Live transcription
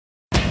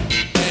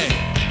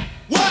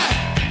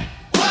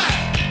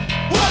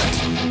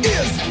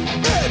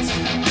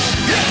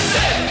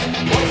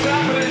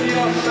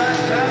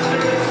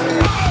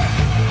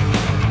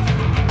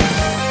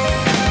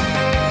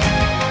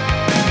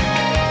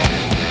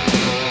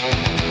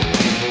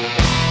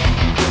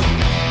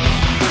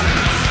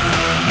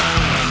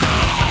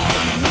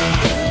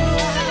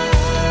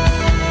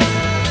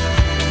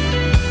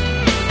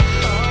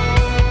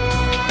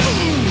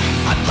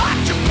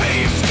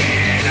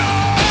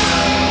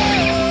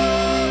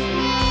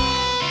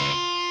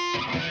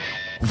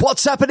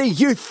What's happening,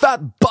 you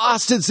fat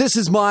bastards? This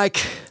is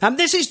Mike. And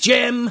this is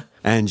Jim.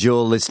 And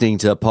you're listening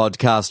to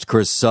Podcast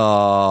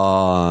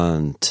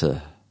Croissant.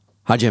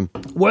 Hi, Jim.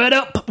 Word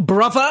up,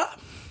 brother.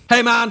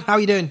 Hey, man. How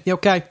you doing? You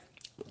okay?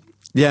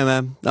 Yeah,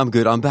 man. I'm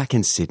good. I'm back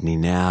in Sydney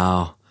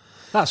now.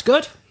 That's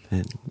good.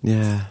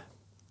 Yeah,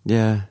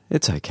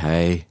 it's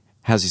okay.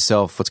 How's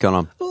yourself? What's going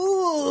on?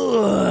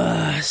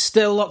 Ooh,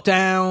 still locked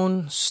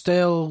down.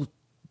 Still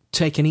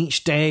taking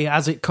each day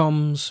as it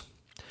comes.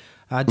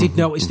 I did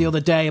notice the other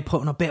day I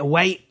put on a bit of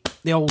weight.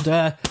 The old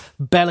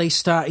belly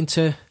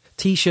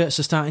T-shirts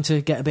are starting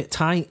to get a bit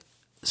tight.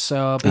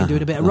 So I've been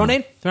doing a bit of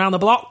running around the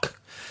block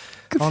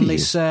Good on for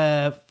this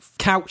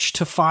Couch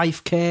to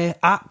 5K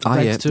app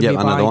yeah. to me I know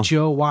the by one.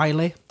 Joe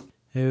Wiley,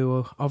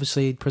 who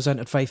obviously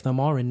presented Faith No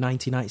More in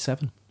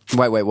 1997.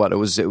 Wait, what? It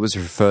was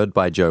referred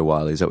by Joe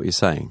Wiley, is that what you're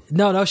saying?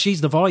 No,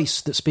 she's the voice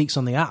that speaks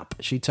on the app.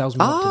 She tells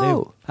me what to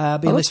do. I've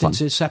been listening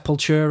to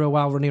Sepultura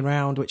while running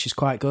around, which is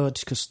quite good,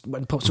 because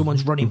when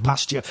someone's running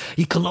past you,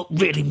 you can look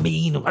really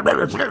mean.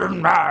 It's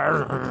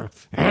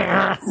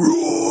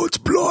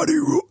bloody...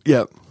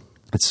 Yep.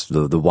 It's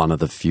the one of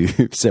the few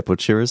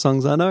Sepultura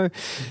songs I know.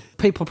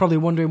 People are probably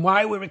wondering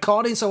why we're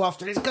recording so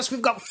often. It's because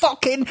we've got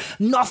fucking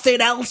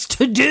nothing else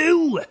to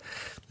do.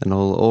 And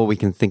all we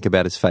can think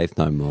about is Faith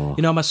No More.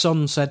 You know, my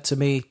son said to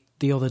me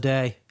the other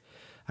day,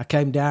 I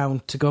came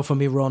down to go for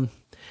my run,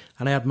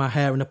 and I had my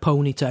hair in a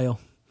ponytail.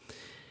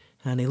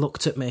 And he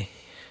looked at me,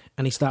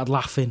 and he started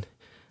laughing.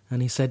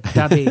 And he said,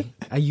 Daddy,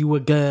 are you a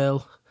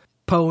girl?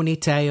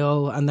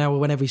 Ponytail. And now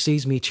whenever he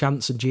sees me, he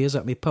chants and jeers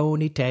at me,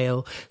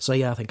 ponytail. So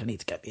yeah, I think I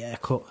need to get the hair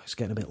cut. It's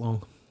getting a bit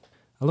long.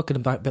 I look at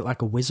him a bit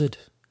like a wizard.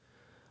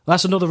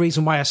 That's another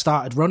reason why I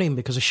started running,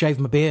 because I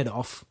shaved my beard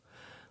off.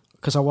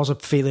 Because I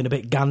wasn't feeling a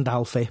bit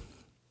Gandalfy.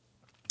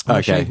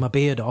 I shaved my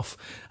beard off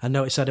and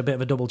noticed I had a bit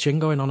of a double chin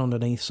going on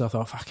underneath, so I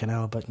thought, fucking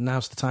hell, but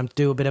now's the time to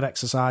do a bit of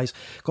exercise.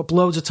 Got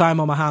loads of time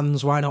on my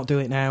hands, why not do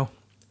it now?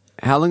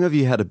 How long have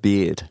you had a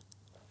beard?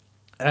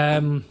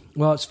 Well,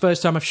 it's the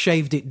first time I've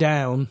shaved it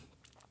down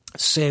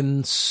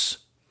since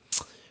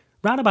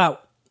round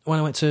about when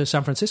I went to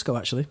San Francisco,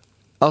 actually.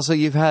 Oh, so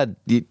you've had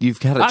it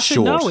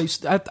Actually, short?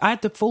 no, I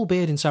had the full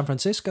beard in San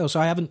Francisco, so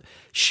I haven't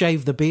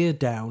shaved the beard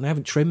down. I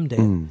haven't trimmed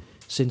it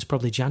since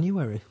probably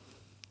January.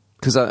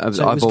 Because I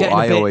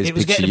always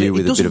picture you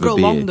with a bit of a beard. It doesn't grow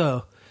long,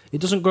 though.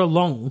 It doesn't grow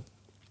long.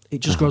 It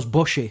just grows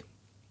bushy.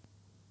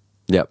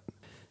 Yep.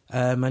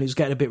 And it was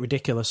getting a bit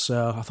ridiculous,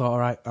 so I thought, all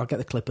right, I'll get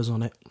the clippers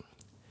on it.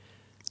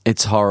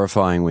 It's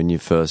horrifying when you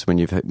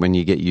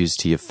get used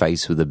to your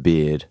face with a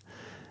beard,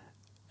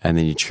 and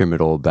then you trim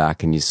it all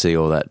back, and you see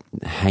all that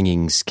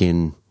hanging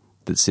skin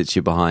that sits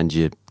you behind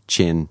your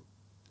chin,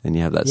 and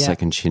you have that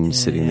second chin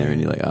sitting there, and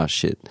you're like, oh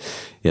shit.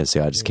 Yeah, see,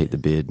 I just keep the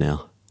beard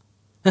now.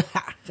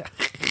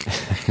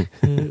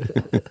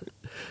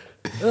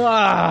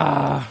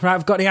 Right,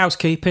 I've got any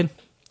housekeeping.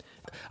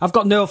 I've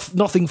got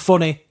nothing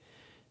funny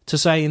to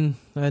say, and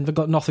I've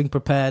got nothing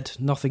prepared,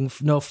 no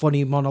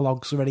funny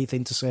monologues or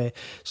anything to say.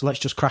 So let's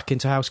just crack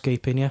into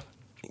housekeeping, yeah?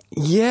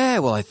 Yeah,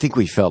 well, I think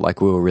we felt like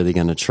we were really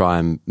going to try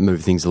and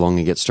move things along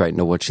and get straight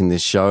into watching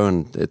this show,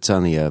 and it's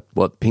only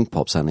Pink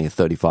Pop's only a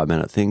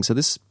 35-minute thing, so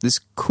this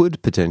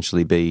could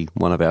potentially be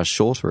one of our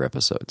shorter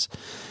episodes.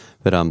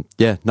 But I've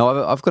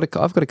got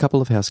a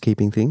couple of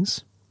housekeeping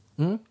things.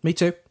 Me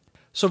too.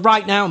 So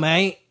right now,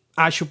 mate,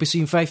 I should be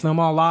seeing Faith No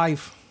More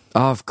live.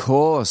 Oh, of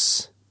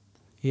course.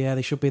 Yeah,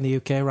 they should be in the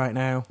UK right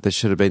now. There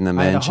should have been the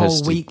Manchester I had a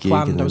whole week gig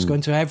planned. I was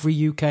going to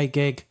every UK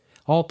gig,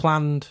 all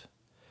planned,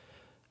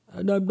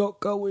 and I'm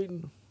not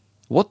going.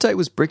 What date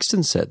was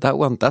Brixton set?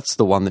 That's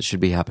the one that should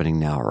be happening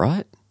now,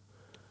 right?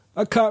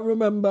 I can't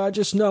remember. I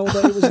just know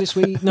that it was this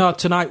week. No,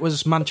 tonight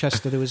was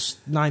Manchester. There was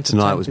 9 to 10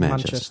 Tonight was in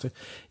Manchester.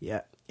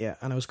 Yeah,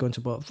 and I was going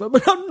to both.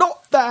 But I'm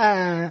not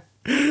there.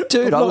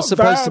 Dude, I was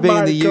supposed to be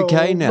in the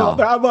UK now.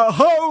 I'm at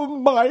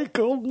home,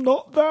 Michael.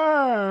 Not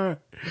there.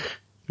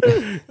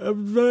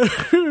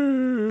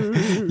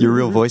 Your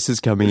real voice is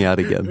coming out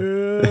again.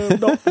 I'm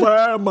not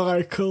there,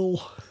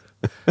 Michael.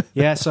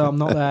 Yeah, so I'm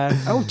not there.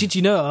 Oh, did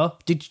you know?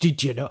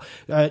 Did you know?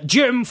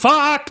 Jim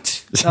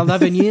fact!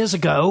 11 years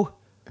ago,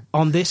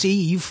 on this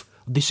eve,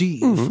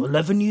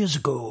 11 years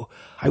ago,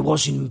 I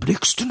was in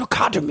Brixton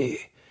Academy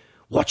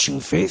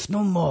watching Faith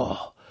No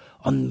More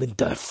on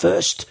their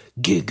first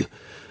gig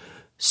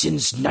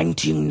since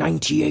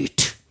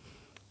 1998.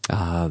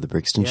 Ah, the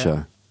Brixton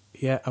show.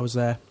 Yeah, I was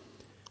there.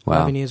 Wow.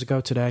 11 years ago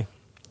today.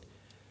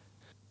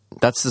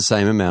 That's the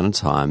same amount of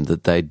time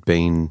that they'd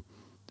been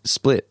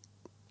split.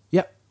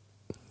 Yep.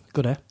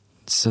 Good, eh?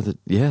 So that,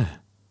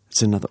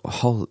 it's another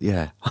whole,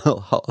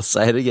 I'll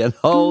say it again.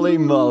 Holy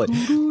moly.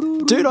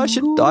 Dude, I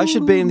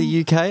should be in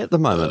the UK at the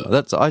moment.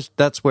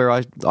 That's where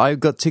I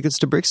got tickets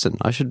to Brixton.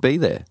 I should be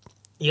there.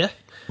 Yeah.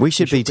 We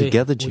should be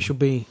together, Jim. We should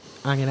be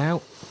hanging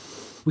out.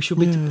 We should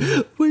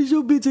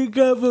be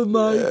together,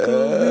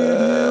 Michael.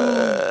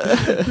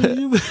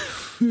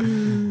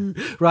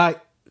 Right.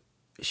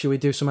 Should we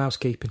do some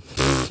housekeeping?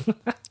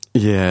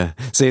 Yeah.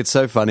 See, it's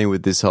so funny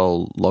with this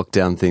whole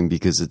lockdown thing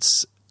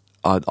because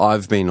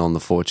I've been on the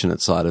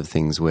fortunate side of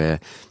things where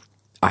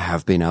I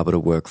have been able to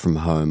work from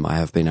home. I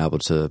have been able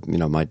to,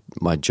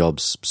 my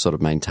job's sort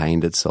of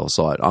maintained itself.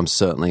 So I'm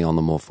certainly on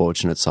the more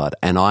fortunate side.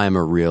 And I am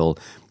a real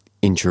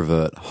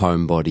introvert,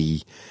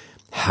 homebody,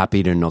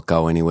 happy to not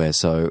go anywhere.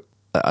 So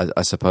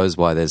I suppose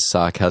why there's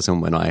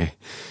sarcasm when I,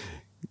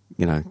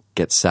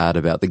 get sad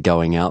about the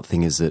going out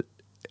thing is that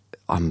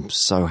I'm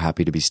so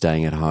happy to be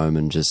staying at home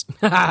and just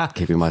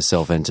keeping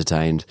myself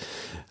entertained.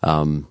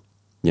 I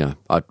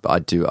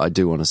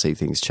do want to see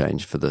things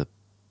change for the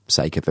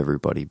sake of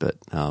everybody, but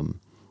I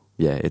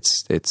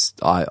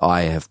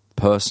have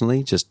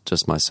personally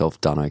just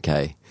myself done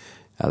okay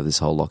out of this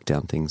whole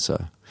lockdown thing.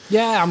 So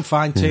yeah, I'm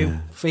fine too.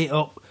 Feet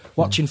up,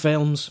 watching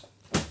films.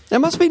 It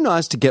must be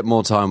nice to get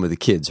more time with the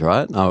kids,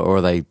 right? Or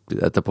are they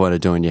at the point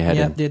of doing your head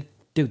in? Yeah,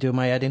 they do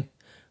my head in.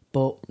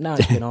 But no,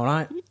 it's been all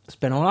right. It's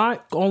been all right.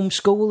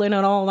 Homeschooling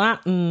and all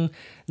that, and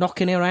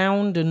knocking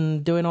around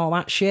and doing all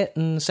that shit,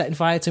 and setting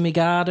fire to my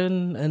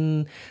garden,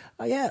 and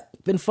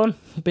been fun.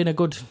 Been a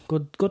good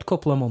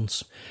couple of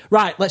months.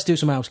 Right, let's do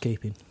some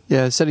housekeeping.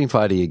 Yeah, setting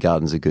fire to your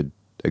garden's a good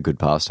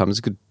pastime.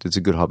 It's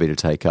a good hobby to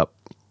take up.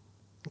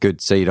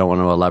 Good. So you don't want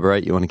to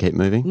elaborate? You want to keep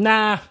moving?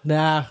 Nah.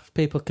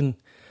 People can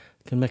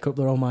make up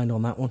their own mind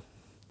on that one.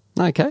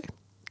 Okay,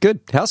 good.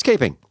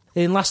 Housekeeping.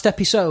 In last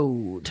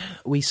episode,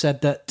 we said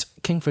that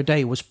King for a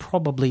Day was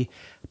probably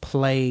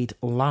played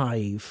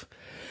live.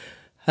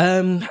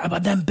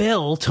 But then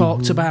Bill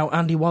talked about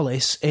Andy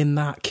Wallace in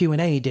that Q&A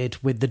he did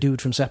with the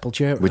dude from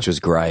Sepultura. Which was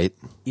great.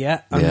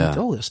 Yeah.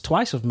 There's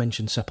twice I've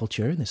mentioned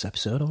Sepultura in this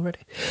episode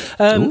already.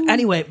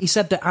 Anyway, he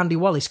said that Andy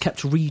Wallace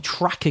kept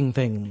retracking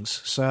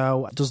things.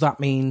 So does that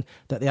mean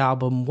that the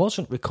album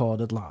wasn't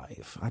recorded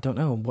live? I don't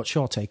know. What's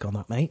your take on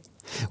that, mate?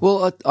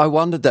 Well, I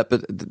wondered that,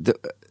 but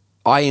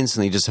I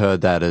instantly just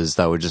heard that as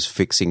they were just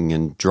fixing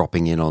and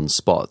dropping in on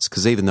spots,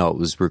 because even though it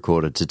was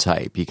recorded to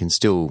tape, you can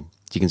still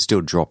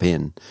drop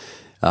in.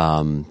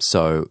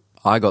 So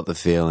I got the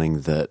feeling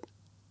that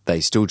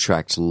they still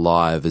tracked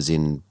live, as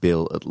in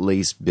at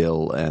least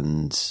Bill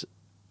and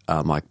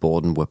Mike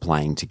Borden were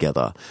playing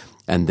together.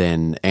 And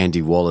then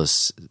Andy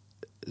Wallace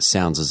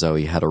sounds as though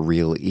he had a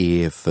real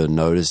ear for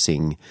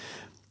noticing,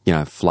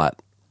 flat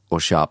or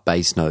sharp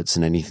bass notes,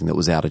 and anything that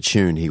was out of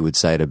tune, he would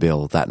say to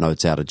Bill, that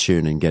note's out of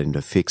tune, and get him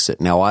to fix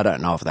it. Now, I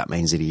don't know if that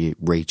means that he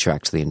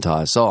retracked the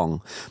entire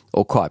song,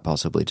 or quite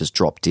possibly just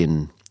dropped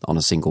in on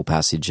a single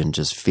passage and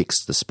just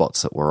fixed the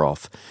spots that were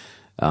off,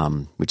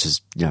 which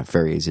is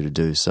very easy to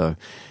do. So,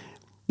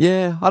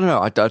 yeah, I don't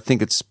know. I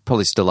think it's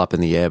probably still up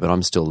in the air, but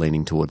I'm still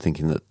leaning toward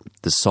thinking that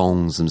the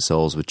songs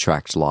themselves were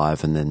tracked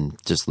live and then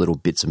just little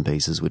bits and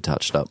pieces were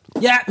touched up.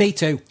 Yeah, me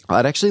too.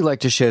 I'd actually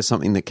like to share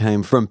something that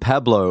came from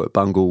Pablo at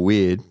Bungle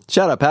Weird.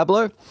 Shout out,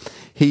 Pablo.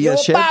 He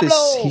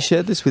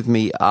shared this with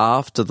me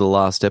after the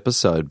last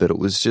episode, but it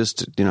was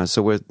just,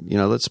 so we're,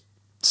 let's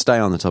stay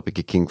on the topic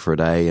of King for a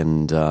Day,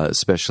 and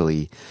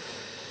especially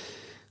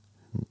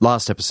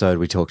last episode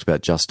we talked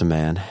about Just a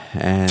Man,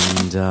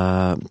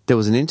 and there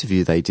was an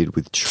interview they did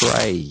with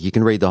Trey. You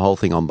can read the whole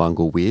thing on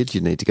Bungle Weird.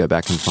 You need to go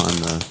back and find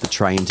the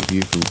Trey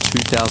interview from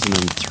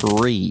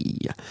 2003.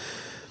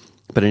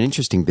 But an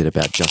interesting bit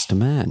about Just a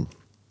Man.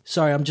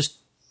 Sorry, I'm just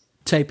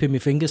taping my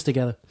fingers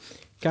together.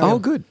 Carry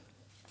on. Good.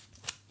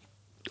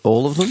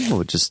 All of them,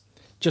 or just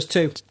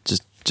two?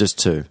 Just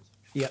two.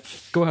 Yep.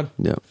 Go ahead.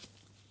 Yep.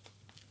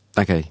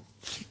 Okay.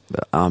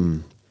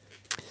 On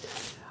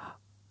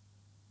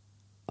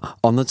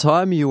the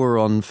time you were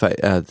on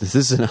this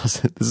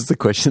is the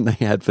question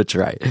they had for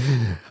Trey.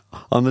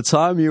 On the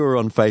time you were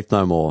on Faith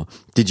No More,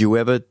 did you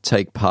ever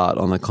take part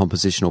on the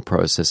compositional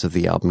process of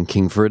the album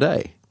King for a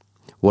Day?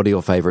 What are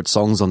your favourite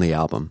songs on the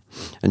album?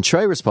 And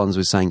Trey responds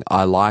with saying,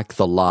 I like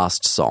the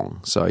last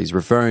song. So he's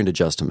referring to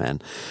Just a Man.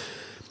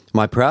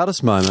 My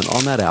proudest moment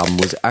on that album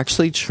was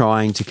actually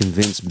trying to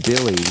convince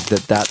Billy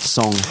that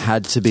song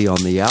had to be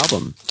on the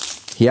album.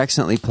 He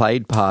accidentally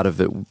played part of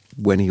it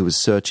when he was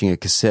searching a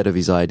cassette of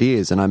his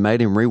ideas, and I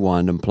made him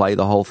rewind and play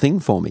the whole thing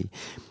for me.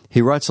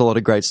 He writes a lot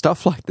of great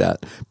stuff like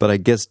that, but I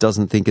guess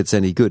doesn't think it's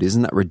any good.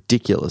 Isn't that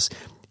ridiculous?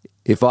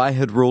 If I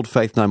had ruled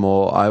Faith No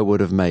More, I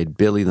would have made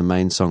Billy the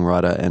main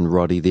songwriter and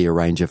Roddy the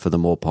arranger for the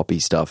more poppy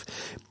stuff.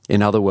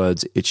 In other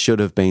words, it should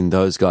have been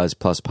those guys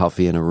plus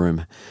Puffy in a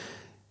room,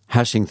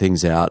 hashing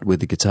things out, with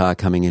the guitar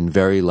coming in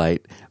very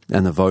late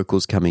and the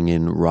vocals coming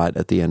in right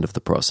at the end of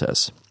the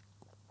process.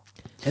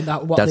 And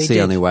that's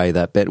the only way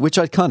that band, which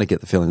I kind of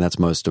get the feeling that's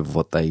most of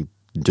what they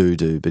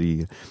do, but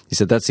he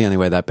said that's the only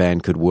way that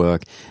band could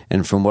work.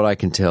 And from what I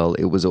can tell,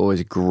 it was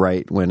always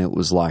great when it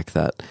was like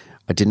that.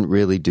 I didn't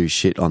really do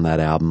shit on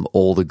that album.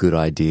 All the good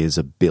ideas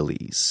are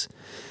Billy's.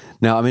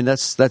 Now, I mean,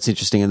 that's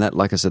interesting, and that,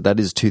 like I said, that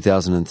is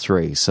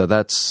 2003. So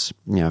that's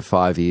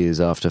 5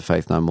 years after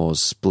Faith No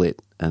More's split,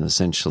 and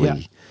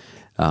essentially,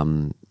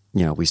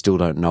 we still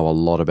don't know a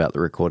lot about the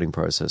recording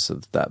process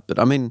of that. But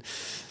I mean,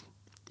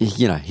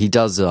 he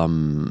does.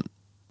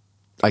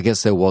 I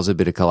guess there was a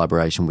bit of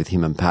collaboration with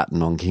him and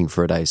Patton on King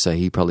for a Day, so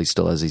he probably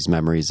still has his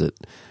memories that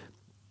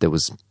there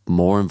was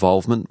more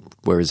involvement,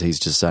 whereas he's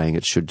just saying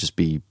it should just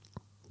be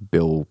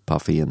Bill,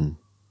 Puffy, and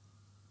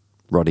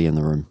Roddy in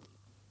the room.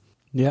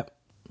 Yep.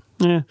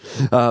 Yeah.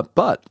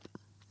 But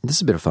this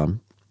is a bit of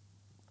fun.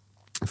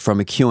 From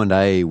a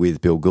Q&A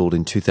with Bill Gould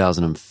in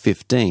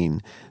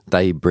 2015,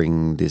 they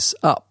bring this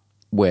up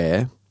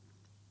where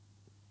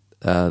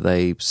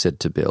they said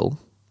to Bill,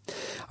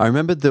 I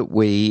remembered that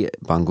we,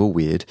 Bungle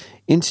Weird,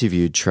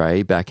 interviewed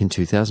Trey back in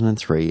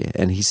 2003,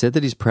 and he said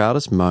that his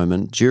proudest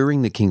moment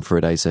during the King for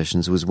a Day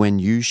sessions was when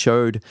you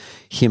showed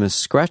him a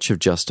scratch of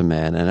Just a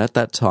Man, and at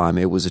that time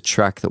it was a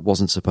track that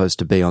wasn't supposed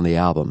to be on the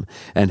album,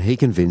 and he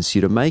convinced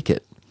you to make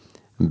it.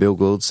 And Bill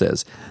Gould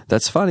says,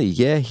 that's funny,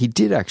 yeah, he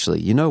did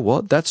actually. You know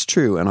what? That's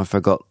true, and I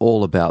forgot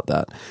all about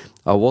that.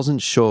 I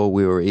wasn't sure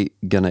we were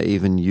going to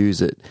even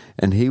use it,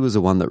 and he was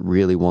the one that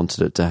really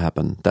wanted it to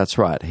happen. That's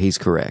right, he's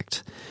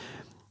correct.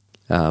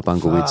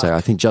 Bungle would say, I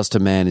think Just a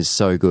Man is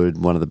so good,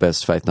 one of the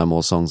best Faith No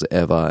More songs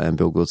ever. And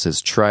Bill Gould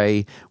says,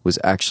 Trey was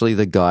actually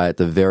the guy at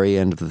the very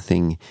end of the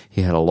thing.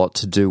 He had a lot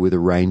to do with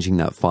arranging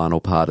that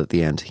final part at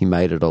the end. He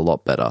made it a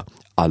lot better.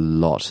 A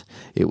lot.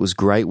 It was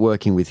great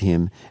working with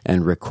him,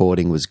 and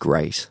recording was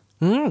great.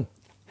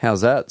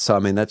 How's that? So, I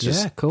mean, that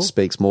just cool.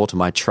 speaks more to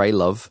my Trey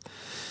love.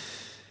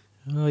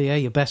 Oh, yeah,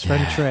 your best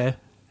friend Trey.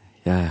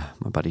 Yeah,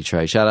 my buddy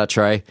Trey. Shout out,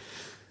 Trey.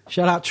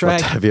 Shout out, Trey. Love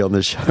to have you on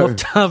the show. Love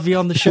to have you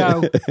on the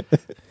show.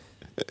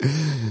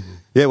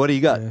 Yeah, what do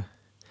you got?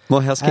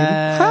 More housekeeping?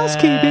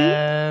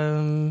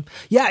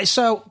 Yeah,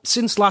 so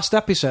since last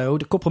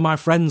episode, a couple of my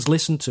friends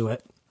listened to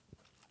it,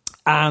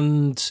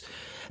 and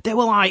they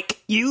were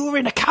like, you were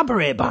in a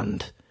cabaret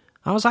band?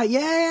 I was like,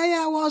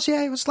 yeah, I was,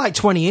 yeah. It was like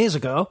 20 years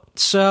ago.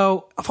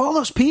 So for all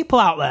those people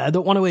out there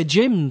that want to hear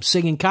Jim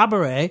singing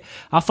cabaret,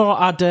 I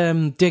thought I'd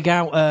dig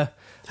out a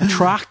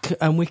track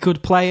and we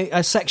could play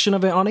a section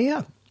of it on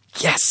here.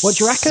 Yes. What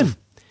do you reckon?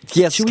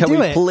 Yes, Should we can do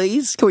we it?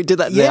 please? Can we do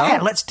that now?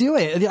 Yeah, let's do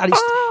it.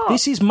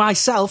 This is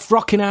myself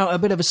rocking out a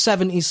bit of a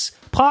 70s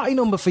party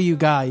number for you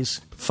guys.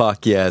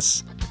 Fuck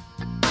yes.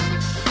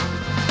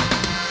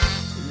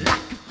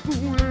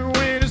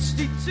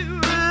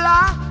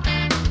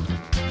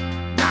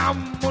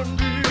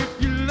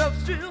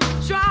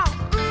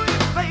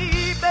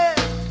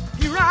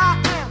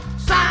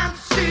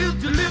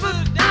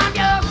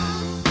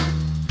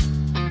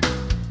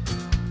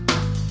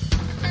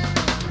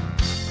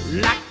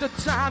 Like the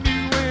time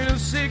you went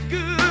and said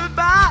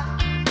goodbye.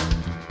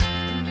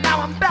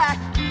 Now I'm back,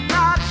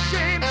 not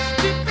ashamed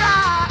to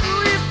cry.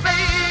 Ooh, yeah,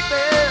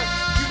 baby,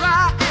 here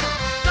I am,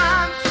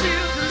 time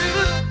still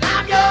delivered.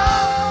 I'm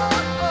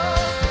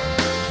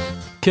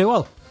yours.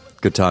 Cool.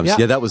 Good times.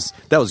 Yeah, that was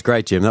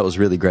great, Jim. That was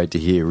really great to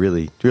hear.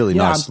 Really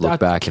nice to look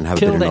back and have a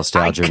bit of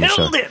nostalgia in the show. I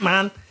killed it,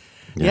 man.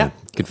 Yeah,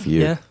 good for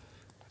you. Yeah,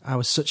 I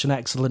was such an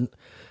excellent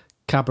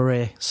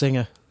cabaret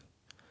singer.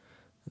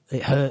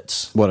 It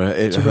hurts.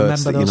 It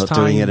hurts that you're not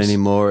doing it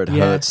anymore. It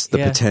hurts the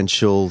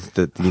potential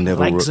that you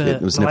never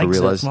never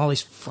realised. From all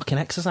this fucking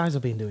exercise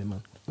I've been doing,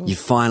 man. You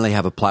finally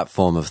have a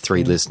platform of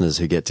 3 listeners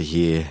who get to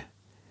hear.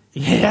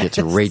 Yeah, you get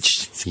to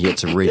reach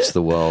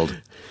the world.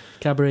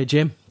 Cabaret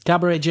Jim.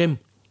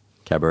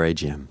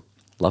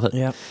 Love it.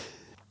 Yeah.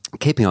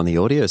 Keeping on the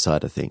audio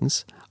side of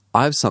things,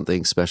 I have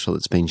something special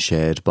that's been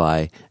shared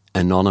by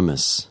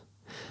Anonymous.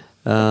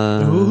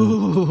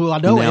 Ooh, I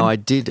know him. I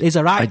did. He's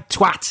a right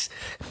twat.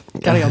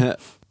 Carry on.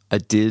 I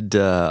did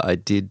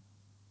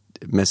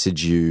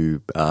message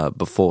you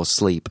before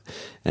sleep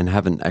and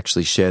haven't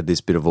actually shared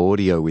this bit of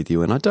audio with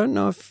you. And I don't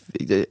know if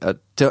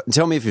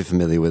tell me if you're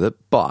familiar with it,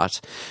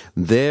 but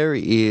there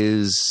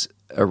is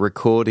a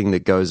recording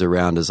that goes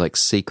around as like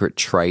Secret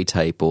Trey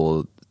tape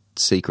or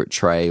Secret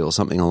Trey or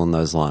something along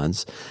those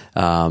lines.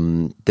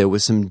 There were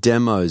some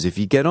demos. If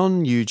you get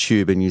on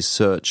YouTube and you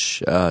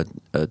search Trey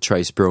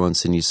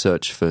Spruance and you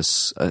search for,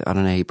 I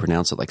don't know how you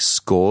pronounce it, like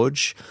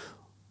Scourge,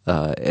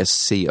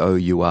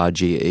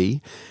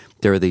 Scourge,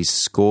 there are these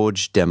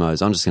Scourge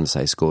demos. I'm just going to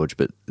say Scourge,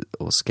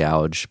 or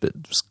Scourge, but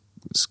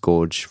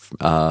Scourge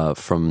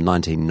from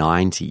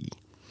 1990.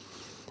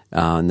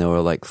 And there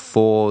were like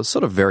 4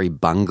 sort of very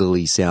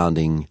bungly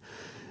sounding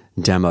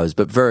demos,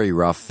 but very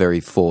rough,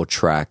 very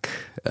 4-track,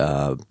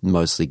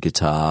 mostly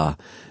guitar,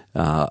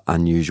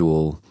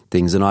 unusual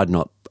things. And I'd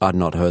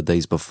not heard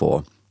these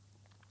before.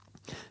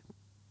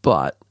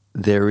 But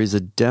there is a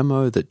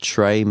demo that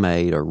Trey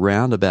made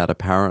around about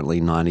apparently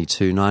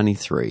 92,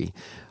 93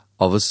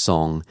 of a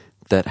song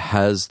that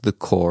has the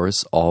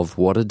chorus of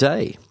What a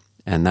Day.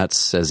 And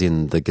that's as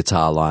in the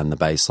guitar line, the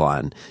bass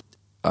line.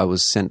 I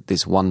was sent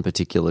this one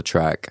particular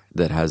track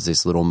that has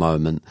this little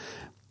moment,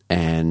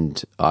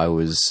 and I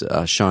was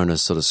shown a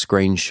sort of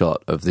screenshot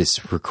of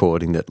this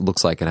recording that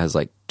looks like it has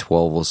like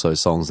 12 or so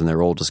songs, and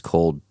they're all just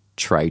called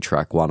Trey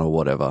Track 1 or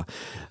whatever.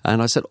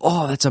 And I said,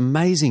 oh, that's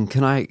amazing.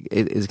 Can I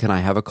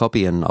have a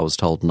copy? And I was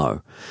told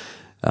no.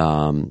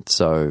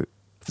 So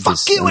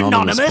this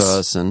anonymous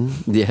person,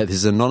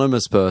 this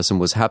anonymous person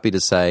was happy to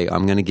say,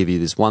 I'm going to give you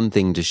this one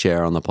thing to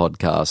share on the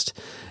podcast.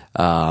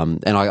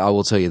 And I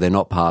will tell you, they're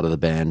not part of the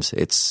band.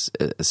 It's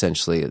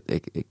essentially,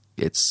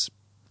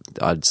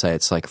 I'd say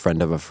it's like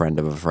friend of a friend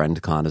of a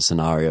friend kind of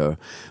scenario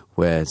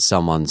where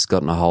someone's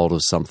gotten a hold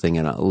of something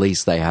and at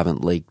least they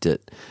haven't leaked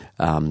it,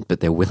 but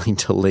they're willing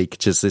to leak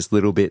just this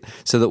little bit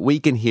so that we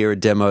can hear a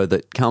demo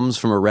that comes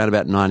from around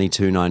about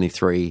 92,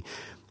 93,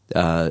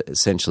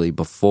 essentially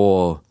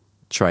before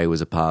Trey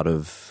was a part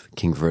of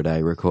King for a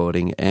Day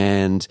recording,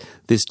 and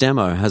this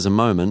demo has a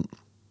moment.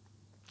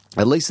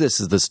 At least this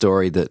is the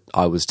story that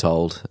I was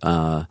told.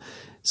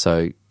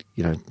 So,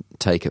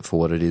 take it for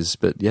what it is.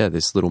 But yeah,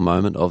 this little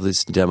moment of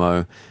this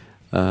demo,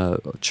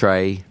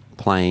 Trey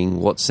playing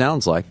what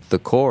sounds like the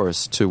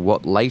chorus to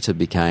what later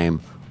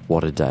became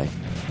What a Day.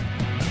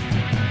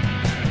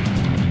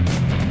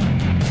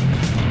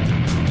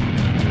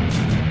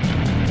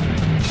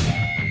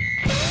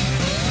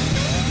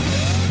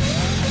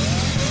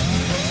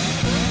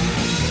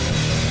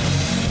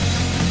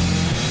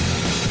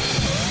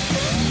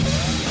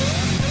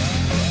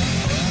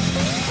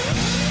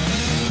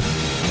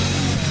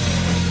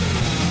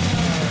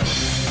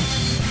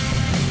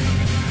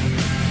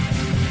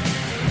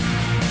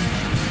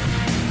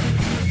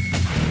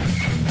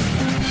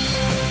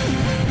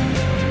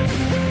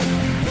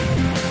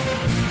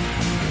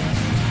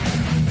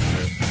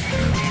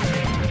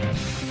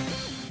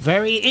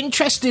 Very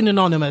interesting,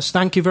 Anonymous.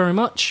 Thank you very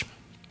much.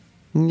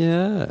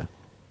 Yeah.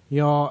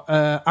 Your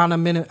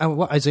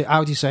what is it?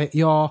 How do you say it?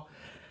 Your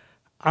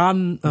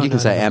you can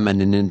say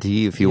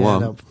anonymity if you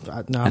want. No,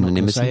 I'm not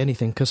going to say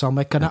anything because I'll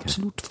make an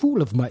absolute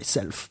fool of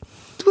myself.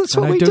 That's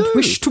what and we I don't do.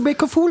 wish to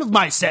make a fool of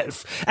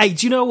myself. Hey,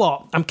 do you know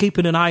what? I'm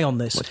keeping an eye on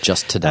this. What,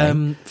 just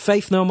today?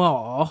 Faith No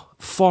More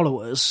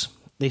followers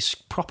this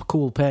proper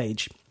cool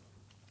page.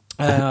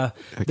 Okay.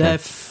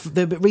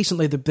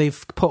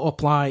 They've put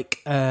up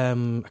like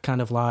kind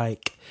of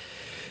like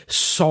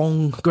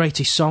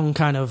greatest song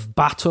kind of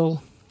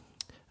battle.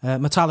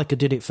 Metallica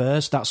did it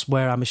first. That's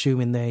where I'm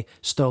assuming they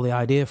stole the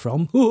idea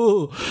from.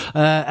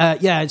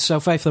 Yeah, so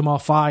Faith No More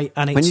fight,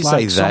 and it's when you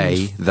like say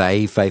songs.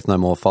 they Faith No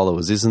More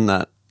followers, isn't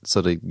that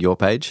sort of your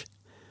page?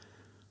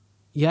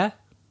 Yeah,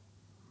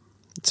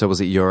 So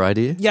was it your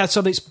idea? yeah. So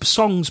it's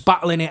songs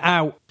battling it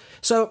out.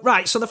 So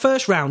the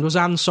first round was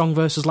Anne's Song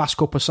versus Last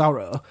Cup of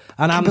Sorrow,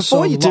 and Anne's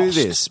Before Song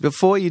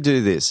you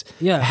do this,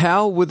 Yeah.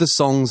 how were the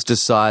songs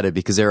decided?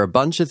 Because there are a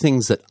bunch of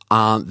things that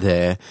aren't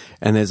there,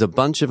 and there's a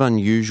bunch of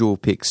unusual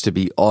picks to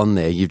be on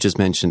there. You've just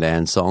mentioned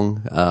Anne's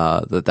Song,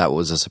 that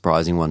was a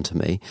surprising one to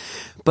me.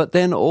 But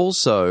then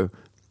also,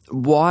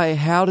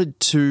 how did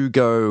two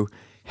go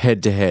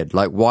head to head?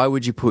 Like, why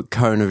would you put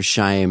Cone of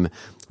Shame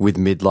with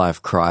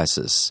Midlife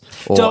Crisis?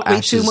 Or Don't read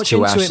Ashes too much to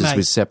into Ashes it, mate.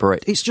 with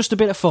Separate? It's just a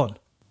bit of fun.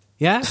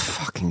 Yeah?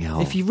 Fucking hell.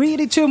 If you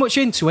read too much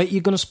into it, you're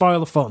going to spoil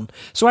the fun.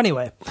 So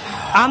anyway,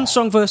 Anne's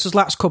Song versus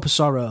Last Cup of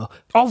Sorrow.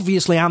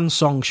 Obviously, Anne's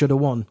Song should have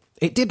won.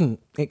 It didn't.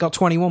 It got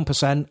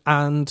 21%,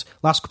 and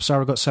Last Cup of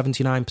Sorrow got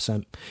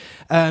 79%.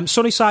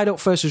 Sunny Side Up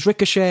versus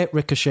Ricochet.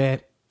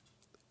 Ricochet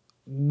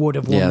would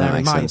have won Yeah, that there,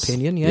 in makes my sense.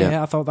 opinion. Yeah.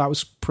 Yeah, I thought that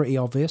was pretty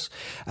obvious.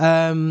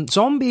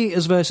 Zombie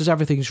Eaters versus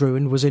Everything's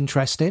Ruined was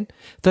interesting.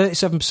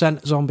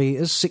 37% Zombie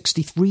Eaters,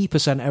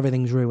 63%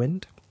 Everything's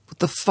Ruined. What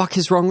the fuck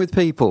is wrong with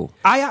people?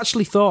 I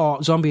actually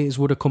thought Zombie Eaters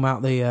would have come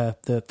out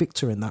the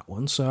victor in that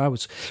one, so I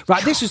was...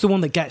 Right, this is the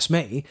one that gets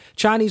me.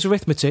 Chinese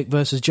Arithmetic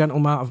versus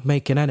Gentle Art of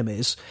Making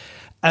Enemies.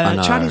 I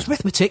know. Chinese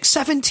Arithmetic,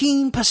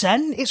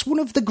 17%. It's one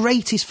of the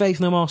greatest Faith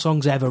No More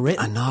songs ever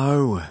written. I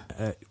know.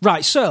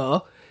 Right,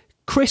 so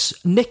Chris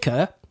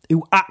Nicker,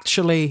 who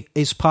actually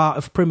is part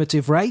of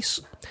Primitive Race,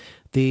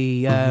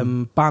 the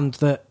band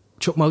that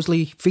Chuck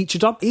Mosley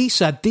featured on, he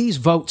said, these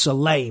votes are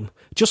lame.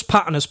 Just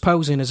pattern us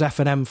posing as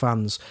F&M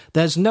fans.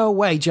 There's no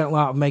way Gentle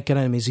Art of Making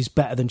Enemies is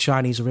better than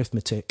Chinese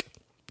Arithmetic.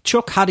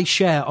 Chuck had his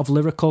share of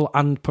lyrical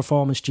and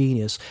performance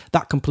genius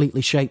that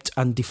completely shaped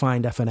and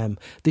defined F&M.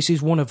 This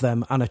is one of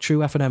them, and a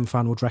true F&M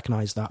fan would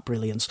recognise that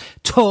brilliance.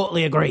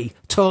 Totally agree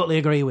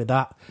with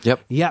that.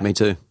 Yep, me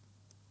too.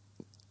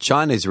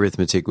 Chinese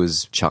Arithmetic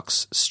was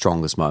Chuck's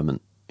strongest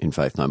moment in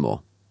Faith No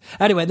More.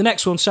 Anyway, the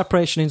next one,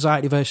 Separation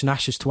Anxiety versus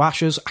Ashes to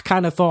Ashes. I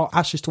kind of thought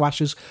Ashes to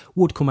Ashes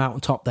would come out on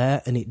top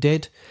there, and it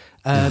did.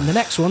 The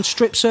next one,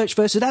 Strip Search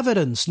versus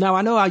Evidence. Now,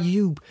 I know how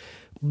you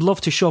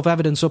love to shove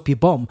evidence up your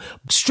bum.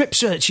 Strip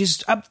Search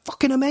is a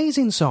fucking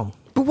amazing song.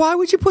 But why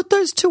would you put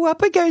those two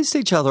up against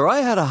each other? I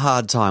had a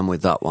hard time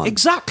with that one.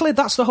 Exactly,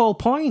 that's the whole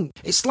point.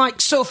 It's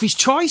like Sophie's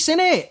Choice,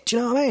 innit? Do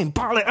you know what I mean?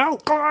 Battle it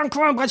out,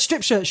 come on, but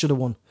Strip Search should have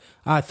won,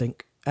 I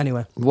think.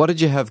 Anyway. What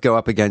did you have go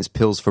up against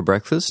Pills for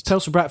Breakfast?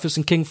 Pills for Breakfast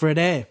and King for a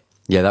Day.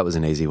 Yeah, that was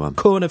an easy one.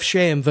 Cone of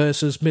Shame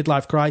versus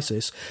Midlife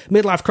Crisis.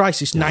 Midlife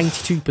Crisis,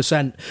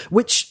 92%,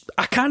 which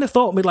I kind of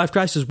thought Midlife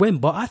Crisis win,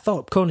 but I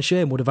thought Cone of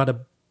Shame would have had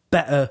a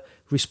better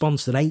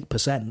response than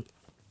 8%.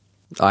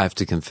 I have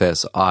to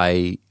confess,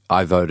 I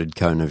voted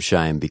Cone of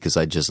Shame because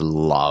I just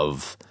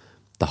love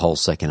the whole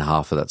second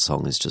half of that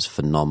song is just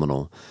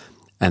phenomenal.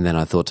 And then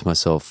I thought to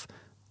myself,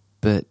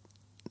 but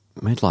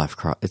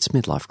it's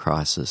Midlife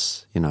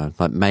Crisis, you know,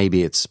 like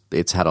maybe it's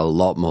had a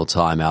lot more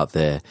time out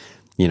there.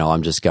 You know,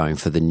 I'm just going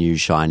for the new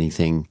shiny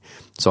thing.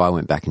 So I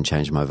went back and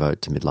changed my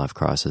vote to Midlife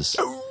Crisis.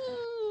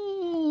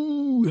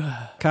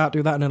 Can't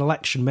do that in an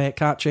election, mate.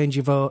 Can't change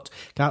your vote.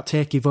 Can't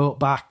take your vote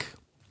back.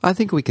 I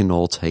think we can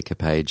all take a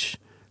page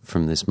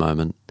from this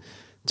moment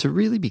to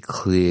really be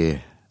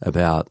clear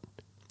about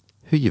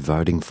who you're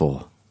voting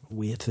for.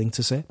 Weird thing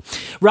to say.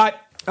 Right,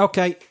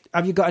 okay.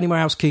 have you got any more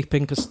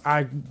housekeeping? Because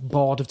I'm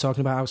bored of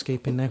talking about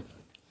housekeeping now.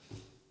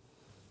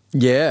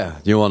 Yeah.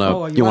 You want to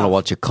Oh, you you want to have?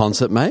 watch a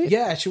concert, mate?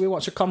 Yeah, should we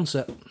watch a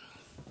concert?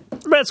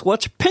 Let's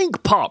watch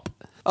Pink Pop.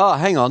 Oh,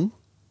 hang on.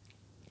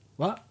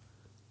 What?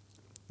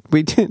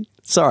 We did.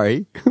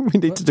 Sorry, we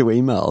need to do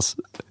emails.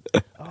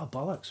 Oh,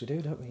 bollocks, we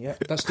do, don't we? Yeah,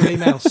 let's do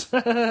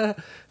emails.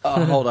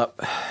 Oh, hold up.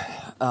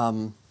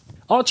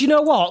 Oh, do you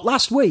know what?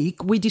 Last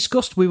week, we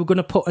discussed we were going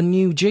to put a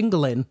new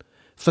jingle in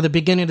for the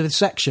beginning of the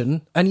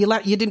section, and you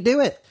didn't do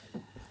it.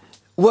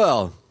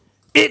 Well,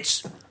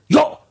 It's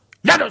your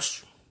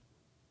letters.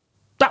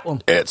 That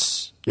one.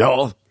 it's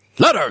your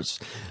letters.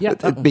 Yeah,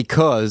 that one.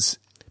 Because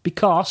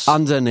Because...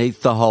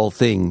 underneath the whole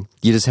thing,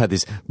 you just have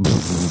this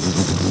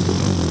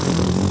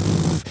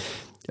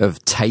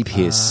of tape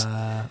hiss,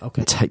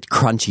 okay.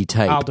 crunchy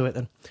tape. I'll do it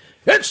then.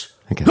 It's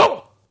Okay.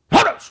 your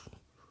letters.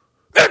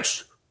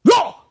 It's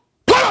your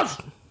letters.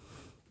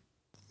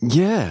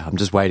 Yeah, I'm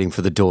just waiting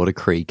for the door to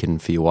creak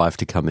and for your wife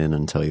to come in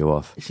and tell you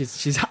off.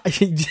 She's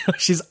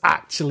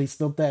actually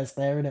stood there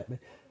staring at me.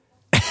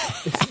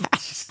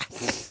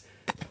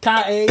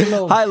 Can't hear you,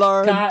 love. Hi,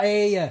 Lauren. Can't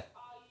hear you. What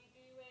are you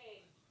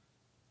doing?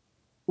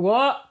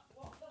 What?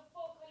 What the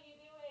fuck are you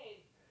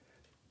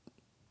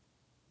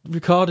doing?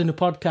 Recording a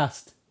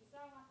podcast. You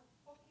sound like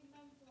a fucking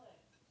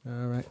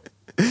mentalist. All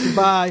right.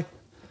 Bye.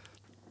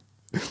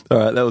 All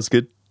right, that was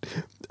good.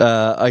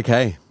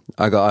 Okay,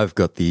 I've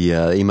got the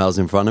emails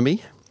in front of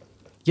me.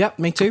 Yep,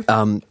 me too.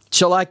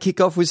 Shall I kick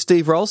off with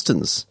Steve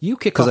Ralston's? You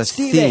kick off, Because I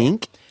Stevie.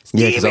 think...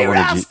 Stevie 'cause I wanted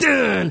you-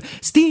 Ralston!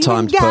 Stevie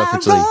Timed Guy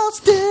perfectly.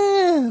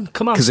 Ralston!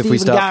 Come on, 'Cause if Stephen we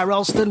start- Guy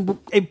Ralston,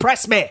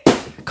 impress me!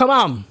 Come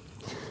on!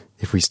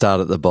 If we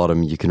start at the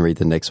bottom, you can read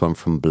the next one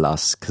from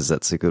Bluss, because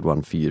that's a good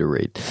one for you to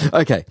read.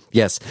 Okay,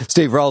 yes,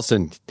 Steve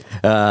Ralston.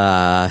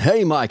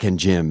 Hey, Mike and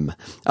Jim.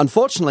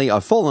 Unfortunately,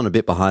 I've fallen a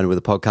bit behind with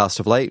the podcast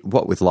of late,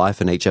 what with life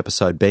and each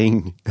episode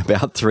being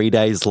about 3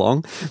 days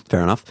long.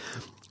 Fair enough.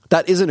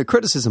 That isn't a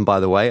criticism,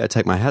 by the way. I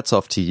take my hats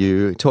off to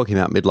you talking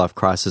about midlife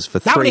crisis for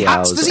How 3 many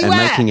hats hours does he and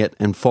wear? making it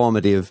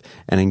informative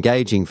and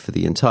engaging for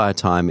the entire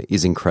time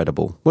is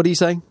incredible. What are you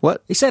saying?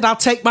 What? He said, I'll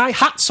take my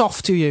hats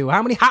off to you.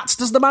 How many hats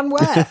does the man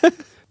wear?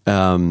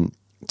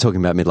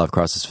 Talking about midlife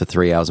crisis for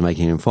 3 hours,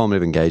 making it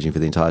informative, engaging for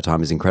the entire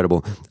time is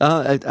incredible.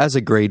 As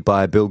agreed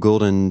by Bill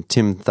Gould and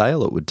Tim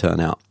Thale, it would turn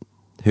out,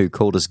 who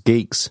called us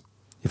geeks,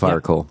 if I Yeah.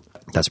 recall.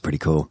 That's pretty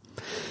cool.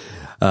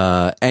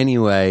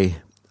 Anyway,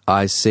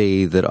 I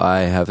see that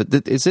I have...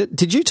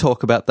 Did you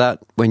talk about that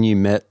when you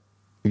met?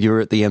 You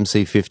were at the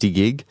MC50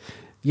 gig?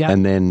 Yeah.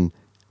 And then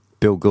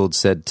Bill Gould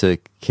said to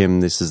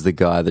Kim, this is the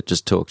guy that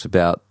just talked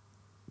about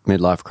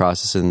midlife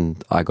crisis,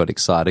 and I got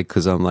excited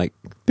because I'm like,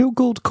 Bill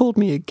Gould called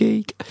me a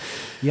geek.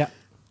 Yeah.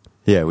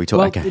 Yeah, we talked.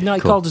 Well, Okay, no, he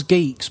cool. called us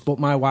geeks, but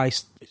my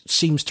wife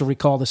seems to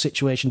recall the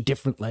situation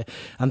differently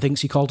and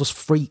thinks he called us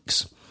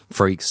freaks.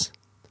 Freaks.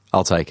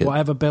 I'll take it.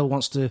 Whatever Bill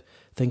wants to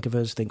think of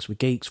us, thinks we're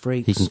geeks,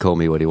 freaks. He can call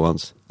me what he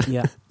wants.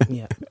 Yeah,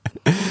 yeah.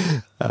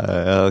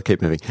 I'll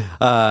keep moving.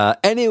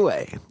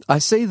 Anyway, I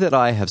see that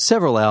I have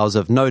several hours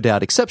of no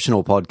doubt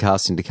exceptional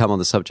podcasting to come on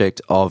the subject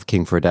of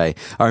King for a Day.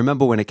 I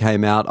remember when it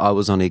came out, I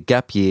was on a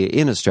gap year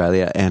in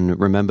Australia and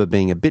remember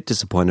being a bit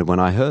disappointed when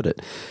I heard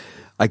it.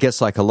 I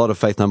guess like a lot of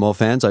Faith No More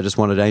fans, I just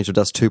wanted Angel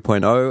Dust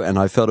 2.0 and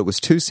I felt it was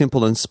too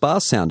simple and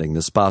sparse sounding.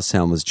 The sparse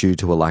sound was due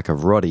to a lack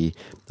of Roddy,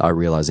 I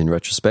realise in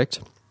retrospect.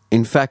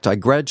 In fact, I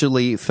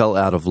gradually fell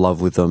out of love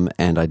with them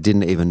and I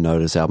didn't even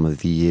notice Album of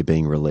the Year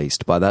being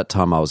released. By that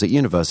time, I was at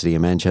university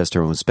in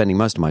Manchester and was spending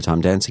most of my time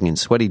dancing in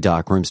sweaty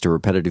dark rooms to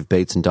repetitive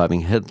beats and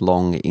diving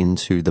headlong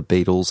into the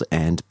Beatles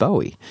and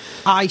Bowie.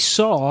 I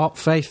saw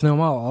Faith No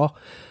More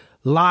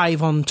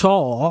live on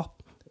tour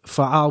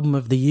for Album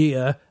of the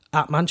Year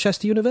at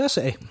Manchester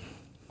University.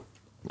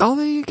 Oh,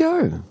 there you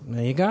go.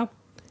 There you go.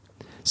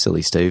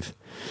 Silly Steve.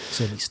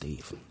 Silly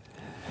Steve.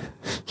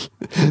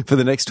 For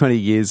the next 20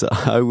 years,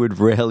 I would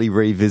rarely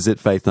revisit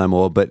Faith No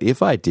More, but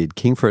if I did,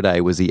 King for a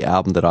Day was the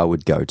album that I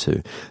would go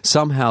to.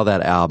 Somehow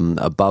that album,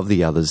 above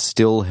the others,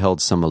 still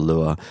held some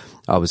allure.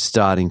 I was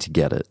starting to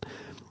get it.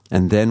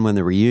 And then when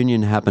the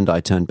reunion happened, I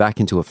turned back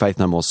into a Faith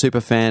No More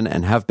superfan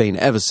and have been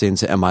ever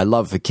since, and my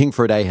love for King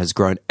for a Day has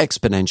grown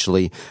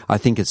exponentially. I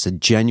think it's a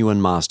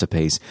genuine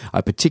masterpiece.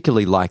 I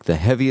particularly like the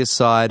heavier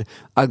side,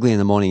 Ugly in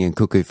the Morning and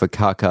Cuckoo for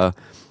Kaka.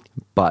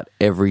 But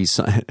every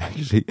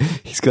actually,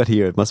 he's got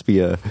here. It must be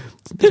a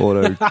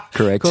auto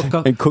correct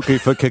and Cuckoo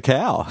for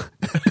Cacao.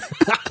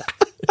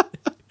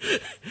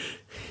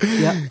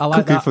 Yeah, I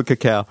like Cuckoo that. for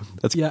Cacao.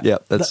 That's Yeah,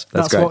 that's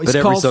that's great. what it's But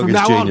every called song from is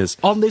now genius.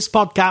 on this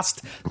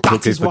podcast. That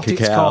Cuckoo is for what it's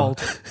Cacao.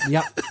 called.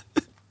 Yep.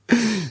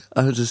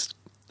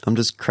 I'm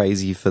just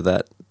crazy for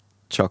that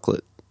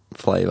chocolate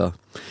flavor.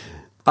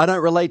 I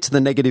don't relate to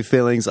the negative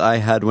feelings I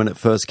had when it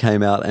first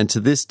came out, and to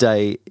this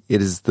day,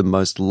 it is the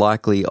most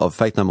likely of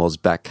Faith No More's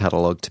back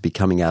catalogue to be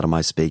coming out of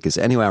my speakers.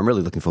 Anyway, I'm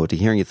really looking forward to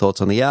hearing your thoughts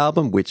on the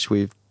album, which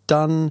we've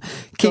done.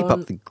 Keep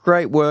up the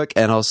great work,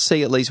 and I'll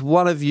see at least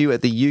one of you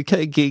at the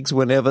UK gigs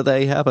whenever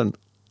they happen.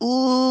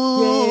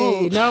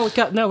 Yay! No, we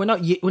can't. No, we're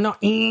not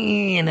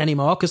in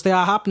anymore because they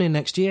are happening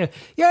next year.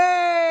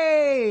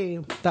 Yay!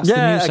 That's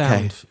the new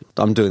sound.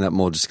 I'm doing that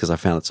more just because I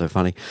found it so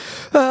funny.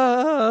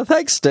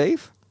 Thanks,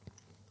 Steve.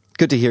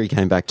 Good to hear he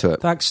came back to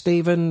it. Thanks,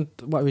 Stephen.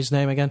 What was his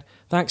name again?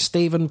 Thanks,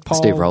 Stephen Paul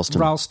Steve Ralston.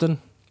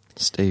 Ralston.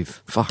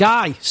 Steve. Fuck.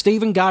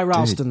 Stephen Guy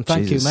Ralston. Dude,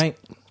 Thank Jesus. you, mate.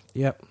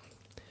 Yep.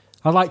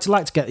 I'd like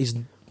to get his,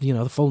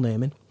 the full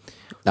name in.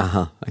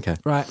 Okay.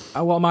 Right.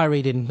 What am I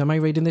reading? Am I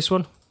reading this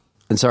one?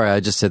 And sorry, I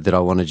just said that I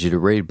wanted you to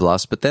read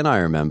Bluss, but then I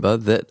remember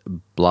that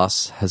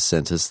Bluss has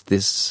sent us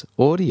this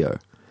audio.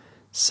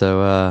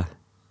 So,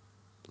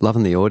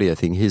 loving the audio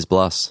thing. Here's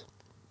Bluss.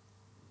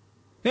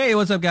 Hey,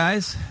 what's up,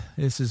 guys?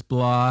 This is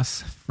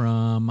Bluss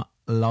from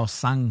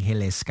Los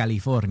Angeles,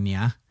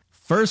 California.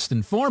 First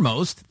and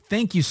foremost,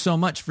 thank you so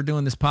much for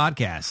doing this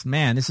podcast.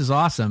 Man, this is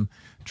awesome.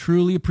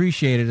 Truly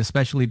appreciate it,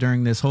 especially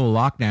during this whole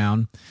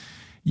lockdown.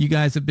 You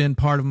guys have been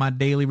part of my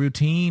daily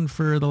routine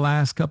for the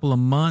last couple of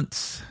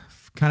months.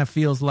 Kind of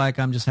feels like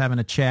I'm just having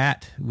a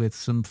chat with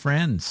some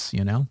friends,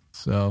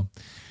 So,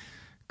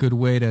 good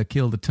way to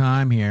kill the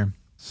time here.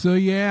 So,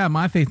 yeah,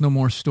 my Faith No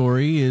More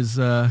story is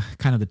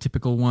kind of the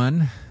typical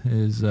one.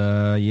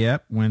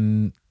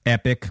 When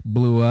Epic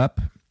blew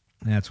up,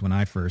 that's when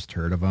I first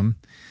heard of them.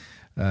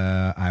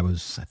 I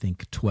was, I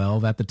think,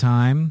 12 at the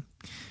time.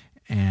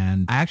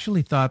 And I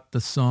actually thought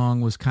the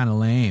song was kind of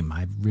lame.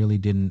 I really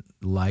didn't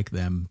like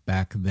them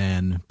back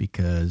then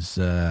because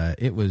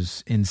it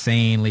was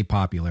insanely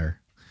popular.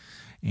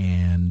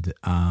 And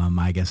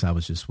I guess I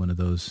was just one of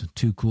those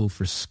too cool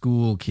for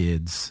school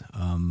kids.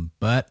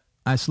 But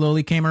I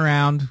slowly came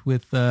around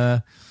with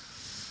From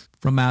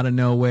Out of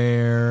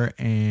Nowhere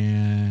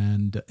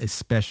and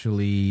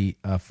especially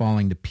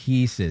Falling to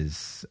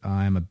Pieces.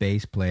 I'm a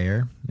bass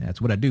player.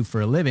 That's what I do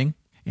for a living.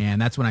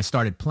 And that's when I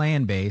started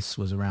playing bass,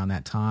 was around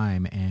that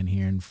time. And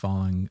hearing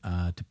Falling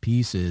to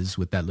Pieces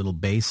with that little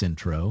bass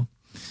intro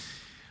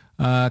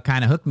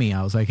kind of hooked me.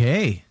 I was like,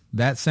 hey,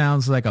 that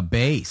sounds like a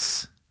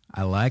bass.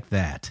 I like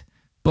that.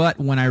 But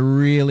when I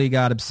really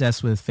got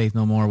obsessed with Faith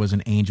No More was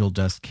when Angel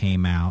Dust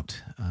came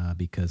out,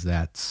 because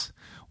that's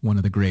one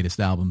of the greatest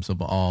albums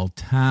of all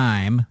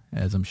time,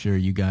 as I'm sure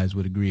you guys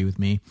would agree with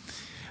me.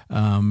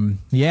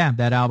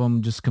 That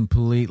album just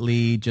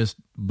completely just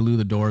blew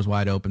the doors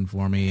wide open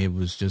for me. It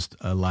was just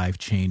a life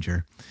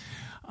changer.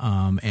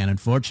 And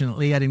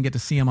unfortunately, I didn't get to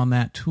see them on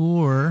that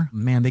tour.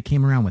 Man, they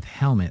came around with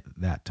Helmet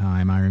that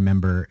time, I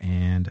remember,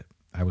 and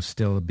I was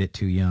still a bit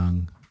too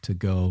young to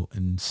go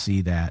and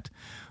see that.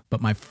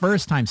 But my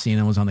first time seeing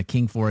them was on the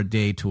King for a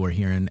Day tour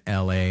here in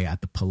L.A. at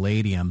the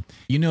Palladium.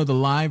 You know the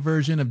live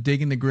version of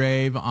Digging the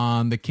Grave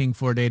on the King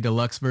for a Day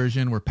deluxe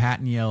version where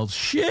Patton yells,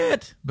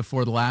 shit,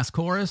 before the last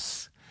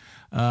chorus?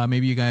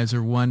 Maybe you guys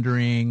are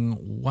wondering,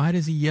 why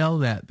does he yell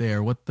that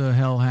there? What the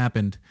hell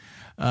happened?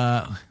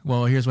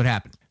 Well, here's what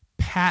happened.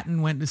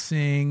 Patton went to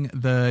sing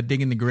the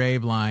Digging the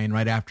Grave line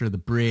right after the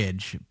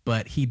bridge,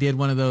 but he did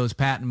one of those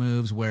Patton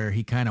moves where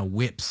he kind of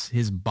whips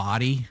his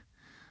body.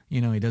 He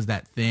does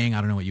that thing.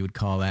 I don't know what you would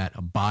call that,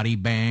 a body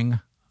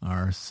bang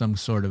or some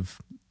sort of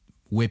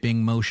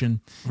whipping motion.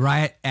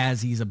 Right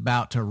as he's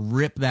about to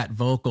rip that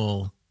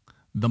vocal,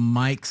 the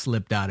mic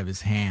slipped out of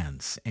his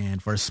hands.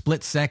 And for a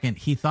split second,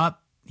 he thought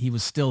he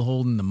was still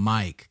holding the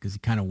mic because he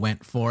kind of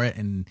went for it.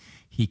 And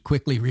he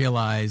quickly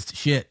realized,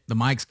 shit, the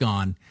mic's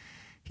gone.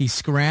 He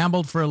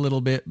scrambled for a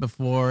little bit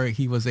before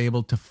he was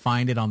able to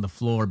find it on the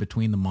floor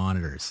between the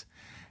monitors.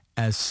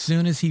 As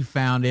soon as he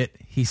found it,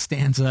 he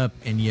stands up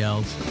and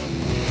yells,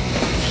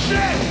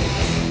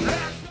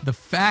 the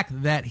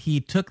fact that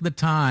he took the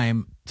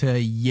time to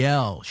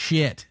yell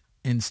shit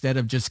instead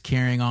of just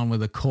carrying on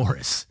with a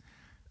chorus,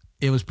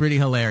 it was pretty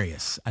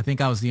hilarious. I think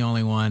I was the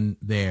only one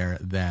there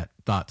that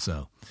thought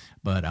so,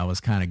 but I was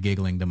kind of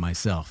giggling to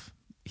myself.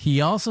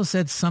 He also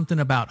said something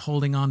about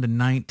holding on to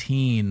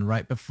 19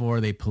 right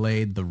before they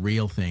played The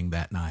Real Thing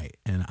that night.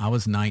 And I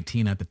was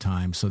 19 at the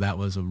time, so that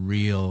was a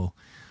real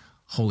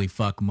holy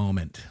fuck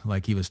moment,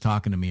 like he was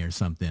talking to me or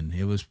something.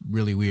 It was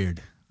really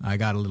weird. I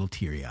got a little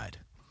teary-eyed.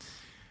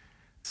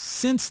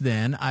 Since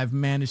then, I've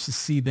managed to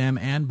see them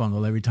and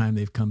Bungle every time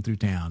they've come through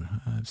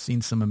town. I've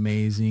seen some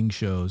amazing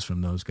shows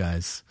from those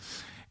guys.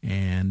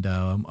 And,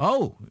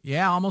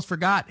 almost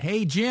forgot.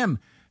 Hey, Jim,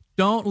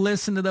 don't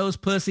listen to those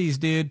pussies,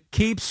 dude.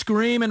 Keep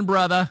screaming,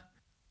 brother.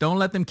 Don't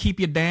let them keep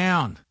you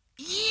down.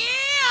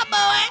 Yeah,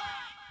 boy.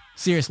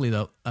 Seriously,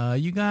 though,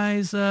 you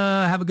guys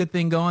have a good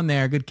thing going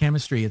there. Good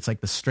chemistry. It's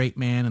like the straight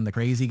man and the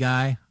crazy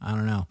guy. I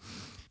don't know.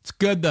 It's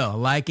good, though. I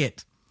like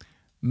it.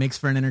 Makes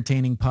for an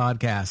entertaining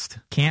podcast.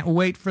 Can't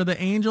wait for the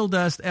Angel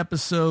Dust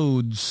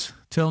episodes.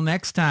 Till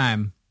next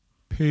time.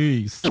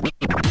 Peace.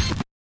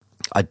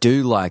 I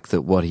do like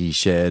that what he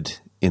shared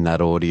in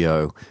that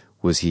audio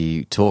was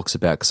he talks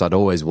about, because I'd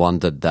always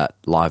wondered that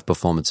live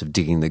performance of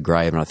Digging the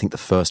Grave, and I think the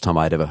first time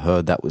I'd ever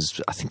heard that was,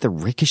 I think, the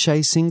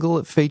Ricochet single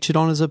it featured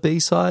on as a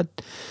B-side.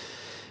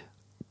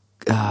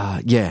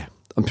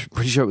 I'm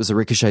pretty sure it was the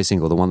Ricochet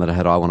single, the one that I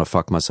had I Want to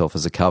Fuck Myself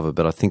as a cover,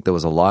 but I think there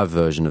was a live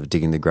version of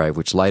Digging the Grave,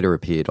 which later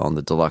appeared on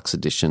the deluxe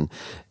edition,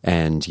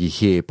 and you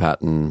hear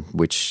Patton,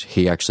 which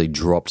he actually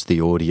dropped the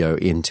audio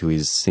into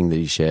his thing that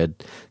he shared.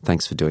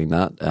 Thanks for doing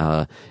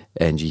that.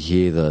 And you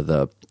hear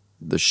the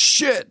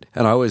shit,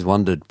 and I always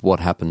wondered what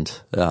happened.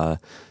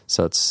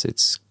 So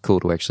it's cool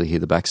to actually hear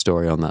the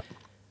backstory on that.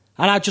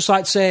 And I'd just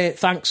like to say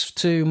thanks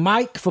to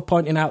Mike for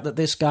pointing out that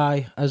this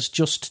guy has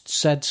just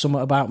said something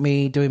about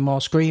me doing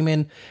more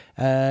screaming.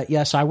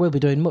 Yes, I will be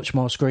doing much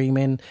more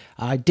screaming.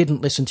 I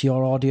didn't listen to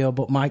your audio,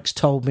 but Mike's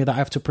told me that I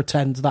have to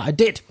pretend that I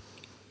did.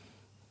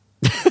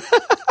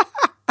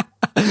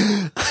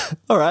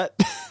 All right.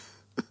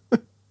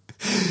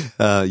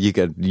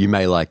 You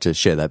may like to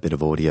share that bit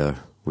of audio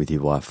with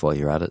your wife while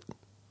you're at it.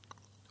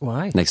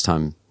 Why? Next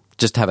time,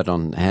 just have it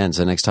on hand,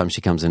 so next time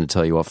she comes in to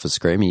tell you off for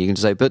screaming, you can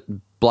just say, but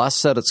Blas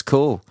said it's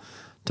cool.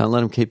 Don't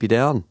let him keep you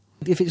down.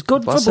 If it's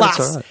good Blas for said it's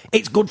Blas, all right.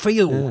 it's good for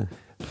you. Yeah.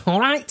 All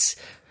right?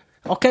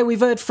 Okay, we've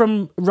heard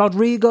from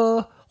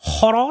Rodrigo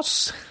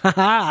Horos.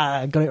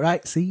 Got it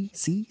right. See?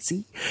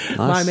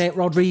 My mate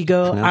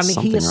Rodrigo. And Pronounced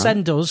he has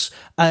something sent us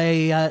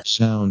a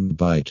Sound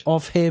bite.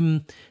 of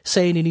him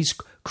saying in his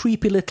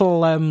creepy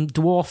little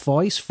dwarf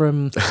voice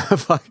from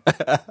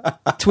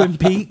Twin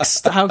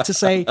Peaks how to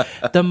say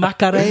the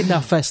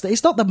Macarena Festival.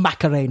 It's not the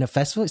Macarena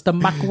Festival, it's the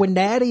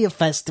Macuineria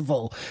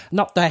Festival,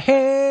 not the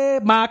Hey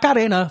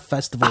Macarena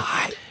Festival.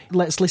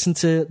 Let's listen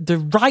to the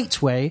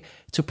right way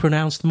to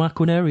pronounce the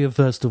Macuineria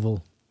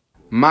Festival.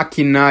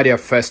 Maquinaria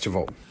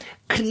Festival.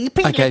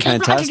 Creepy Okay, little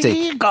fantastic.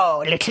 Rodrigo,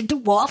 little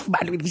dwarf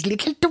man with his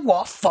little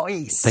dwarf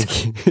voice.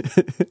 Thank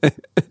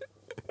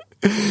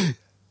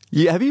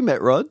you. Have you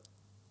met Rod?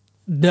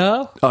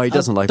 No. Oh, he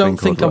doesn't like being don't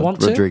think called I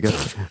want Rodrigo.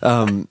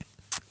 to.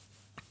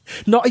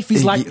 Not if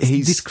he's like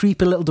He's- this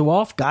creepy little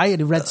dwarf guy in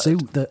a red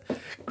suit that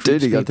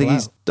Dude, creeps I think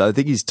people out.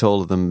 he's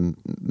taller than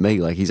me.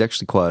 Like he's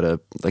actually quite a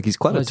Oh, is he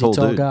tall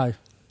tall dude. guy.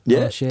 Yeah,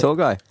 Oh, shit. tall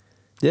guy.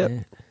 Yeah.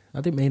 Yeah.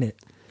 I didn't mean it.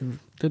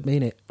 Didn't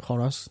mean it,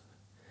 Horace.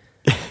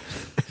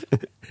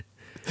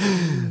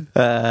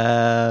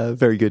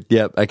 Very good.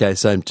 Yeah. Okay.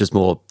 So just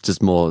more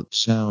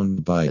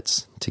Sound bite.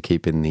 bits to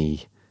keep in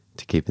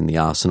the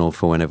arsenal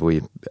for whenever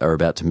we are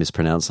about to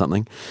mispronounce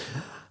something.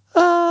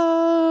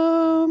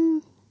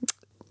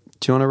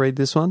 Do you want to read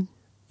this one?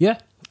 Yeah,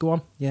 go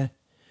on. Yeah.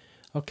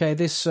 Okay,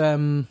 this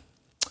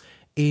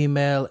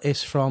email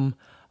is from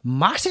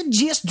Martin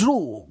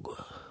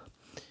Drog.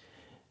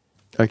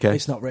 Okay.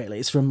 It's not really.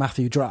 It's from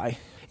Matthew Dry.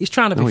 He's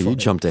trying to be Oh, you funny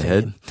jumped for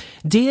ahead. him.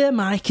 Dear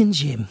Mike and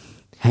Jim.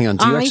 Hang on.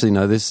 Do you I- actually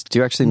know this? Do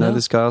you actually know No.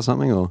 this guy or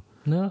something? Or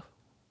No,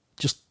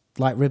 just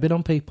like ribbing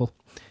on people.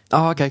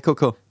 oh, okay,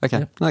 cool. Okay,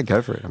 Yeah. no,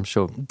 go for it. I'm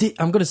sure.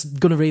 I'm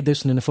gonna read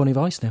this one in a funny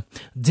voice now.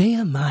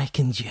 Dear Mike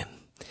and Jim,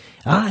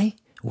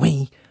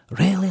 we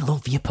really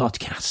love your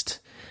podcast.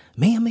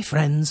 Me and my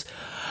friends,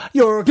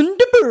 Jürgen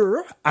de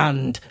Boer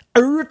and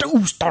Ert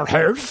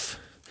Oosterhof,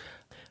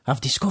 have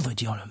discovered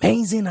your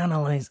amazing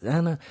analyses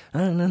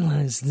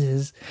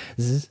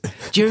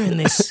during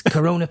this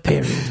corona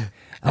period.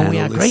 And we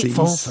are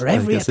grateful Analyses, for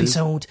every I guess it is.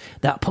 episode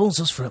that pulls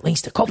us for at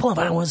least a couple of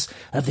hours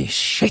of this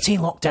shitty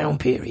lockdown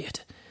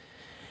period.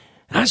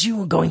 As you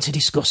were going to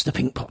discuss the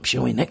Pink Pop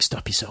show in next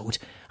episode,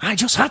 I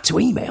just had to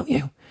email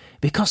you,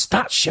 because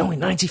that show in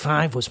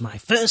 95 was my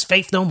first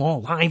Faith No More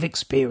live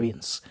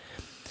experience.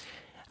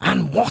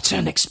 And what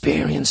an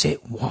experience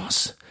it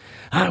was.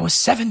 I was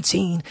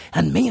 17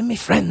 and me and my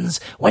friends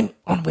went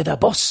on with a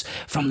bus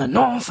from the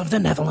north of the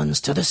Netherlands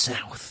to the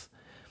south.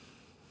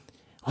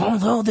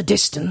 Although the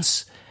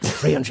distance,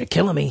 300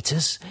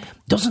 kilometres,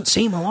 doesn't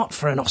seem a lot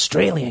for an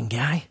Australian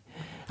guy.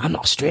 I'm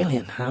not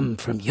Australian, I'm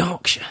from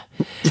Yorkshire.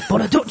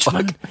 But a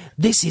Dutchman,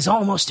 this is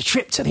almost a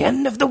trip to the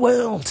end of the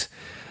world.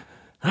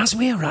 As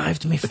we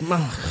arrived,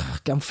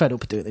 I'm fed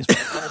up doing this.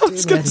 I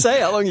was going to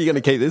say, how long are you going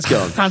to keep this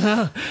going? I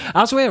know.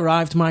 As we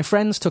arrived, my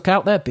friends took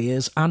out their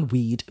beers and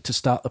weed to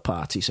start the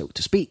party, so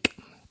to speak.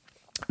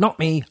 Not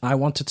me, I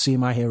wanted to see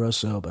my heroes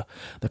sober.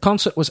 The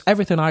concert was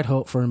everything I'd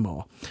hoped for and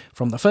more.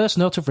 From the first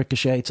note of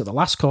Ricochet to the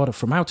last chord of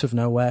From Out of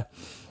Nowhere,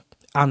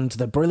 and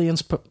the brilliant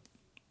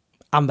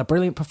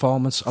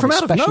performance of From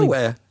Out of especially...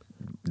 Nowhere.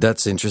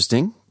 That's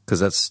interesting,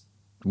 because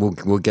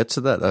we'll get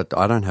to that.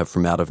 I don't have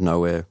From Out of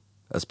Nowhere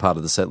as part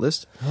of the set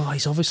list. Oh,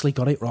 he's obviously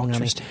got it wrong,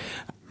 hasn't he?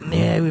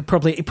 Yeah, he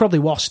probably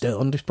was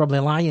stoned. He's probably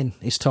lying.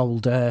 He's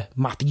told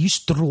Matthew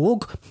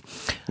Strog.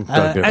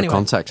 Got a bit of a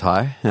contact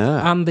high.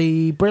 Yeah. And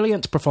the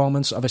brilliant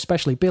performance of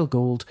especially Bill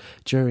Gould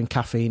during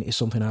Caffeine is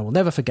something I will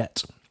never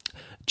forget.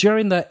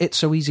 During the It's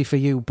So Easy For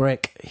You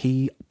break,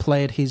 he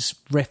played his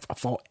riff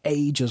for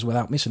ages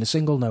without missing a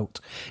single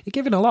note. You're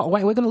giving a lot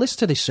away. We're going to listen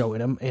to this show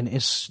in a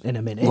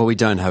minute. Well, we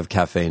don't have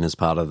Caffeine as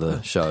part of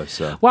the show,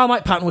 so... While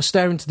Mike Patton was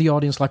staring to the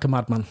audience like a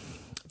madman.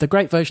 The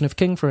great version of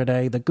King for a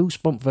Day, the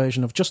goosebump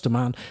version of Just a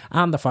Man,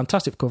 and the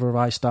fantastic cover of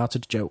I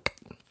Started a Joke.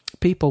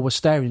 People were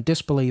staring in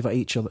disbelief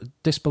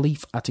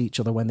at each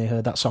other when they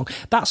heard that song.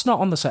 That's not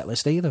on the set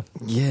list either.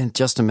 Yeah,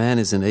 Just a Man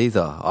isn't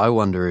either. I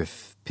wonder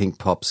if Pink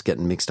Pop's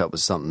getting mixed up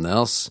with something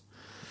else.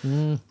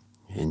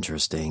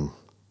 Interesting.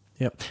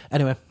 Yep.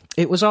 Anyway,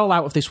 It was all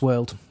out of this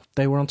world.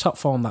 They were on top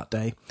form that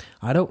day.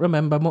 I don't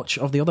remember much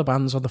of the other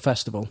bands on the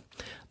festival.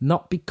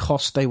 Not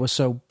because they were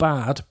so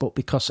bad, but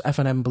because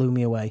F&M blew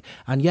me away.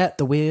 And yet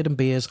the weird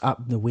beers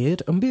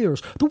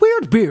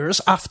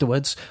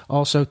afterwards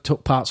also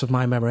took parts of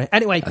my memory.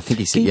 Anyway, I think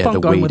he said, keep yeah, on the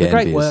going weed with the and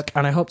great beers. work,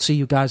 and I hope to see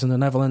you guys in the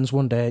Netherlands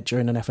one day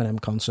during an F&M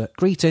concert.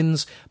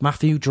 Greetings,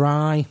 Matthew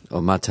Dry.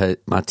 Or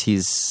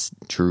Matthias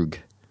Drug.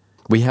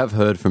 We have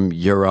heard from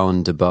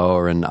Jeroen de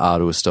Boer and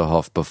Art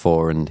Oosterhoff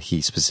before, and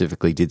he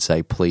specifically did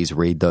say, please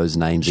read those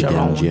names again,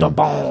 Jeroen de Jim.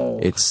 Boer.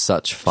 It's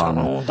such fun.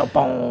 Jeroen de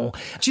Boer.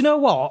 Do you know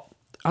what?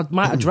 I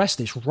might address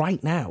this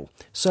right now.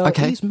 So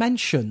Okay. he's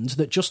mentioned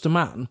that Just a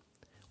Man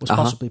was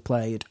possibly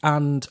played,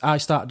 and I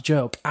started a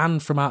joke,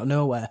 and From Out of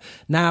Nowhere.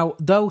 Now,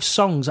 those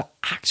songs are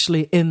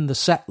actually in the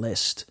set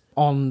list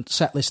on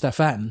Setlist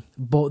FM,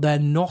 but they're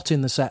not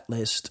in the set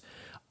list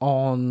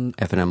on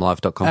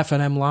FNMlive.com.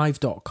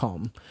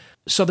 FNMlive.com.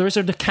 So there is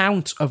an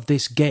account of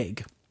this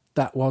gig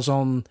that was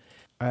on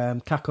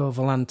Caco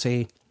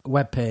Volante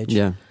webpage.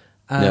 Yeah.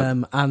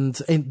 And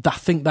I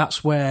think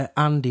that's where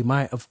Andy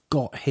might have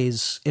got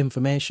his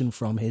information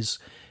from, his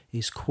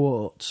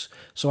quotes.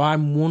 So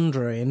I'm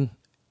wondering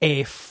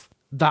if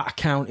that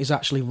account is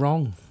actually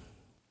wrong.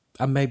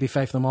 And maybe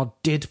Faith No More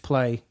did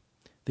play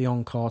the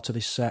encore to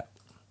this set.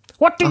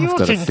 What do I've you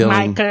got a think,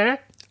 feeling- Michael?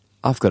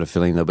 I've got a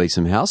feeling there'll be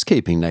some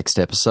housekeeping next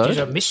episode. It's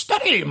a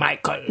mystery,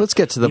 Michael. Let's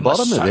get to the You must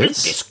bottom of solve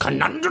this. this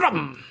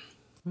conundrum.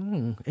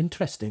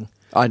 Interesting.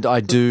 I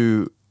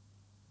do,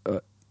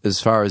 as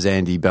far as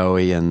Andy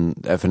Bowie and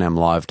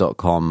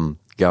FNMlive.com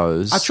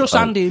goes. I trust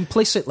Andy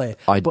implicitly,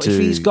 but if do.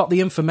 he's got the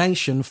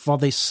information for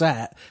this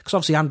set, because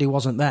obviously Andy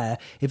wasn't there,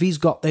 if he's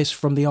got this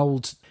from the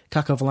old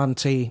Caco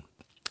Volante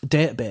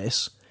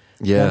database,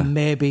 Yeah. then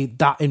maybe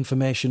that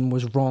information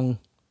was wrong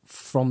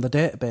from the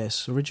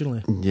database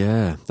originally.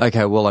 Yeah.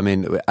 Okay, well, I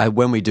mean,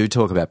 when we do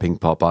talk about Pink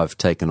Pop, I've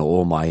taken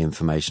all my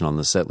information on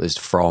the set list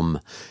from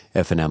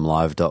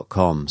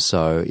FNMlive.com.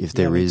 So if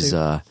there me is...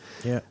 too.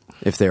 Yeah.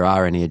 If there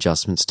are any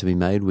adjustments to be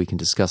made, we can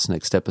discuss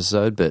next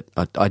episode. But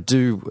I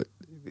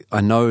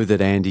know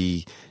that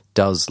Andy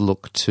does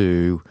look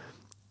to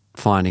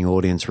finding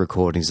audience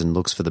recordings and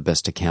looks for the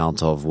best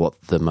account of what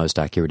the most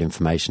accurate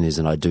information is,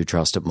 and I do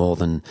trust it more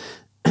than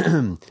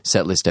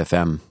Setlist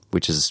FM,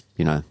 which is,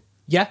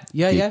 Yeah.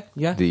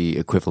 the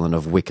equivalent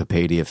of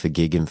Wikipedia for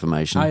gig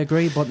information. I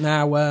agree, but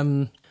now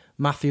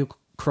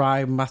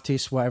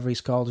Mattis, whatever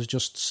he's called, has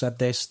just said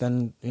this,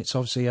 then it's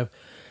obviously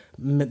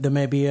there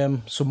may be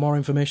some more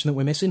information that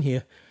we're missing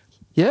here.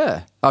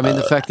 Yeah. I mean,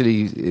 the fact that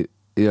he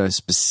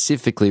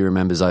specifically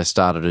remembers I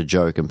started a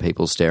joke and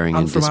people staring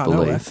in And From Out of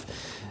disbelief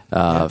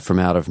from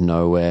Out of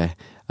Nowhere,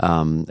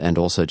 and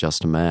also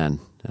Just a Man.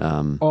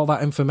 All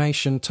that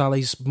information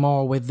tallies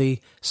more with the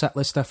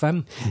Setlist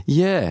FM.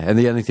 Yeah, and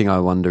the only thing I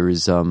wonder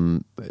is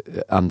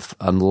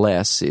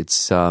unless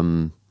it's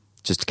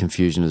just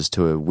confusion as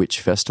to which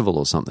festival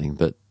or something,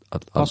 but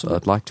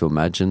I'd like to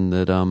imagine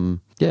that,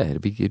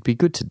 it'd be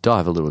good to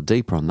dive a little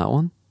deeper on that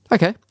one.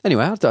 Okay,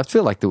 anyway, I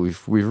feel like that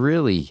we've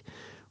really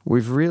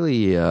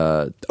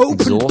exhausted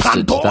that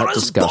Pandora's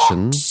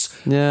discussion. box!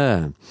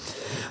 Yeah.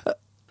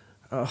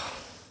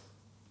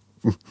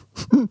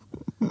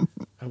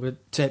 I'm going to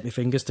tape my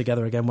fingers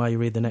together again while you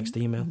read the next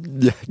email.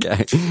 Yeah,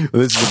 okay.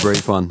 Well, this is a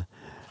brief one.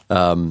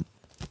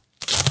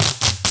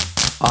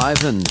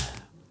 Ivan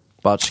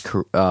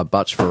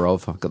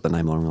Bachvarov, I've got the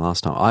name wrong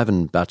last time.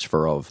 Ivan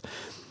Bachvarov.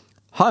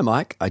 Hi,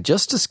 Mike. I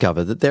just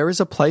discovered that there is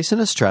a place in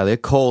Australia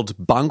called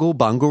Bungle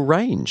Bungle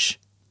Range.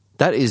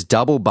 That is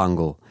double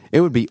bungle.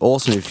 It would be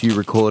awesome if you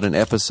record an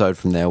episode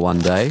from there one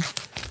day.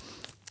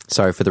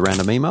 Sorry for the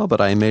random email,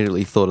 but I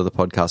immediately thought of the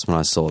podcast when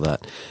I saw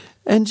that.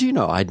 And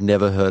I'd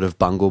never heard of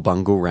Bungle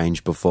Bungle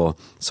Range before.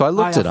 So I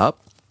looked it up.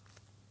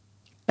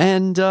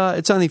 And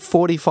it's only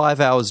 45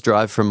 hours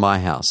drive from my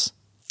house.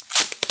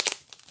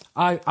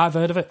 I've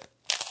heard of it.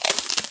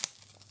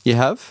 You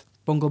have?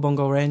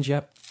 Bungle Range,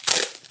 yep.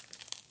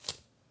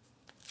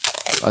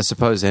 I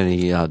suppose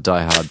any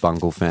diehard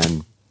Bungle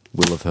fan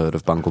will have heard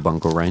of Bungle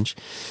Bungle Range.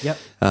 Yep.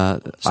 I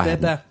Stayed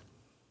hadn't. there.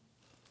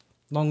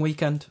 Long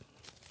weekend.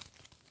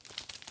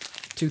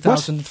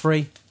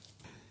 2003.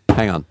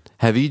 Hang on.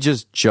 Have you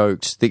just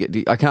joked?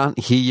 I can't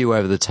hear you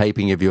over the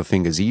taping of your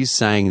fingers. Are you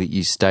saying that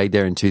you stayed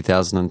there in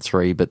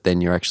 2003, but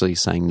then you're actually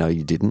saying no,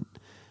 you didn't?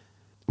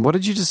 What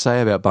did you just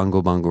say about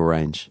Bungle Bungle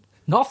Range?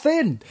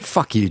 Nothing.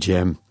 Fuck you,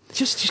 Jem.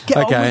 Just get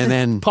Okay, on with and the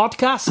then-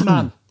 podcast,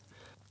 man.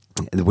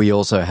 We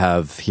also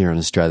have, here in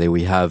Australia,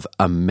 we have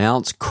a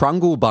Mount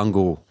Krungle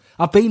Bungle.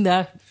 I've been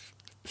there.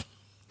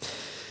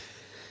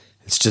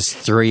 It's just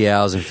 3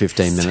 hours and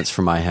 15 minutes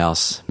from my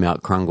house,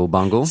 Mount Krungle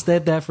Bungle.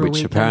 Stayed there for a which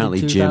weekend apparently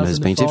in Jim has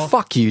been to. 2004.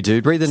 Fuck you,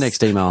 dude. Read the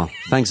next email.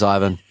 Thanks,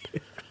 Ivan.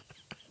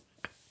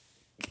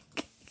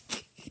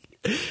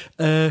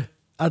 I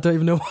don't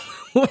even know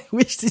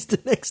which is the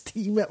next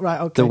email.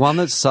 Right, okay. The one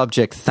that's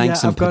subject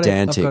thanks Yeah, and I've got it,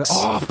 I've got it. pedantics.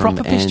 Oh, I've from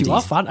proper pissed Andy. you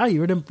off, aren't I?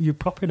 You're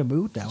proper in a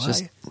mood now,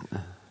 Just,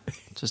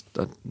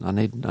 aren't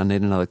you? I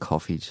need another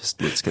coffee.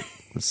 Just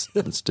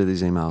let's do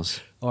these emails.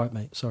 All right,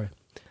 mate. Sorry.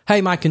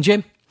 Hey, Mike and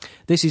Jim.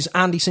 This is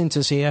Andy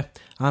Sintas here.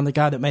 I'm the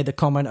guy that made the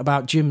comment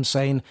about Jim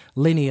saying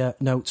linear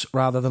notes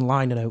rather than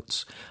liner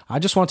notes. I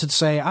just wanted to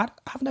say, I've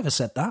never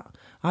said that.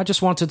 I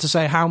just wanted to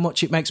say how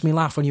much it makes me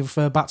laugh when you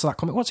refer back to that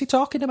comment. What's he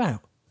talking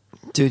about?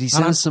 Dude, he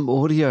sent us some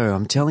audio.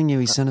 I'm telling you,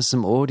 he sent us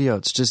some audio.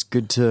 It's just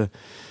good to...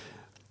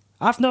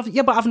 I've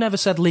never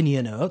said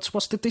linear notes.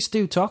 What's this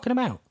dude talking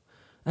about?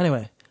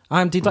 Anyway,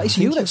 I'm delighted. It's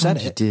you that said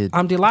it. Did.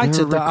 I'm There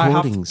delighted are that I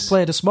have recordings.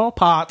 played a small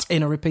part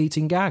in a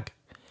repeating gag.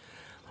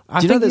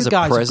 Do you know there's a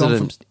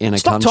president in a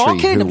Stop country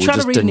talking, who I'm will trying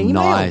to just read an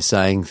deny email.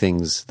 saying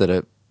things that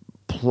are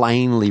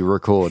plainly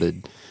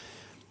recorded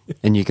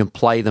and you can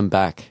play them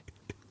back?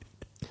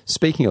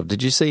 Speaking of,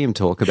 did you see him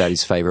talk about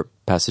his favourite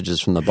passages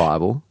from the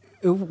Bible?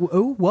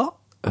 Ooh, what?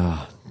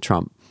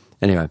 Trump.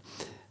 Anyway,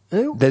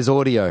 Ooh. there's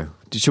audio.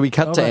 Should we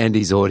cut to right.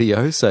 Andy's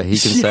audio so he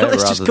can say it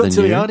Let's rather just cut than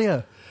to you? the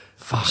audio.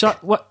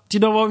 Fuck. What? Do you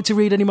not want me to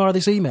read any more of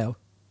this email?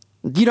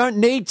 You don't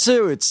need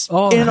to. It's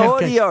Oh, in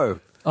okay. audio.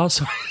 Oh,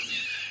 sorry.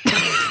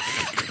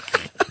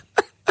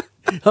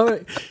 All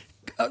right.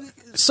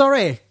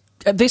 Sorry.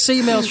 This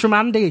email's from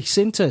Andy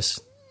Sintas.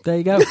 There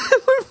you go.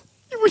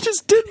 We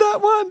just did that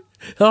one.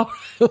 Oh,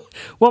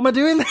 what am I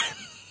doing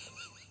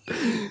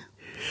then?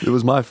 It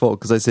was my fault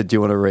because I said, do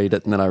you want to read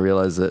it? And then I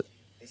realised that...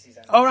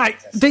 All right.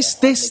 This.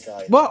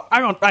 Well,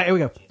 hang on. Right, here we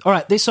go. All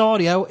right. This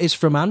audio is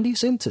from Andy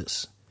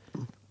Sintas.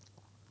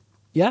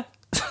 Yeah?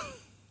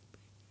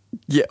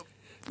 Yeah.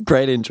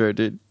 Great intro,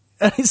 dude.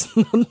 Is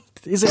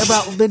it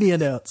about linear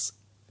notes?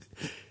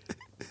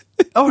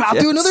 All right, I'll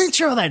do Yes. another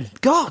intro then.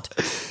 God,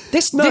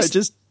 this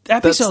Just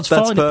episode's that's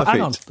falling. perfect.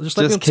 Hang on, just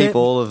let me keep untape.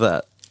 all of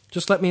that.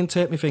 Just let me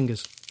untape my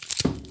fingers.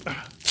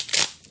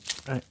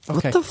 Right,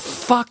 okay. What the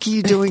fuck are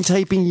you doing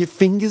taping your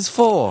fingers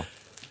for?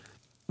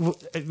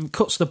 It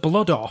cuts the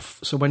blood off,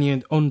 so when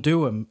you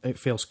undo them, it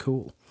feels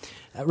cool.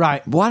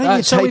 Right. Why don't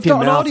you so tape we've your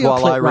got an mouth audio while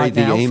clip I right read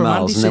the now from emails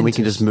Andy and then we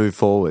can Sintas. just move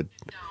forward?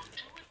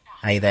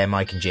 Hey there,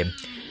 Mike and Jim.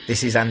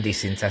 This is Andy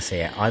Sintas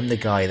here. I'm the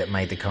guy that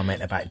made the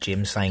comment about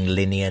Jim saying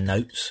linear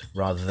notes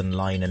rather than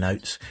liner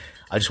notes.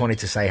 I just wanted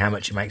to say how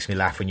much it makes me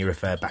laugh when you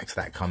refer back to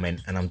that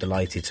comment, and I'm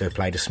delighted to have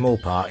played a small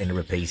part in a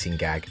repeating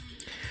gag.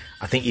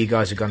 I think you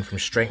guys have gone from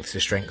strength to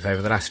strength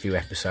over the last few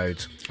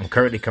episodes. I'm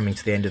currently coming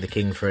to the end of The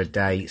King for a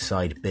Day,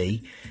 Side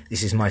B.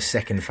 This is my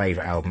second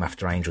favourite album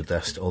after Angel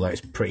Dust, although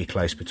it's pretty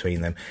close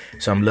between them,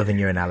 so I'm loving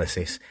your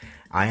analysis.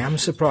 I am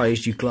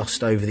surprised you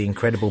glossed over the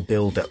incredible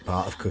build-up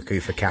part of Cuckoo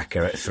for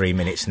Kaka at 3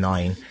 minutes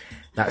 9.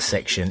 That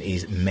section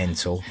is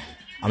mental.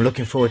 I'm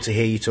looking forward to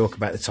hear you talk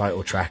about the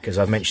title track, as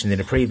I've mentioned in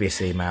a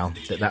previous email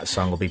that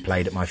song will be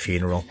played at my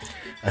funeral.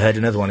 I heard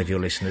another one of your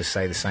listeners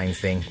say the same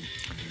thing.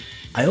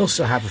 I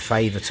also have a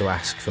favour to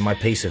ask for my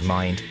peace of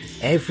mind.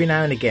 Every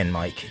now and again,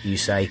 Mike, you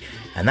say,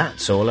 and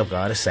that's all I've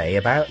got to say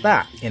about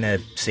that, in a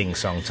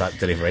sing-song type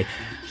delivery.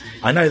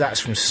 I know that's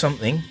from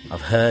something,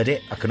 I've heard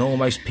it, I can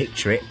almost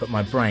picture it, but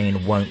my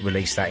brain won't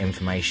release that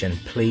information.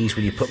 Please,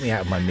 will you put me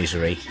out of my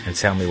misery and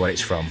tell me what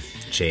it's from?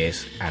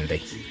 Cheers,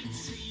 Andy.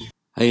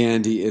 Hey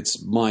Andy,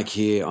 it's Mike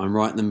here. I'm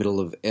right in the middle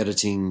of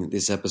editing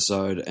this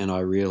episode and I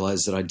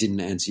realised that I didn't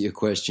answer your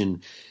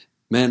question.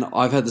 Man,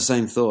 I've had the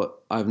same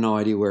thought. I have no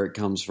idea where it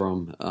comes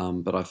from,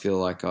 but I feel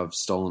like I've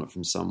stolen it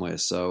from somewhere.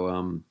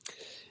 So,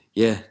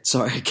 yeah,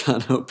 sorry, I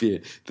can't help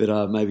you.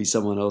 But maybe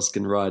someone else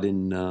can write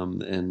in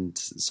and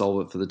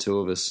solve it for the two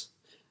of us.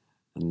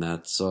 And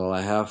that's all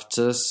I have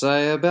to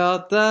say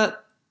about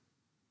that.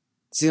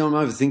 See, I'm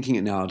overthinking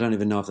it now. I don't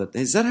even know if that...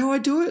 Is that how I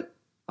do it?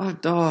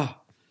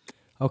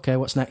 Okay,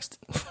 what's next?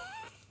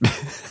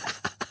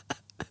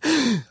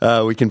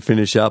 We can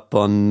finish up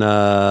on...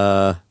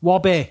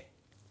 Wobby.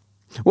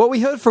 Well, we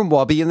heard from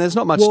Wobby, and there's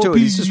not much to it.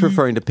 He's just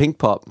referring to Pink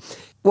Pop.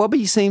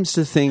 Wobby seems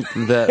to think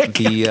that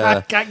the...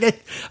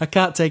 I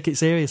can't take it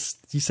serious.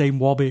 You saying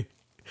Wobby.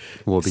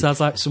 Wobby.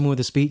 Sounds like someone with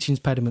a speech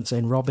impediment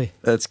saying Robbie.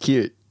 That's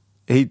cute.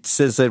 He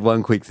said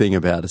one quick thing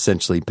about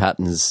essentially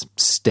Patton's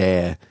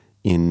stare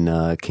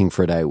in King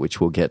for a Day,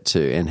 which we'll get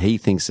to, and he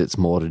thinks it's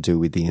more to do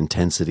with the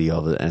intensity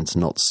of it, and it's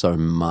not so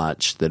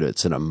much that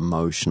it's an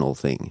emotional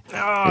thing.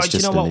 Oh, it's do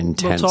you just know an what? We'll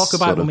intense talk about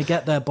sort it when of- we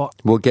get there, but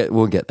We'll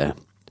get there.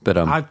 But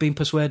I've been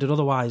persuaded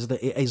otherwise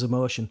that it is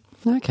emotion.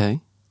 okay,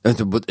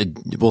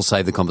 we'll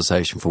save the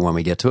conversation for when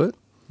we get to it.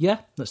 Yeah,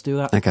 let's do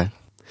that. Okay.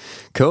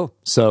 Cool.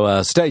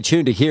 So stay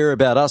tuned to hear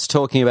about us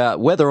talking about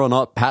whether or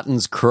not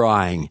Patton's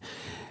crying.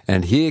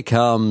 And here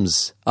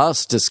comes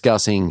us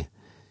discussing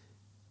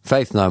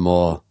Faith No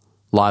More,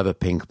 live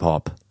at Pink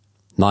Pop,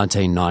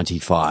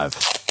 1995.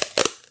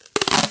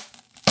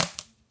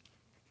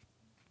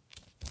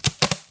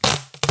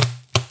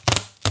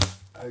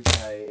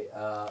 Okay,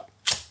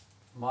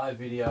 my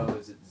video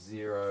is at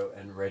 0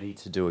 and ready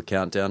to do a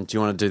countdown. Do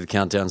you want to do the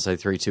countdown, say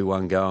 3, 2,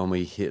 1, go, and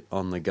we hit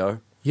on the go?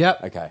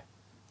 Yep. Okay.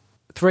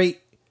 3,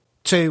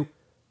 2,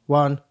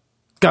 1,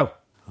 go.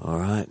 All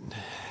right,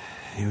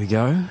 here we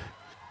go.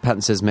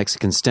 Patton says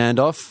Mexican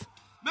standoff.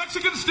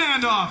 Mexican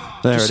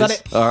standoff. There Just it said is.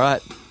 it. All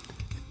right,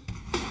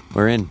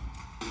 we're in.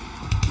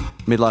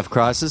 Midlife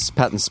crisis.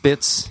 Patton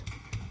spits.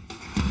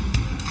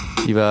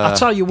 You've I'll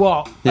tell you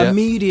what, yeah.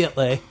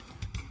 immediately,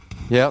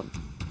 Yep.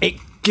 it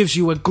gives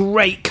you a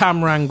great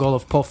camera angle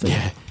of Puffy.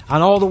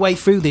 And all the way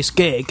through this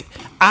gig,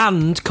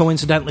 and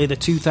coincidentally the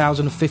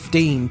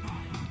 2015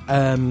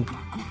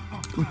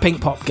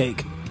 Pink Pop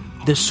gig,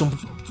 there's some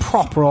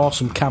proper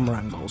awesome camera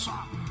angles.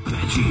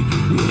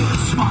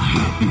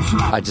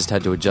 I just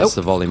had to adjust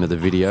the volume of the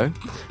video.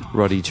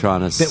 Roddy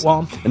trying to... Bit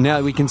warm. And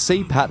now we can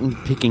see Patton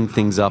picking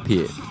things up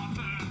here.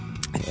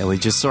 And we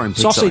just saw him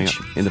pick Sausage.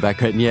 something up in the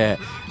background. Yeah.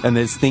 And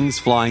there's things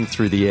flying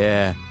through the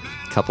air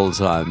a couple of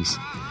times.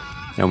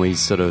 And we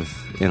sort of,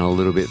 in a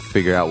little bit,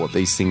 figure out what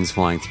these things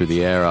flying through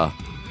the air are.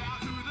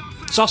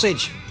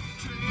 Sausage.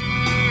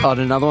 Oh,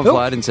 and another one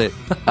fly. I didn't see it.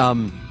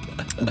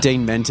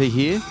 Dean Mentor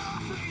here.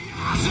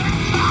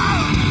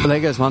 Oh, there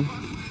goes one.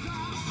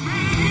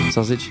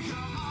 Sausage.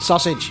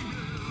 Sausage.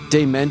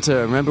 Dean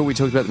Mentor. Remember we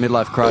talked about the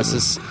midlife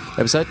crisis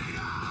episode?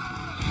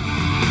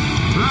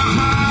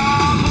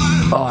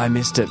 Oh, I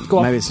missed it. Go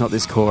on. Maybe it's not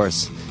this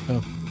chorus.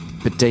 Oh.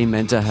 But Dean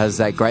Mentor has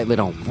that great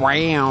little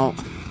wow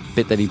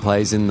bit that he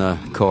plays in the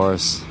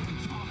chorus.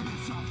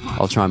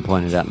 I'll try and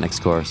point it out next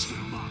chorus.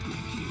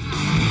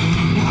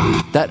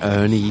 That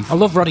Ernie... I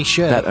love Roddy's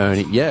shirt. That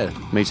Ernie... Yeah,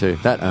 me too.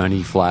 That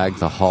Ernie flag,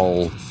 the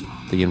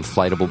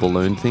inflatable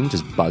balloon thing,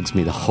 just bugs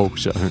me the whole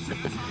show.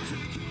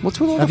 What's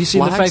with all Have the you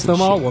seen the flags Faith No and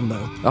More shit? one,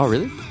 though? Oh,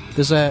 really?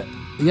 There's the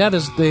Wait, other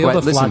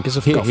listen. flag has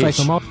Here, got Faith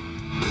here, No More.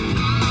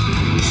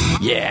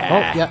 Yeah.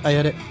 Oh, yeah, I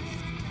heard it.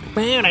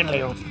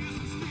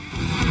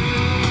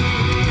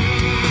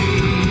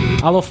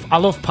 I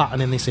love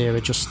Patton in this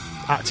era, just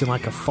acting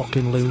like a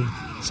fucking loon.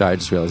 Sorry, I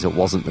just realised it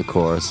wasn't the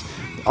chorus.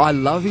 I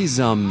love his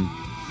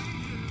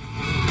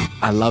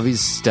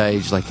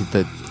stage, like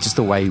just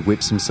the way he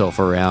whips himself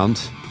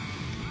around.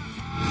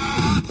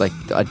 Like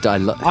I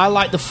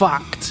like the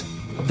fact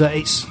that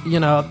it's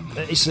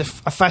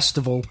a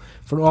festival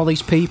for all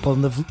these people,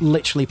 and they've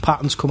literally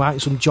Patton's come out in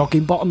some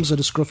jogging bottoms and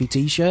a scruffy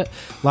t-shirt,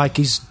 like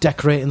he's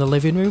decorating the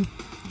living room.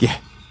 Yeah,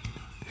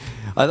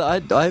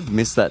 I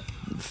miss that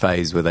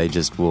phase where they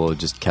just wore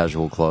just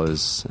casual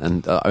clothes,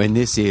 and I mean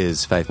this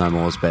is Faith No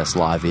More's best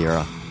live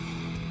era.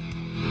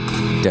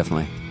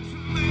 Definitely,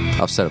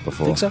 I've said it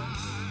before. Think so?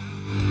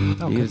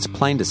 Okay. It's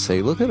plain to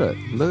see. Look at it.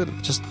 Look at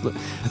it. Just look.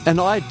 And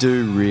I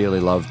do really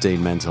love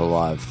Dean Mentor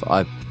live.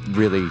 I've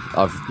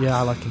Yeah,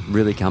 I like him.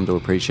 really come to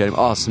appreciate him.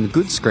 Oh, some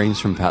good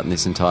screams from Patton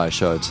this entire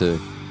show too.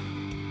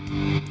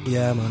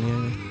 Yeah, man,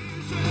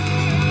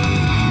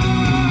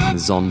 yeah. The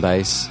Zon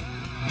bass.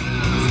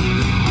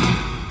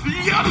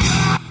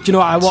 Do you know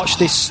what? I watched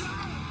this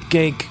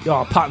gig.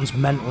 Oh, Patton's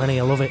mental, innit?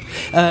 I love it.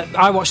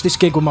 I watched this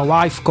gig with my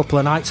wife a couple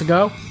of nights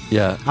ago,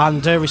 Yeah.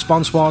 and her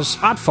response was,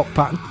 I'd fuck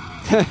Patton.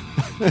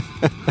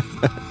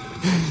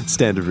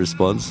 Standard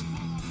response.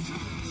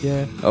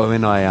 Yeah. Oh,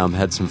 and I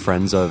had some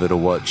friends over to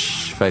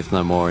watch Faith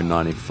No More in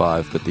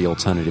 '95, but the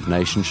Alternative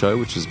Nation show,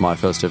 which was my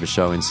first ever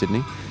show in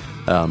Sydney.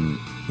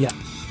 Yeah.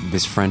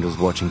 This friend was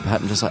watching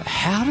Patton, just like,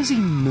 how does he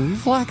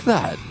move like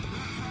that?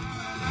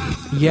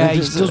 Yeah, he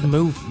There's does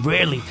move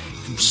really.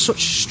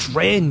 Such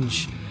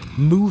strange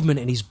movement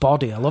in his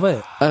body. I love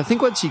it. I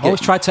think once you I get...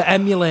 always tried to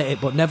emulate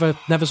it, but never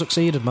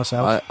succeeded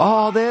myself.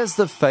 there's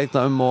the Faith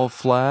No More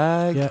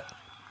flag. Yeah.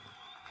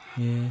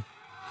 Yeah.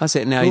 I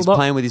see it now. Well, He's look,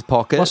 playing with his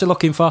pocket. What's he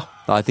looking for?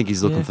 I think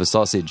he's looking Yeah. for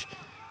sausage.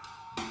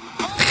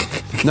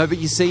 No, but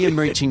you see him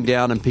reaching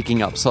down and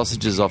picking up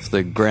sausages off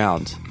the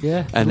ground.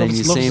 Yeah, And he then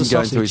you loves see him the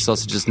going through his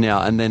sausage. sausages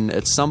now. And then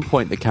at some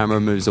point the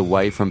camera moves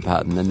away from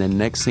Patton. And then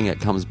next thing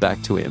it comes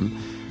back to him.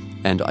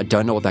 And I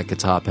don't know what that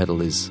guitar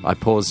pedal is. I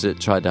paused it,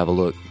 tried to have a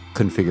look,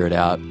 couldn't figure it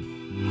out.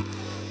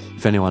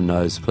 If anyone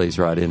knows, please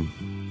write in.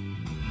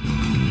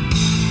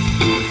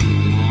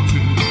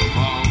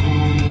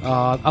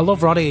 I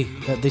love Roddy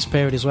at this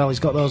period as well. He's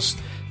got his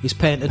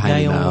painted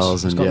Painted nails.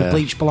 nails He's and, got yeah. the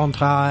bleach blonde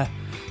hair.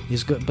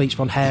 He's got bleach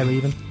blonde hair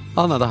even.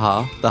 Oh no, the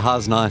ha. The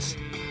ha's nice.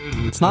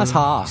 It's nice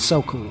ha.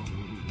 So cool.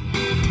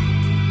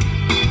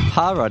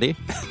 Ha, Roddy.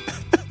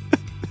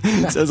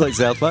 Sounds like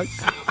South Park.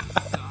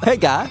 Hey,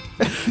 guy.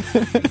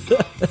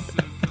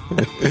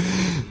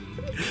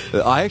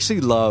 I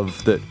actually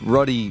love that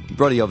Roddy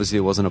obviously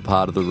wasn't a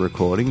part of the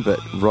recording, but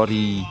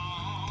Roddy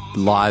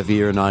live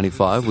era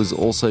 95 was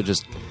also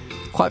just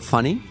quite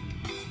funny.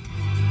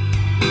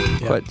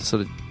 Quite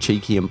sort of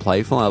cheeky and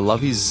playful. I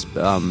love his,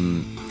 I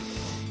don't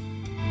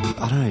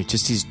know,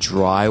 just his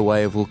dry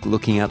way of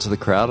looking out to the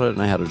crowd. I don't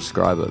know how to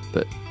describe it,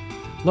 but...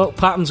 Look,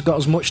 Patton's got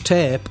as much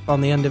tape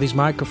on the end of his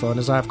microphone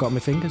as I've got on my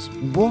fingers.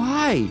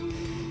 Why?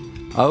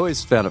 I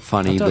always found it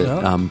funny I don't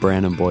that know.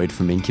 Brandon Boyd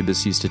from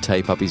Incubus used to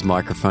tape up his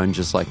microphone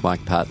just like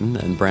Mike Patton,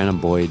 and Brandon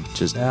Boyd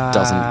just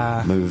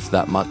doesn't move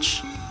that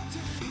much.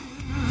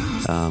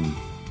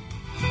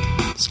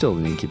 Still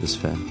an Incubus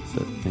fan,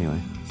 but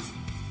anyway.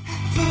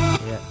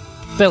 Yeah.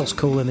 Bill's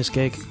cool in this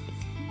gig.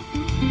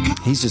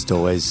 He's just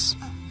always...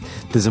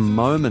 There's a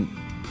moment...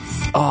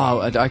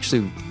 Oh, I don't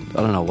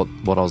know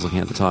what I was looking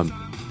at the time.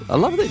 I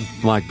love that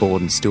Mike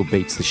Borden still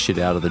beats the shit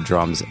out of the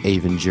drums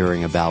even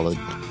during a ballad.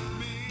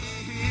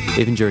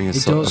 Even during a He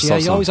soft does, yeah.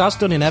 He song. always has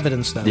done in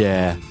Evidence, though.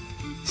 Yeah,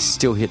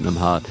 still hitting them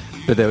hard.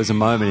 But there was a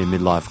moment in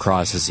Midlife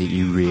Crisis that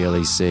you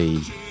really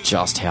see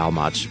just how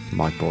much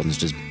Mike Borden's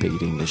just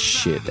beating the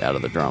shit out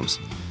of the drums.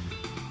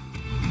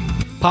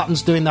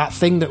 Patton's doing that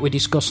thing that we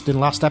discussed in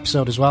last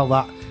episode as well,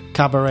 that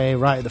cabaret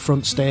right at the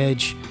front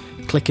stage,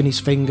 clicking his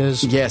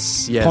fingers,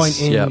 Yes,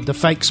 pointing, yep. the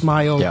fake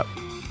smile. Yep.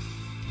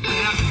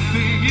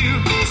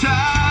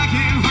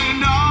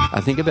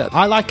 I think about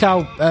I like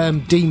how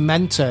Dean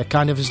Mentor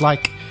kind of is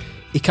like,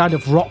 he kind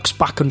of rocks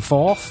back and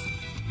forth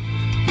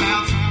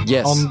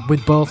yes, on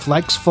with both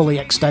legs fully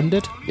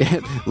extended.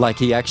 like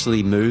he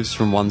actually moves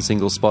from one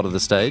single spot of the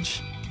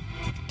stage.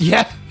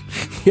 Yeah,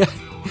 yeah,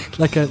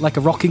 like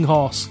a rocking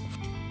horse.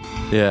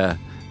 Yeah,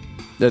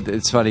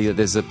 it's funny that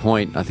there's a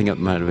point. I think it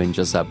might have been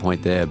just that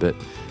point there, but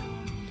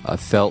I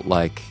felt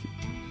like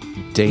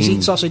Dean. He's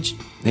eating sausage.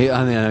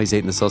 I know he's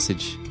eating the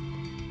sausage.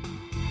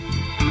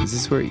 Is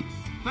this where he?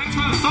 Thanks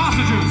for the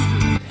sausages.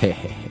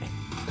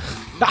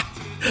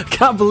 I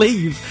can't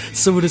believe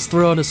someone has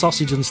thrown a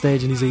sausage on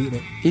stage and he's eating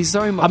it. He's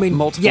throwing I mean,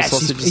 multiple yes,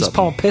 sausages he's up.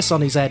 pouring piss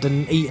on his head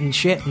and eating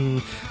shit,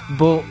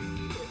 but do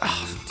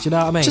you know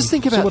what I mean? Just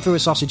think about- someone threw a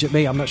sausage at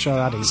me. I'm not sure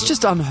I'd eat It's it.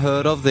 just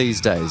unheard of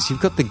these days. You've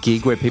got the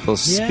gig where people are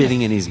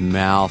spitting in his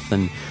mouth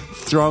and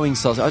throwing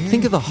sausage. I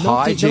think of the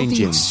hygiene Nobody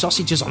gym. eats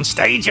sausages on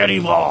stage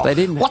anymore. They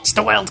didn't- What's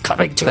the world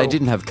coming to? They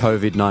didn't have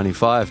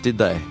COVID-95, did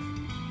they?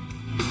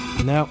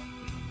 No.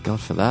 God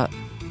for that.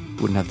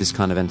 Wouldn't have this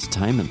kind of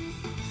entertainment.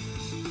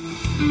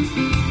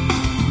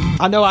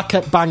 I know I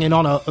kept banging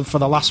on for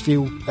the last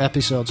few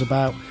episodes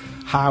about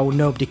how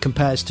nobody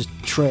compares to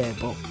Trey,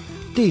 but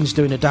Dean's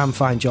doing a damn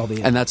fine job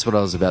here. And that's what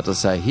I was about to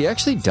say. He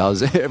actually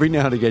does. Every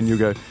now and again you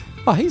go,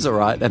 oh, he's all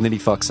right, and then he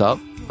fucks up.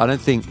 I don't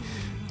think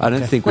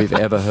we've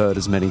ever heard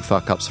as many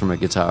fuck-ups from a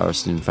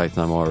guitarist in Faith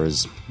No More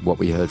as what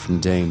we heard from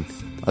Dean.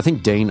 I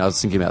think Dean, I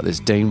was thinking about this,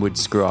 Dean would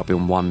screw up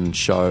in one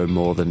show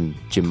more than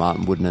Jim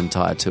Martin would an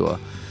entire tour.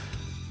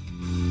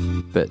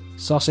 But,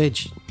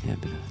 Sausage. yeah,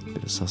 a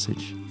bit of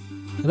sausage.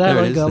 There There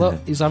it we is, go, there.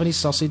 look. He's having his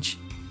sausage.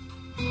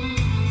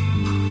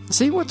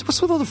 See, what's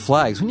with all the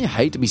flags? Wouldn't you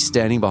hate to be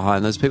standing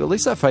behind those people? At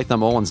least that Faith No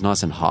More one's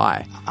nice and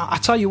high. I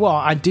tell you what,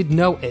 I did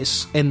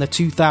notice in the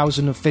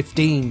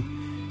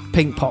 2015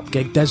 Pink Pop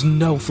gig, there's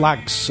no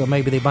flags, so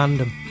maybe they banned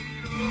them.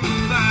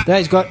 There,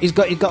 he's got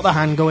the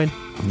hand going.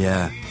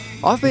 Yeah.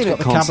 I've been got at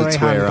the concerts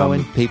cabaret hand where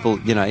going. people,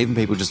 even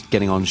people just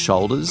getting on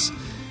shoulders,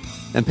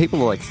 and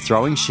people are like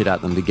throwing shit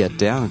at them to get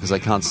down because they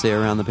can't see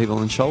around the people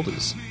on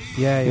shoulders.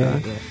 Yeah.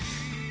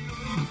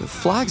 The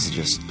flags are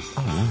just,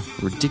 I don't know,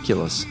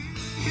 ridiculous.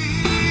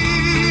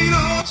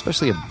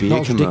 Especially a beer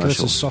Not as ridiculous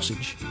commercial. as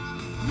sausage.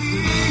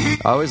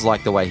 I always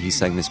like the way he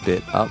sang this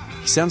bit.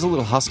 He sounds a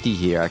little husky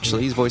here,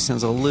 actually. His voice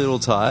sounds a little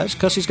tired.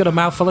 Because he's got a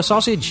mouthful of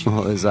sausage.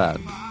 Well, there's that.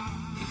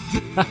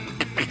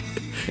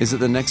 Is it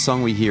the next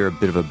song we hear a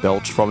bit of a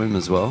belch from him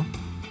as well?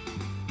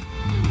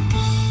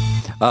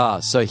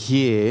 So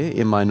here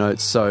in my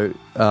notes,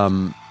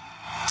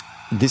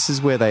 this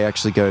is where they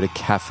actually go to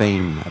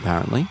Caffeine,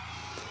 apparently.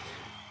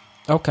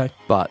 Okay.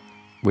 But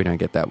we don't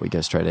get that. We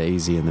go straight to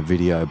Easy in the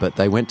video. But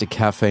they went to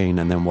Caffeine,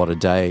 and then What a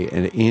Day.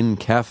 And in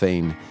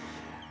Caffeine,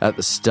 at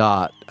the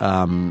start,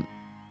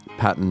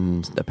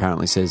 Patton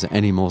apparently says,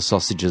 any more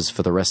sausages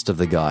for the rest of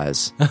the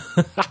guys.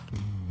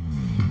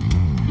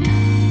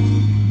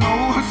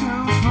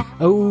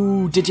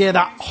 Oh, did you hear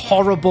that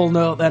horrible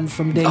note then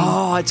from Dean?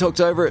 Oh, I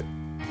talked over it.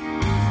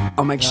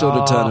 I'll make sure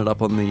to turn it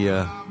up on the...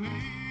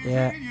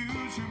 Yeah.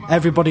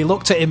 Everybody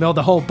looked at him, or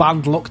the whole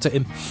band looked at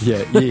him.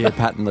 Yeah,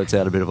 Patton lets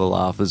out a bit of a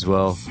laugh as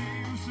well.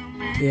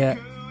 Yeah.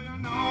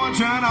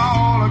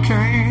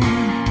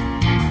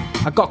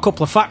 I've got a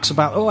couple of facts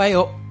about, hey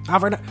up,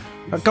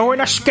 going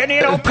a skinny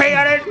up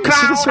here in Is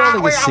it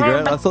smelling like a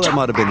cigarette? I thought that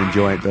might have been a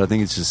joint, but I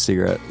think it's just a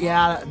cigarette.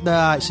 Yeah,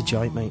 no, it's a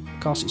joint, mate. Of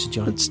course it's a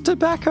joint. It's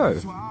tobacco.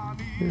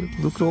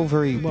 Look at all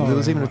very... there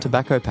was even a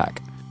tobacco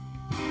pack.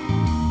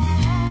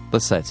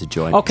 Let's say it's a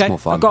joint. Okay, It's more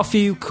fun. I've got a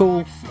few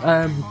cool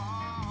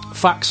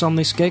facts on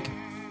this gig.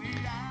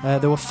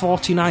 There were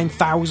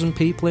 49,000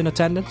 people in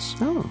attendance.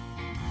 Oh.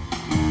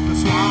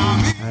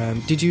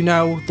 Did you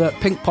know that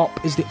Pink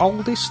Pop is the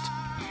oldest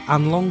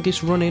and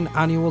longest running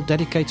annual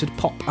dedicated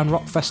pop and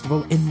rock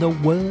festival in the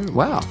world?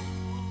 Wow.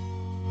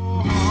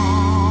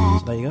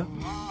 So there you go.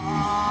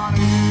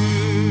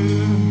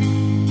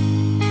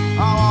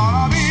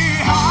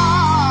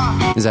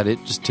 Is that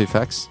it? Just two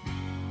facts?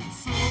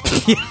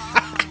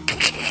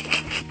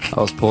 I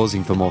was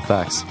pausing for more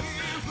facts.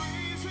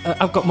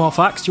 I've got more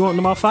facts. Do you want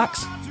the more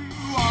facts?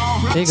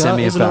 Here you go. Send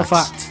me a Here's another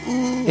fax.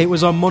 fact. It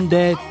was on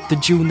Monday, the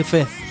June the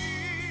 5th,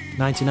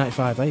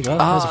 1995. There you go.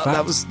 There's a fact.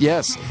 That was...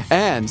 Yes.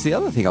 And the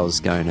other thing I was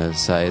going to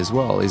say as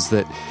well is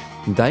that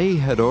they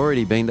had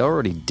already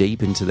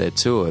deep into their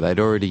tour. They'd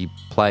already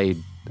played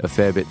a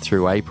fair bit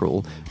through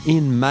April.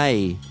 In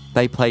May,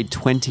 they played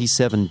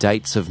 27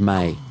 dates of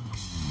May.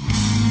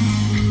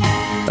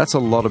 That's a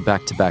lot of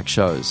back-to-back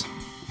shows.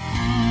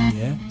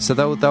 Yeah. So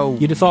they'll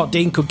You'd have thought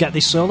Dean could get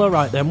this solo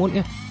right then,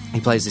 wouldn't you?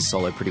 he plays this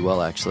solo pretty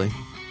well, actually.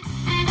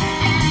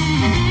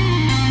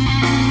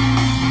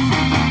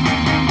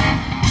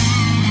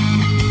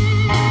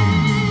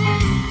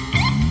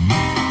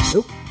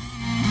 Oop.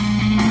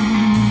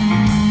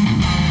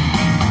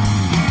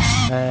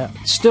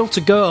 Still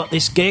to go at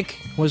this gig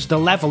was the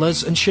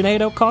Levellers and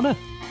Sinead O'Connor.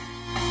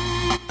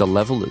 The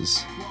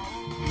Levellers.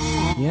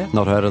 Yeah.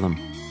 Not heard of them.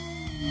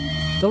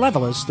 The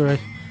Levellers, they're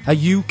a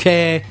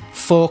UK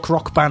folk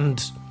rock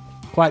band,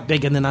 quite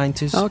big in the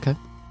 90s. Oh, okay.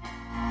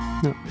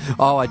 No.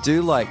 Oh, I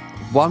do like...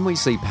 One, we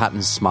see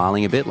Patton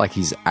smiling a bit, like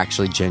he's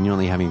actually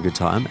genuinely having a good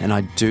time. And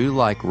I do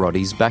like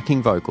Roddy's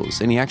backing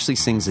vocals. And he actually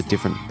sings a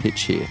different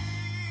pitch here.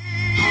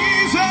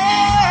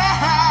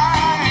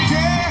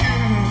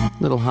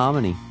 Little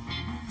harmony.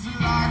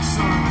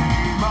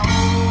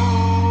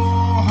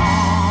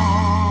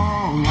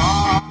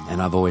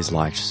 And I've always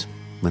liked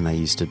when they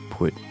used to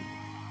put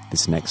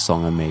this next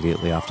song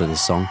immediately after this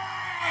song.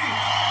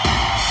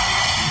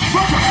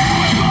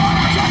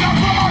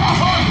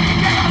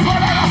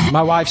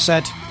 My wife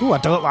said, "Ooh, I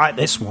don't like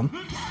this one."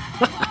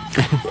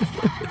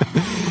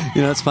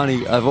 You know, it's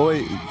funny. I've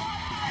always...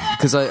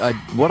 Because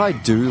what I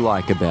do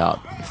like about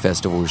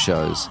festival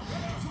shows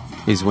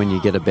is when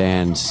you get a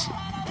band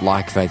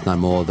like Faith No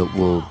More that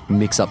will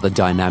mix up the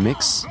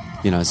dynamics.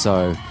 You know,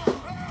 so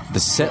the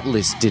set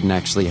list didn't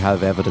actually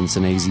have Evidence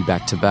and Easy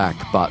back-to-back,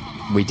 but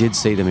we did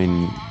see them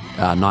in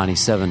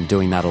 97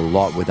 doing that a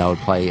lot, where they would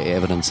play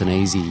Evidence and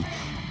Easy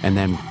and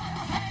then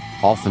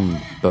often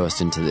burst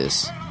into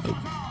this.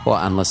 Well,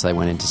 unless they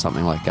went into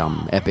something like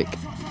Epic.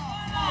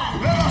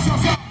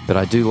 But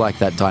I do like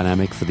that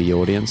dynamic for the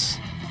audience.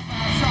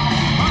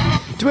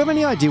 Do we have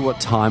any idea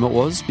what time it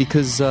was?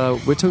 Because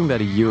we're talking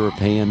about a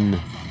European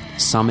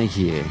summer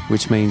here,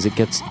 which means it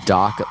gets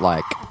dark at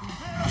like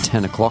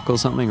 10 o'clock or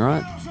something,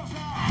 right?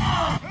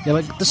 Yeah,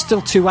 like, there's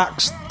still 2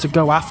 acts to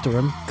go after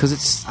him. Because it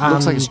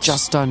looks like it's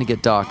just starting to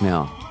get dark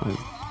now. Like,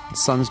 the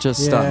sun's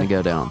just starting to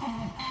go down.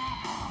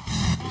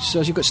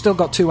 So you've still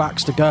got 2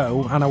 acts to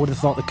go, and I would have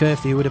thought the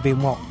curfew would have been,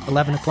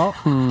 11 o'clock?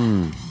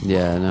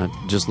 Yeah, no,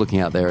 just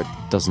looking out there, it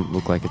doesn't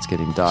look like it's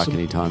getting dark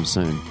anytime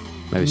soon.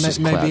 Maybe it's just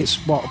cloudy. Maybe it's,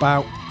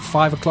 about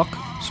 5 o'clock?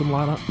 Something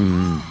like that?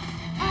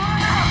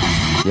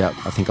 Yeah,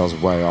 I think I was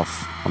way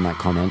off on that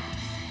comment.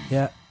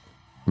 Yeah.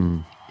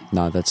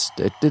 No,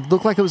 it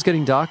looked like it was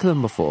getting darker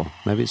than before.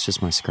 Maybe it's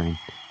just my screen.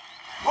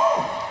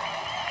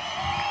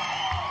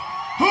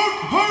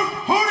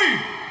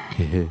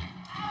 Hootie!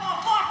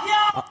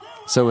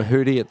 So a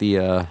Hootie at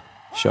the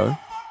show?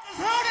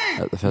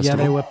 At the festival? Yeah,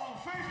 they were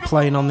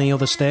playing on the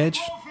other stage.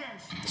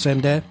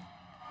 Same day.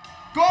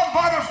 Go and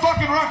buy their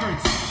fucking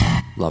records!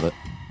 Love it.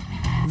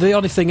 The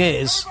only thing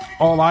is,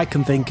 all I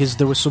can think is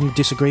there was some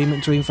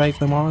disagreement between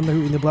Faith No More and the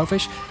Hootie and the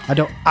Blowfish. I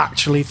don't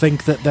actually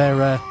think that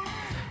they're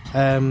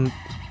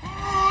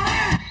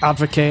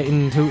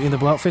advocating Hootie and the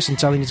Blowfish and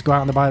telling you to go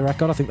out and buy a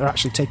record. I think they're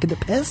actually taking the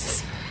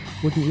piss,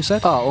 wouldn't you say?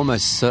 Oh,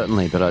 almost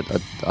certainly, but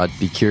I'd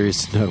be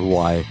curious to know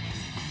why.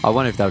 I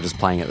wonder if they were just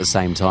playing at the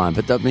same time.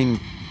 But, I mean,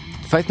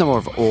 Faith No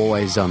More have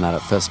always done that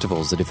at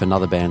festivals, that if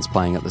another band's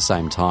playing at the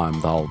same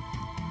time, they'll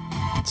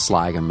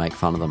slag and make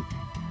fun of them.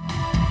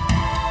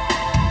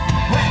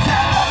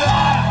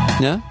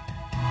 Yeah?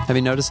 Have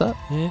you noticed that?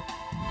 Yeah.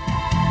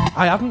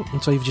 I haven't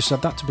until you've just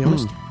said that, to be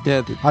honest.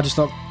 Yeah. I just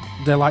thought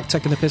they like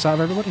taking the piss out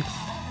of everybody.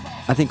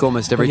 I think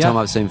almost every But yeah. time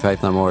I've seen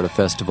Faith No More at a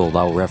festival,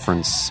 they'll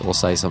reference or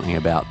say something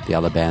about the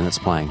other band that's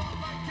playing.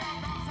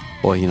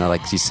 Or, you know,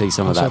 like you see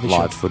some of So that they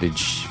live should.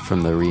 footage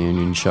from the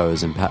reunion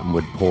shows, and Patton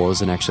would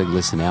pause and actually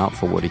listen out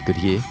for what he could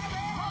hear.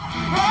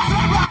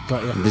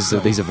 Got you.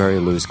 These are very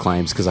loose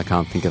claims because I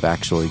can't think of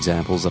actual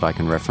examples that I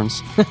can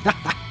reference.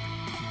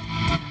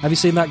 Have you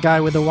seen that guy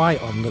with the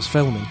white on that's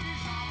filming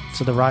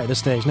to the right of the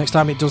stage? Next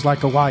time it does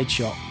like a wide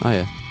shot. Oh,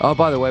 yeah. Oh,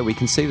 by the way, we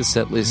can see the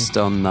set list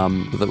on...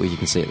 you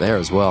can see it there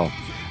as well.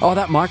 Oh,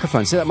 that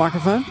microphone. See that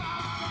microphone?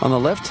 On the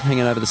left,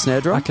 hanging over the snare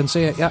drum? I can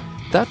see it, yeah.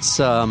 That's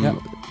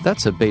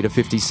that's a Beta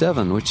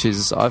 57, which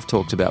is I've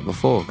talked about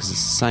before, because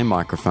it's the same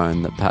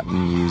microphone that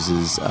Patton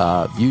uses,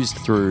 used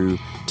through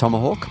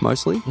Tomahawk,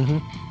 mostly.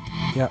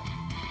 Yeah.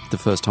 The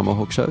first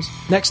Tomahawk shows.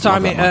 Next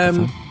time Love it that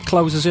microphone.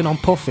 closes in on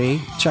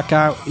Puffy, check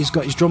out, he's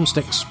got his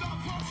drumsticks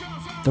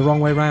the wrong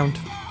way round.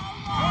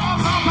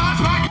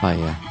 Oh,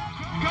 yeah.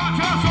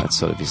 That's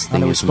sort of his I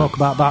thing, know we isn't spoke it?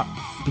 about that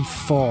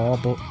before,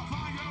 but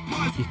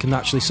you can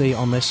actually see it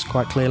on this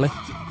quite clearly.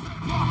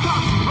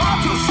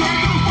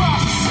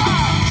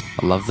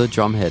 I love the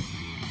drum head.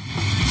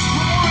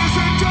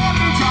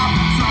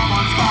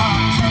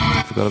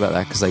 Forgot about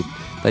that, because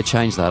they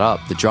changed that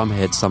up. The drum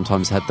head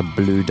sometimes had the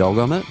blue dog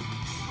on it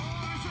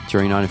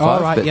during 95.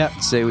 Oh, right, but yeah.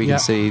 See, we Yeah, can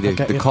see I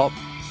get the you. cop.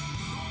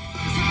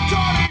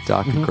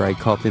 Darker grey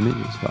cop image.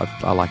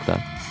 I like that.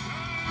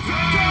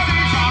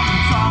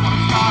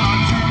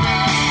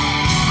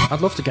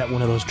 I'd love to get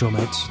one of those drum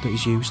heads that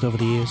he's used over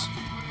the years.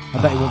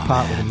 I bet he won't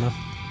part with them though.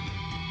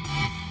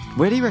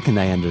 Where do you reckon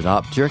they ended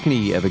up? Do you reckon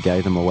he ever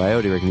gave them away,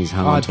 or do you reckon he's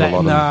hung on to a lot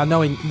of them? I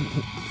know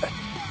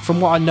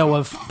from what I know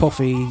of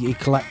Puffy, he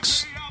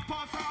collects.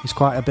 He's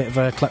quite a bit of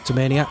a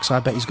kleptomaniac, so I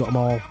bet he's got them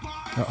all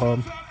at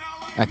home.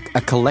 A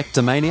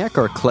collectomaniac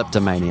or a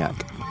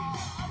kleptomaniac?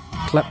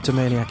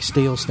 Kleptomaniac, he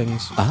steals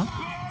things. Uh-huh.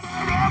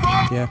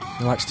 Yeah,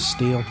 he likes to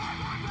steal.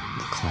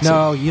 Classic.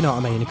 No, you know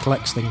what I mean, he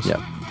collects things. Yep.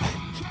 I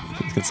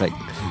was going to say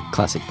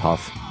classic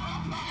Puff.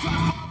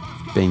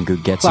 being good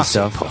Getsy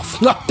Classic stuff.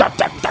 Puff.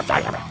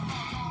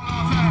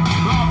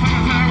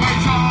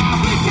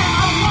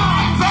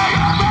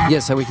 Yeah,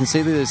 so we can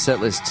see the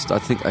set list. I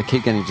think I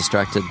keep getting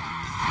distracted.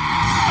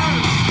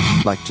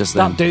 Like just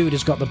then. That dude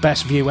has got the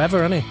best view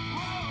ever, hasn't he?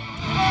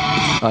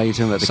 Oh, you're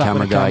talking about the Sat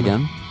camera with the guy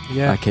camera.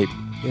 again?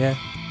 Yeah.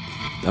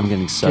 I'm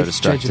getting so Changing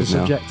distracted the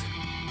now. subject.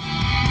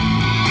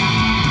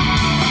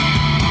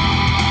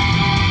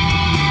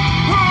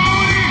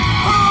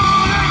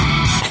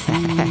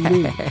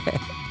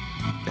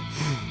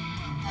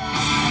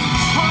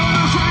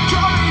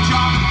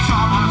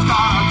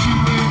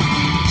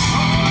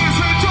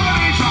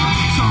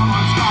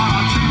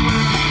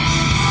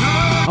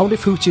 I wonder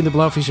if Hootie and the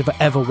Blowfish have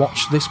ever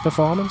watched this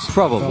performance.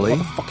 Probably. What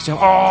the fuck is he on?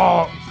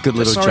 Oh, Good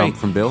little sorry. jump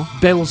from Bill.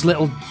 Bill's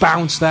little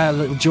bounce there,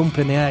 little jump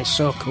in the air. It's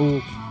so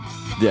cool.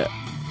 Yeah.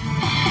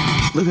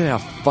 Look at how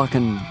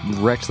fucking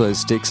wrecked those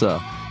sticks are.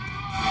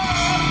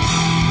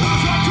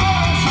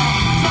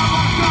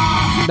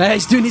 There,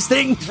 he's doing his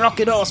thing.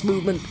 Rocket horse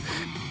movement.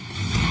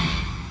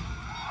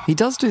 He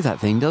does do that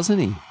thing, doesn't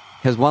he? He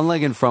has one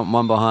leg in front,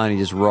 one behind, he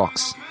just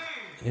rocks.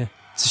 Yeah.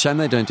 It's a shame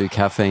they don't do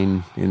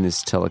caffeine in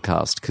this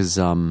telecast, because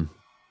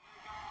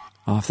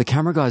if the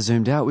camera guy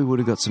zoomed out, we would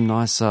have got some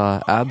nice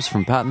abs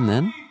from Patton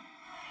then.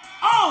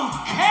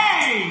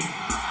 Okay!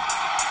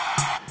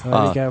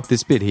 There we go.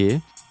 This bit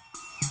here,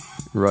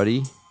 Roddy,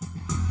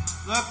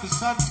 Look, the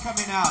sun's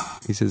coming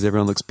out. he says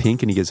everyone looks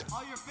pink, and he goes,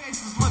 All your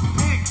faces look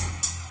pink.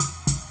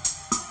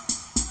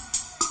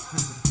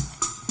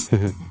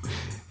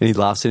 and he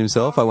laughs at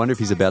himself. I wonder if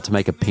he's about to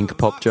make a pink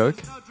pop joke.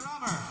 No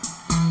drummer.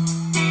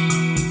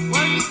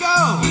 Where'd you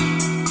go?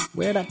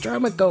 Where'd that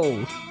drummer go?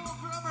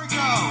 Drummer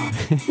go.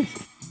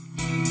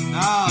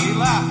 No, he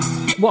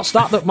left. What's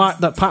that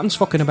that Patton's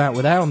fucking about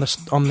with there on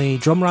the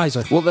drum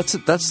riser? Well, that's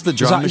the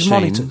drum that his machine.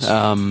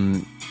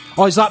 monitors?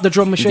 Oh, is that the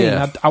drum machine?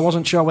 Yeah. I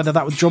wasn't sure whether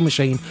that was drum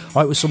machine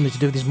or it was something to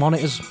do with his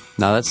monitors.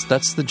 No,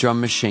 that's the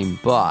drum machine.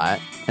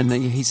 And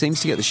then he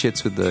seems to get the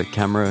shits with the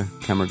camera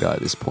guy at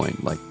this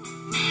point. Like,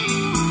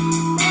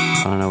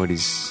 I don't know what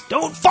he's.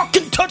 Don't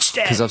fucking touch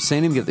that! Because I've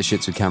seen him get the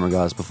shits with camera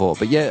guys before.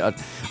 But yeah,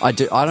 I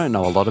don't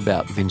know a lot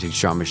about vintage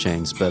drum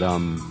machines, but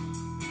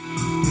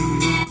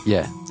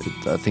yeah,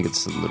 I think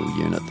it's a little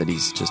unit that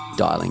he's just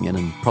dialing in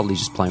and probably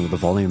just playing with the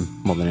volume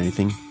more than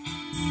anything.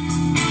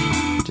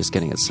 Just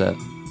getting it set.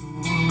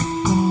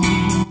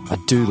 I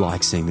do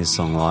like seeing this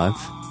song live.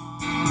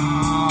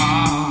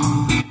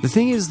 The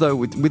thing is, though,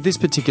 with this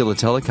particular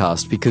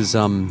telecast, because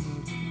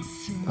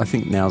I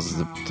think now's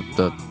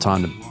the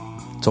time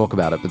to talk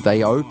about it, but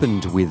they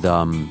opened with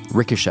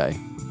Ricochet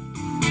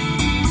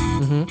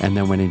and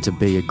then went into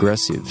Be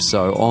Aggressive.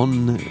 So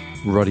on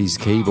Roddy's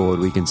keyboard,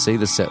 we can see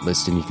the set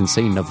list and you can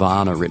see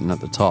Nirvana written at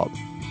the top,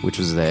 which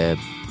was their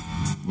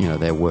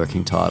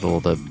working title,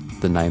 or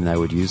the name they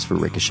would use for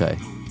Ricochet.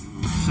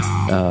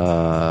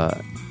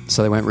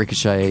 So they went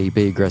Ricochet,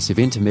 Be Aggressive,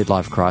 into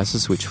Midlife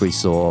Crisis, which we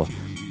saw,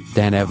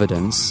 then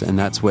Evidence, and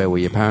that's where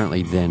we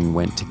apparently then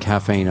went to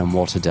Caffeine and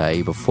What a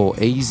Day before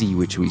Easy,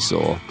 which we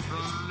saw,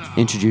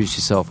 Introduce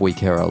Yourself, We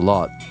Care a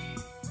Lot,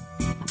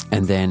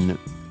 and then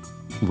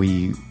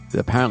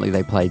apparently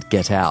they played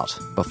Get Out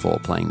before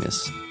playing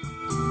this,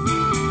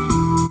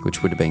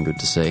 which would have been good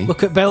to see.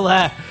 Look at Bill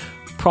there.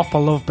 Proper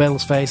love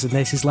Bill's face in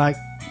this. He's like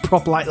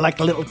proper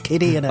like a little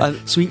kiddie in a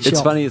sweet shop.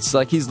 It's funny, it's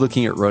like he's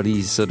looking at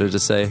Roddy sort of to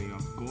say,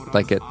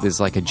 there's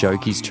like a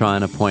joke he's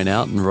trying to point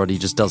out and Roddy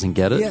just doesn't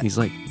get it. Yeah. He's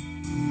like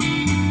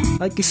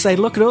he's saying,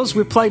 look at us,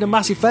 we're playing a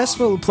massive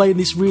festival, playing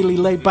this really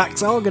laid back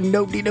song and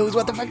nobody knows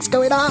what the fuck's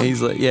going on. he's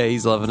like, yeah,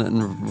 he's loving it.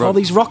 And All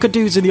these rocker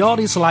dudes in the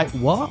audience are like,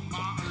 what?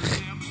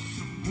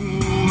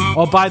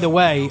 Oh, by the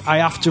way, I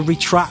have to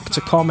retract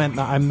a comment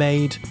that I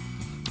made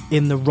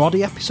in the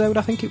Roddy episode,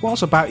 I think it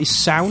was, about his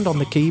sound on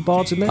the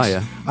keyboards in this. Oh,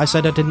 yeah. I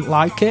said I didn't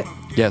like it.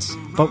 Yes.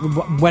 But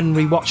when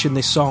rewatching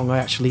this song, I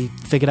actually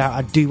figured out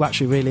I do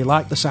actually really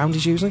like the sound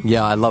he's using.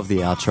 Yeah, I love the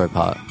outro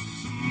part.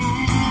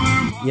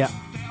 Yeah.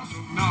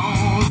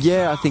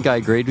 Yeah, I think I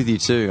agreed with you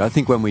too. I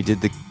think when we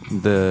did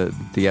the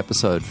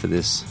episode for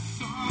this,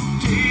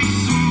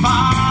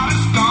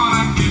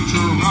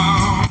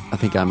 I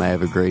think I may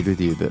have agreed with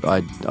you, but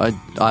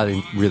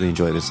I really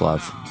enjoy this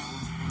live.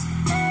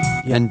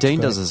 Yeah, and Dean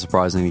it's does great. a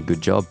surprisingly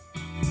good job.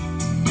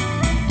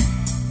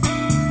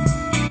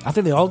 I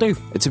think they all do.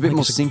 It's a bit I think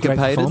more it's a great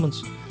syncopated.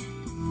 performance.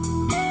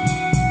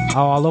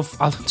 Oh,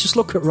 I'll just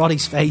look at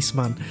Roddy's face,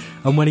 man.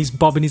 And when he's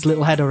bobbing his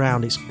little head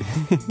around, it's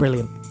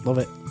brilliant. Love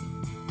it.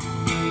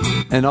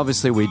 And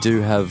obviously we do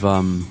have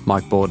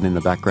Mike Borden in the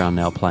background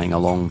now playing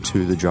along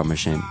to the drum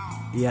machine,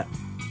 Yeah.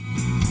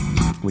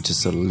 which has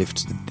sort of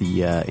lifted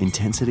the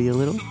intensity a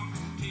little.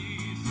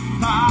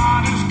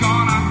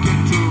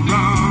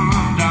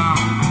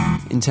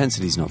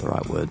 Intensity's not the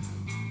right word.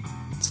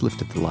 It's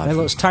lifted the live. Hey,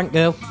 look, it's Tank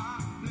Girl.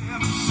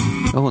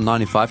 Oh,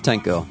 95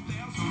 Tank Girl.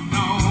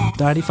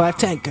 95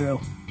 Tank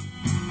Girl.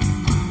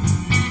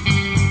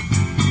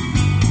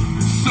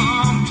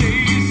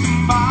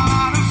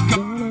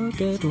 Gonna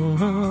get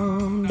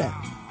run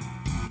down.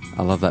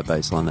 I love that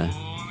bass line there.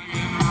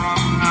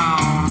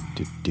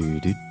 Do, do,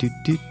 do, do,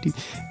 do, do.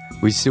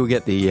 We still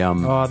get the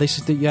Oh, this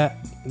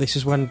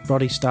is when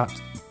Roddy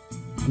starts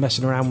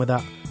messing around with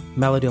that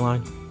melody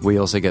line. we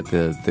also get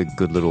the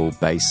good little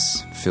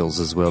bass fills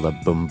as well, the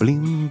boom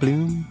bling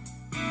bloom.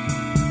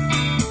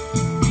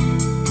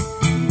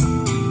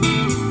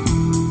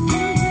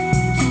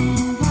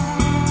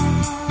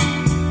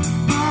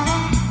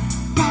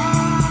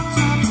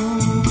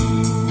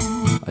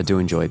 I do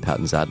enjoy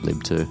Patton's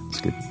ad-lib too. It's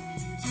good.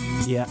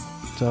 Yeah,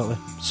 totally.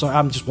 So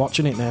I'm just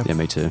watching it now. Yeah,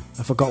 me too.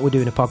 I forgot we're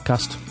doing a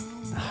podcast.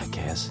 I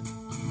guess.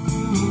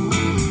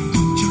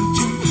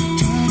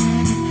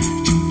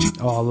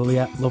 Oh,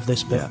 yeah, love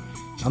this bit.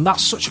 And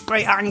that's such a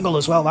great angle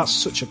as well. That's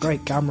such a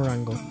great camera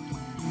angle.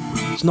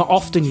 It's not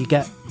often you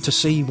get to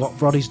see what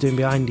Roddy's doing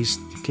behind his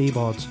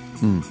keyboards.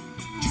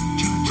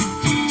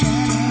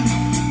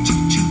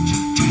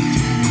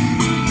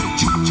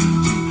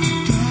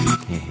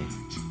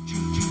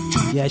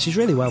 Yeah, she's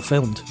really well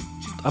filmed.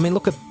 I mean,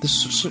 look at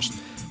this such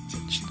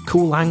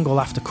cool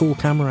angle after cool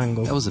camera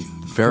angle. That was a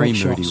very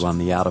Great moody shots. one,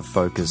 the out of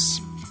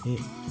focus.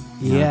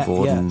 Yeah,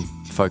 Gordon yeah.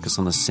 focus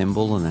on the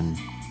cymbal and then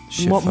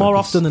shift More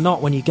focus. often than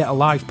not, when you get a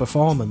live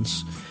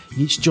performance,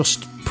 it's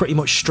just pretty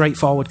much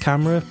straightforward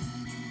camera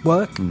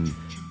work.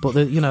 But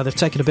they've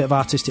taken a bit of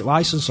artistic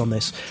license on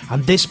this.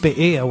 And this bit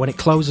here, when it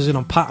closes in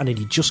on Patton, and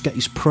you just get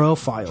his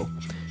profile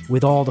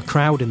with all the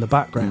crowd in the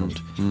background,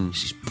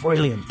 it's just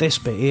brilliant. This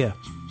bit here,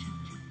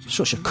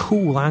 such a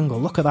cool angle.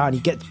 Look at that, and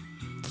you get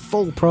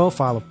full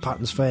profile of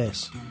Patton's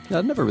face. Yeah,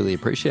 I'd never really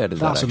appreciated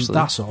that, actually.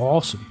 That's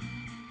awesome.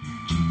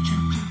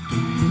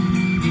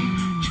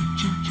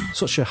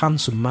 Such a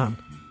handsome man.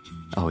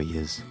 Oh, he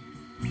is.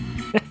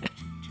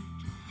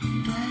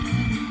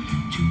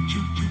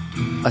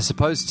 I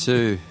suppose,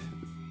 too...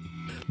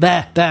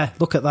 There,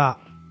 look at that.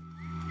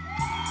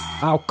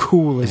 How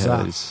cool is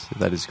Yeah, that?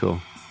 that is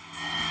cool.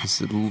 It's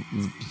a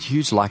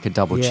huge like a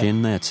double Yeah.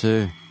 chin there,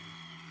 too.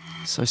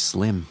 So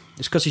slim.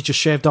 It's because he just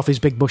shaved off his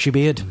big bushy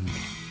beard.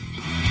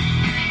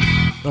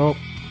 Oh.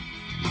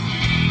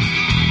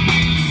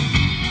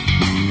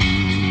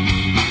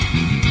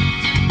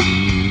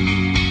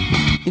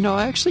 You know,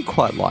 I actually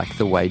quite like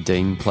the way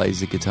Dean plays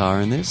the guitar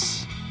in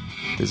this.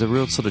 There's a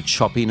real sort of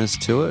choppiness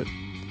to it.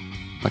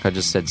 Like I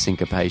just said,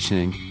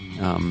 syncopation.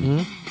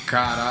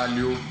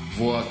 Caralho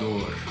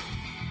voador.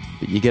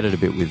 But you get it a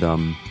bit with...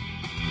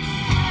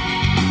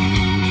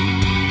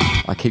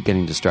 I keep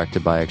getting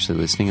distracted by actually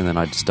listening and then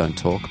I just don't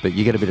talk. But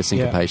you get a bit of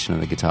syncopation in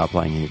the guitar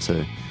playing here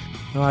too.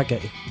 Oh, I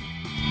get you.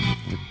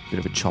 A bit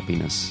of a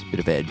choppiness, a bit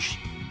of edge.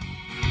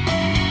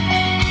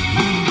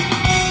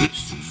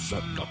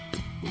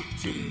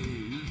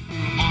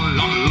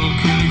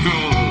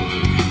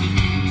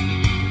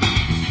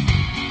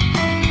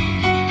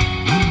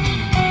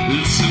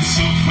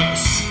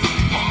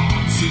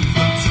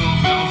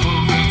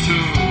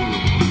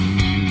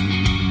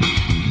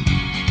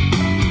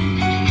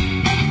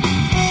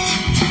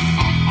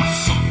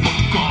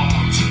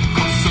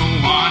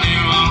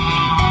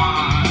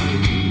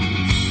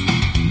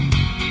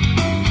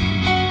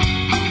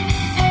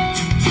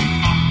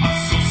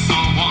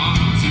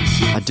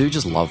 I do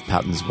just love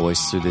Patton's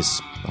voice through this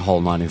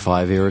whole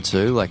 95 era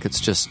too. Like it's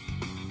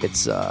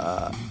it's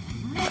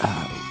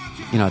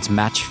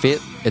match fit,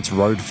 it's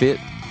road fit.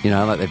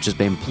 Like they've just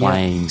been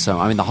playing. So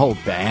I mean, the whole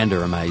band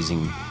are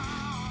amazing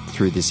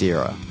through this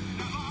era,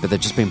 but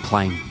they've just been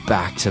playing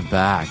back to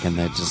back, and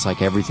they're just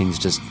like everything's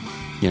just,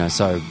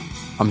 So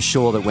I'm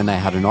sure that when they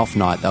had an off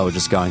night, they were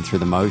just going through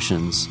the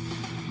motions.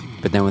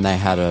 But then when they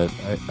had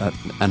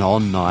an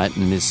on night,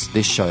 and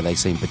this show they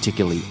seem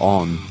particularly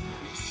on.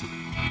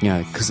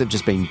 Because they've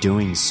just been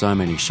doing so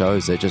many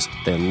shows, they're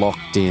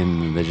locked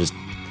in, and they're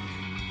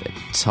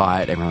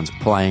tight, everyone's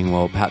playing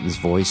well. Patton's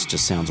voice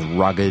just sounds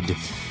rugged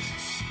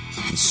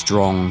and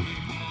strong.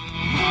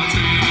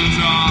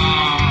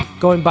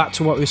 Going back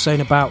to what we were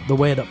saying about the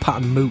way that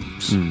Patton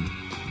moves,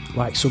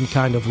 like some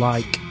kind of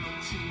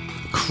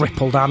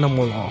crippled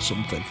animal or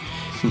something.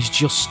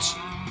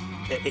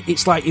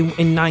 It's like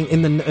in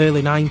the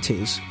early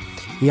 90s,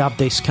 he had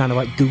this kind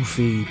of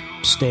goofy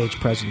stage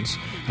presence,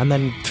 and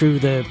then through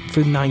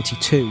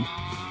 92,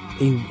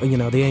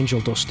 the Angel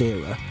Dust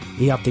era,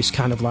 he had this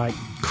kind of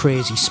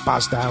crazy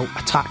spazzed out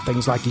attack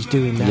things like he's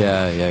doing now.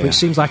 But it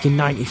seems like in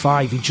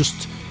 95 he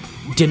just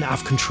didn't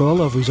have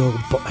control over his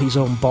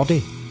own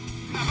body.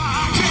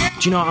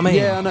 Do you know what I mean?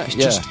 Yeah, I know. He's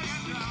just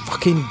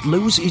fucking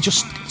lose. He's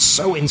just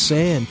so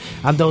insane.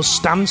 And those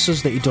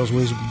stances that he does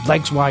with his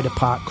legs wide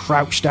apart,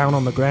 crouched down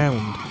on the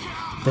ground,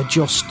 they're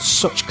just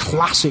such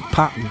classic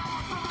Patton. Do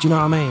you know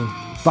what I mean?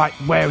 Like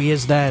where he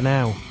is there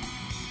now.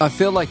 I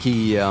feel like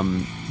he,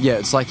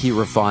 it's like he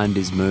refined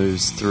his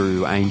moves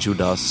through Angel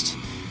Dust.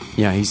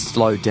 He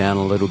slowed down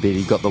a little bit.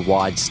 He got the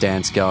wide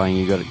stance going.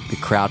 He got the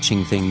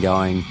crouching thing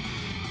going.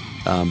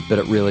 But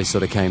it really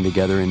sort of came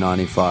together in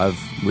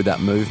 95 with that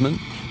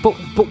movement. But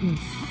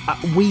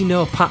we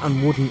know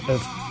Patton wouldn't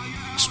have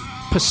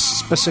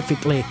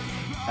specifically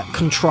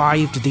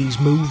contrived these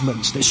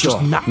movements that just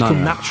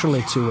come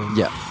naturally to him.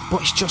 Yeah.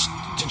 But it's just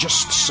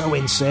so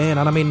insane.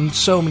 And I mean,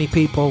 so many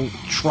people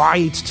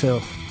tried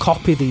to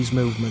copy these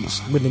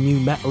movements with the new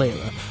metal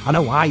era. I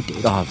know I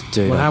did. Oh,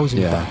 dude, when I was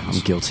in yeah, bands.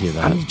 I'm guilty of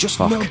that. And you just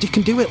Fuck. nobody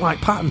can do it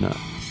like Patton. No.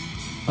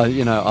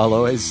 I'll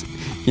always,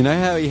 you know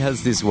how he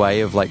has this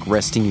way of like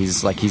resting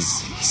his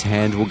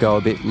hand will go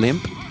a bit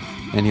limp,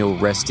 and he'll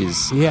rest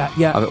his. Yeah.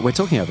 We're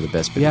talking over the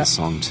best bit Yeah. of the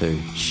song too.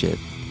 Shit.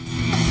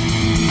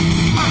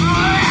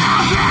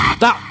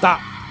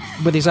 That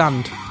with his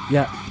hand.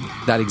 Yeah.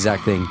 That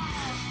exact thing.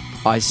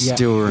 I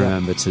still yeah.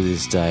 remember to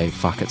this day.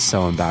 Fuck, it's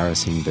so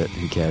embarrassing, but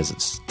who cares?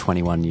 It's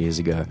 21 years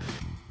ago.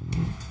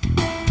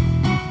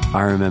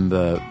 I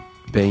remember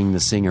being the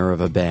singer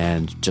of a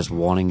band, just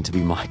wanting to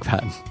be Mike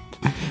Patton.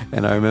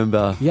 And I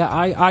remember... Yeah,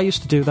 I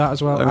used to do that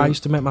as well. I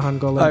used to make my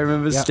hand go limp. I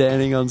remember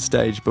standing on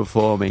stage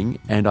performing,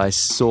 and I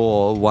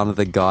saw one of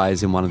the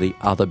guys in one of the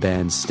other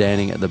bands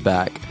standing at the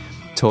back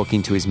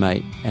talking to his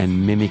mate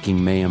and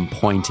mimicking me and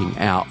pointing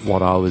out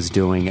what I was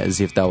doing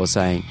as if they were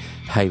saying,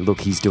 hey, look,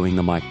 he's doing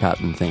the Mike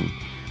Patton thing.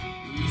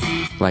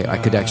 Like, I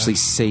could actually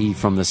see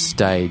from the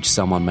stage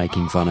someone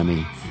making fun of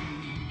me.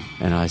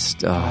 And I...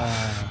 just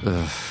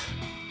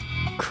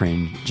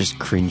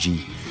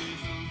cringy.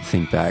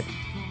 Think back.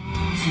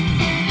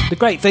 The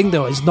great thing,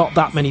 though, is not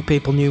that many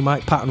people knew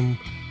Mike Patton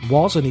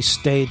was and his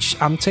stage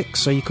antics,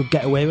 so you could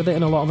get away with it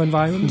in a lot of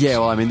environments. Yeah,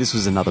 well, I mean, this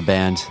was another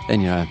band,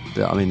 and,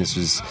 this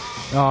was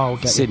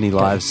Sydney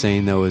live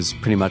scene. There was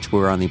pretty much, we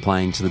were only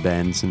playing to the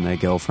bands and their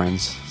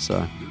girlfriends,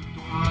 so...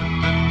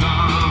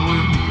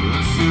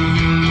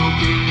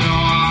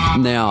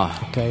 Now...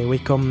 Okay, we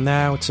come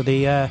now to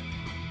the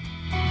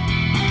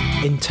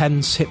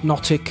intense,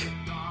 hypnotic...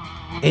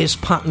 Is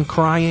Patton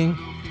crying?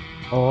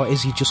 Or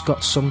is he just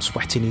got some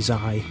sweat in his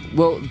eye?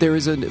 Well,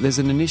 there's an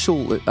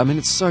initial... I mean,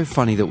 it's so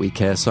funny that we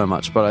care so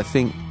much, but I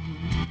think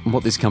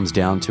what this comes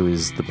down to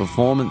is the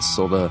performance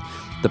or the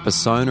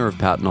persona of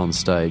Patton on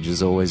stage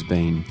has always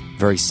been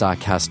very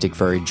sarcastic,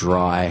 very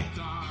dry,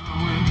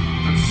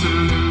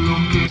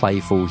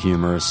 playful,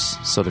 humorous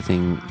sort of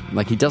thing.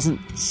 Like, he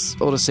doesn't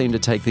sort of seem to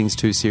take things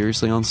too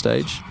seriously on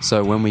stage.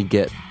 So when we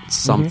get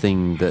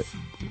something that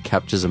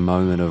captures a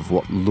moment of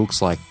what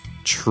looks like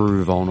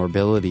true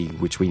vulnerability,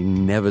 which we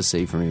never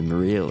see from him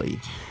really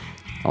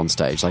on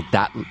stage, like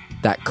that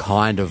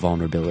kind of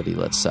vulnerability,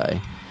 let's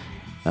say,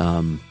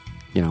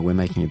 we're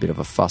making a bit of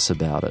a fuss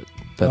about it,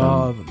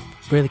 but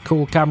really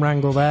cool camera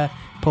angle there.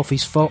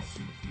 Puffy's foot.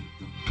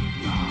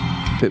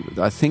 But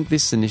I think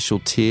this initial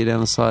tear down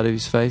the side of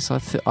his face, I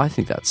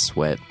think that's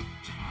sweat.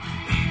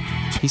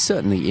 He's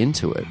certainly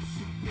into it.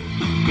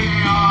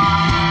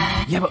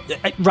 Yeah,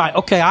 but right,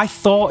 okay, I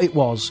thought it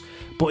was,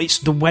 but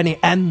it's when it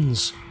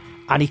ends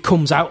and he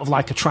comes out of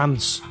like a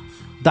trance.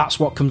 That's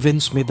what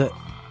convinced me that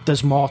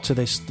there's more to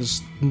this.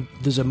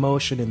 There's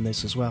emotion in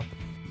this as well.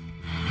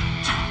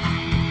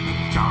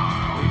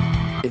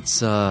 It's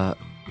so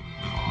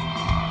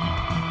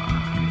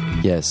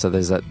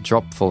there's that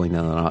drop falling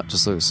down the night,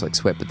 just looks like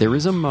sweat, but there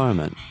is a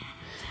moment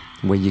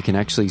where you can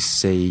actually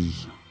see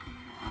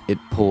it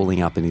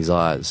pooling up in his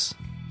eyes.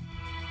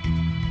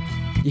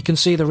 You can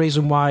see the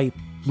reason why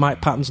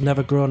Mike Patton's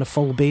never grown a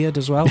full beard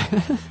as well.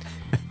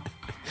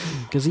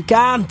 Because he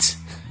can't.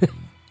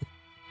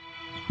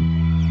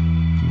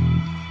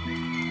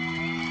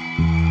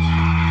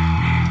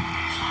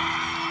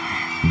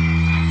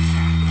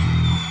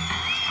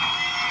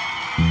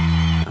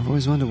 I've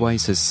always wondered why he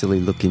says silly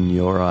look in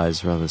your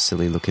eyes rather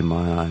silly look in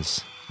my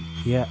eyes.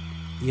 Yeah.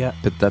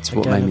 But that's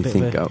what Again, made me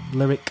think of a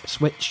lyric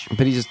switch.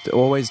 But he's just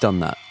always done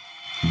that.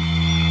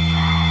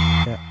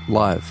 Yeah.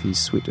 Live,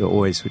 he's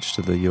always switched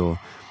to the your.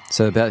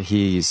 So about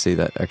here you see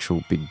that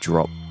actual big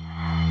drop.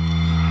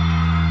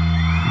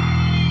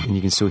 And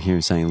you can still hear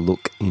him saying,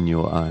 look in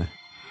your eye.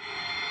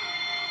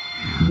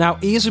 Now,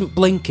 he isn't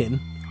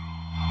blinking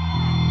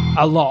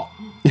a lot.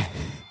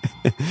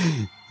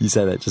 You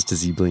say that just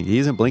as he blinks. He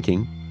isn't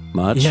blinking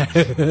much. Yeah.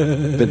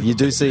 But you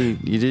do see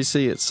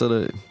it sort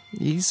of...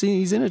 He's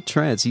in a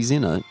trance. He's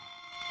in it.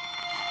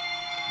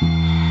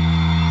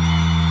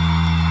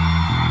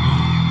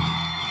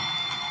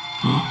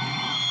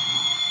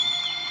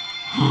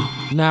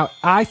 Now,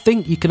 I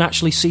think you can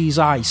actually see his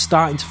eyes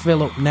starting to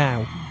fill up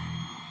now.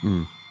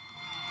 Mm.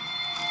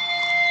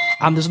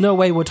 And there's no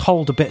way he would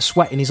hold a bit of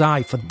sweat in his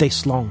eye for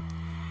this long.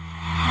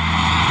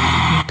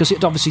 Because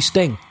it'd obviously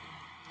sting.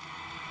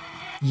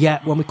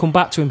 Yet, when we come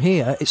back to him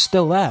here, it's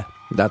still there.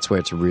 That's where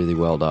it's really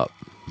welled up.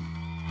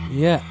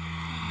 Yeah.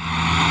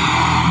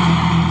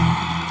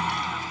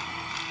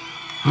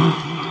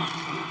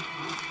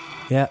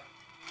 Yeah.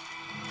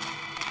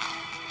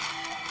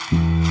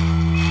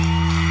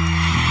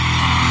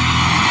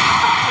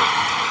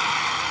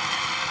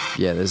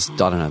 Yeah,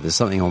 there's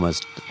something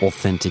almost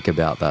authentic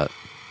about that.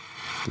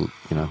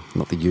 You know,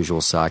 not the usual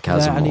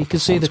sarcasm. Yeah, and you can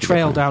see the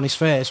trail down his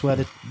face where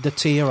the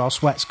tear or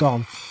sweat's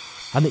gone.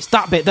 And it's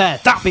that bit there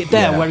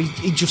Yeah. where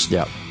he just...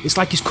 Yeah. It's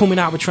like he's coming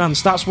out of a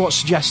trance. That's what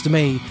suggests to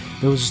me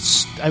it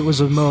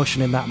was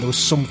emotion in that. There was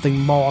something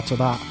more to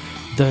that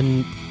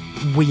than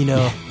we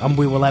know and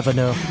we will ever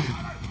know.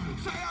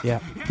 Yeah.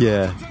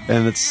 Yeah,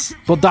 and it's...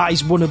 But that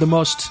is one of the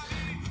most...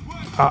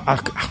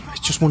 it's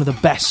just one of the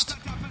best,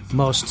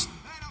 most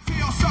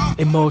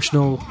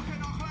emotional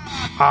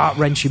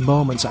heart-wrenching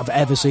moments I've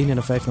ever seen in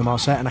a Faith No More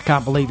set, and I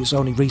can't believe it's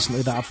only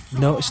recently that I've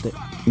noticed it.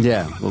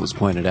 Yeah, well, it was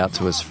pointed out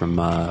to us from,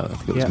 I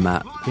think it was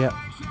Matt Yeah.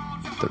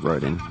 that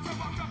wrote in.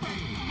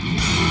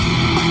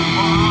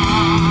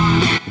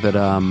 But,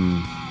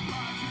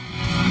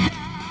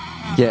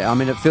 yeah, I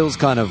mean, it feels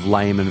kind of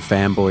lame and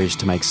fanboyish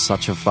to make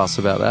such a fuss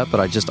about that, but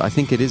I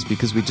think it is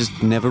because we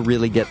just never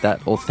really get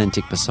that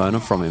authentic persona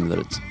from him that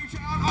it's,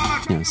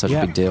 you know, such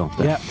a big deal.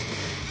 But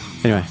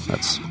anyway,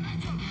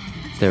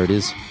 there it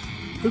is.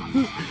 I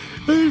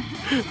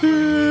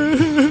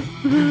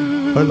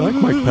like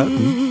Mike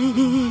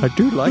Patton. I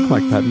do like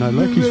Mike Patton. I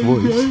like his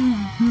voice.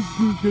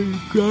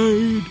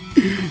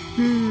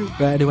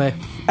 But anyway,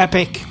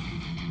 Epic.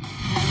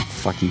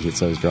 Fuck, he hits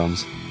those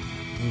drums.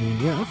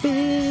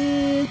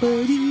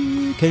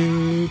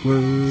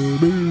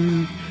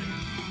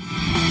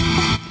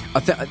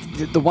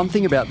 The one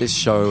thing about this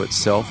show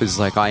itself is,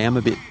 like, I am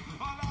a bit,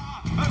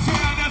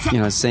 you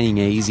know, seeing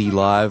Easy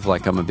live,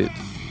 like,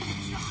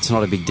 it's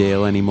not a big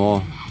deal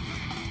anymore.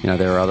 You know,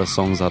 there are other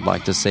songs I'd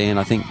like to see, and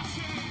I think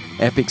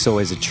Epic's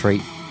always a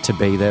treat to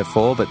be there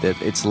for, but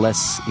it's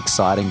less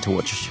exciting to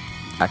watch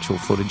actual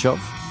footage of.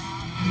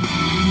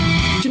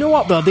 Do you know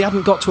what, though? They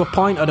hadn't got to a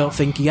point, I don't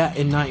think, yet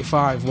in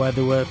 95 where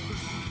they were...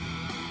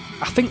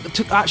 I think,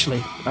 actually,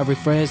 I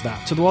rephrase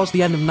that. Towards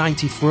the end of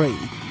 93,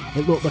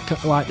 it looked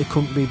like they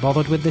couldn't be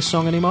bothered with this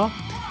song anymore.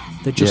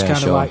 They just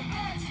kind of like...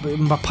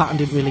 My Patton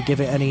didn't really give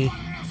it any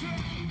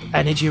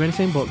energy or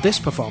anything, but this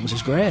performance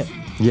is great.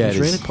 Yeah, He's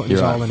really putting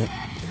his all in it.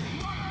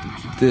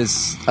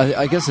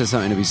 I guess there's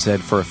something to be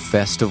said for a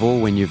festival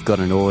when you've got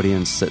an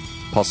audience that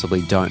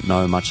possibly don't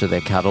know much of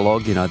their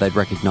catalogue. You know, they'd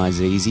recognise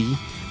Easy,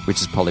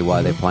 which is probably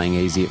why they're playing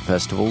Easy at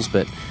festivals,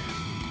 but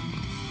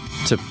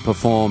to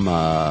perform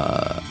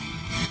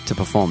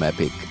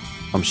Epic,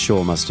 I'm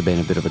sure must have been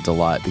a bit of a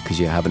delight because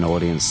you have an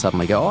audience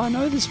suddenly go, oh, I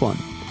know this one.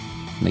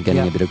 And they're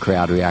getting a bit of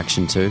crowd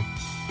reaction too.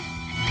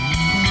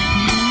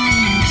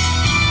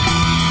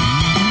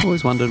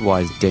 Always wondered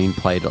why Dean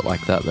played it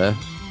like that there.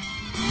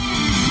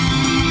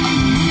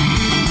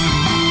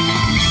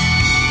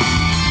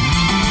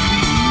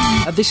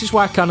 This is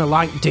why I kind of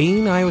like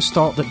Dean. I always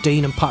thought that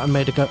Dean and Patton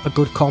made a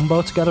good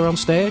combo together on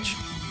stage.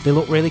 They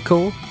look really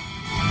cool.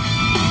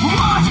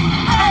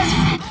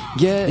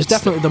 Yeah, He's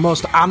definitely the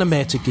most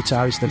animated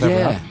guitarist they've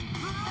ever had.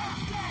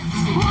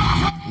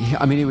 Yeah,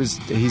 I mean, he's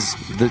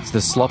the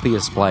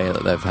sloppiest player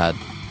that they've had,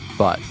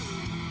 but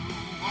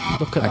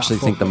Look at I actually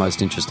think the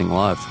most interesting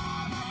live.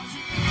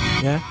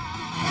 Yeah.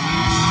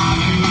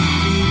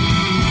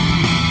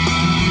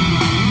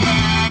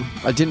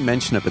 I didn't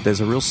mention it, but there's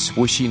a real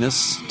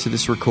swooshiness to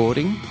this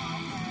recording.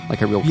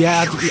 Like a real...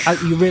 Yeah,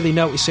 you really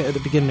notice it at the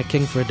beginning of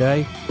King for a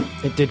Day.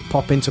 It did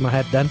pop into my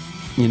head then.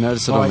 You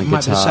notice it on the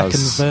might be the guitars. second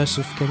verse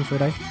of King for a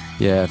Day.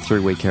 Yeah,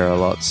 through We Care a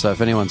Lot. So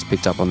if anyone's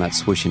picked up on that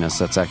swooshiness,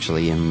 that's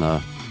actually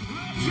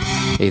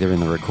either in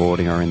the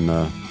recording or in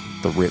the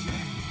rip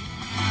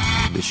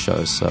of this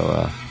show.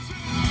 So,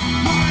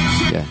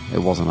 yeah, it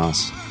wasn't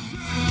us.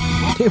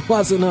 It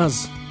wasn't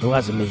us. It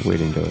wasn't me. We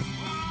didn't do it.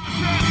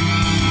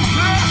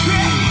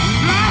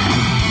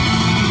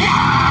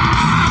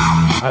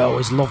 I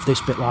always love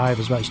this bit live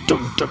as well. It's dun,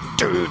 dun,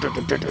 dun, dun,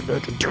 dun, dun, dun,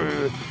 dun,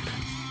 dun.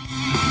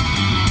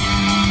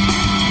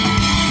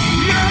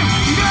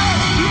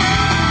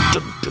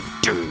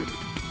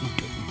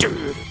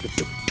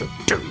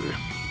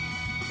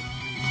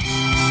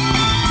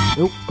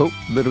 Oh,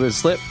 a bit of a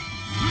slip.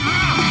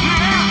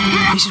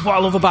 This is what I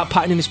love about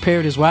Patton in this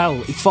period as well.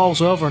 He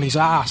falls over on his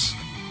ass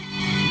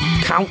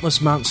countless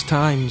amounts of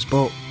times,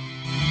 but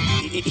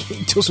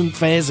it doesn't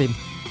faze him.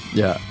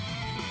 Yeah.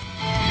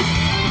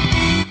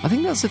 I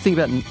think that's the thing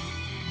about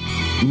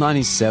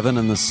 97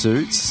 and the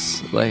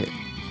suits. Like,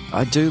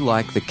 I do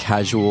like the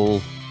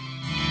casual...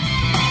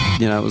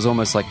 You know, it was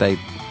almost like they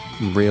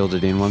reeled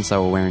it in once they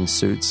were wearing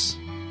suits.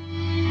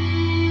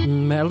 A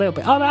little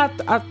bit.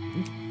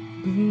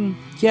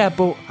 Yeah,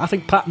 but I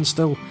think Patton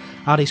still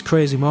had his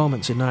crazy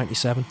moments in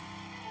 97.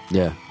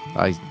 Yeah,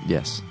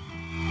 yes.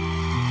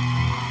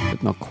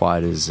 But not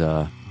quite as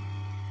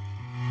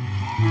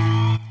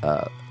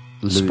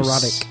loose.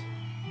 Sporadic.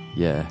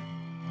 Yeah.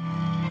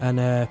 And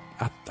I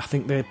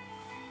think they...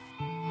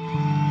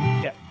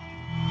 Yeah.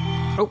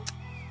 Oh.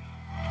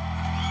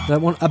 That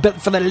one, a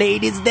bit for the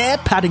ladies there.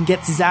 Patton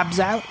gets his abs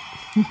out.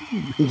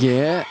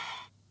 Yeah.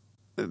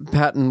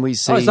 Patton, we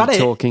see is that it?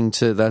 talking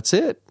to... That's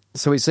it.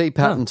 So we see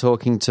Patton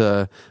talking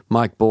to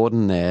Mike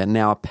Borden there.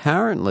 Now,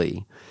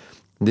 apparently,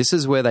 this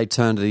is where they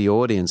turn to the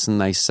audience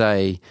and they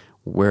say,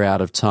 we're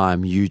out of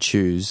time, you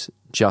choose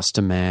Just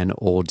a Man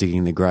or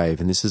Digging the Grave.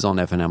 And this is on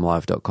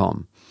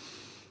fnmlive.com.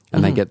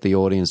 And they get the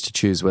audience to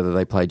choose whether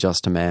they play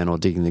Just a Man or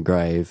Digging the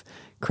Grave.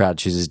 Crowd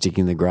chooses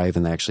Digging the Grave,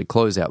 and they actually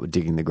close out with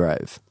Digging the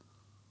Grave.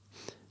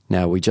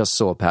 Now, we just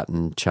saw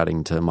Patton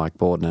chatting to Mike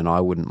Borden, and I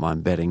wouldn't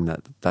mind betting that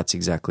that's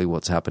exactly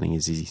what's happening,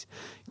 is he's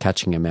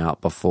catching him out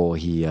before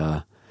he,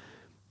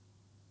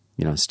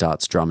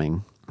 starts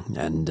drumming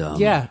and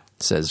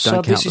says,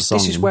 don't count the song.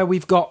 This is where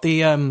we've got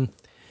the,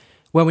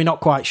 where we're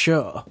not quite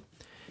sure.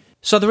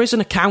 So there is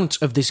an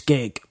account of this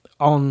gig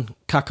on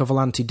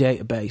Cacovalanti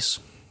database,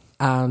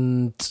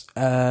 and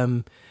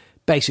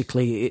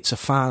basically it's a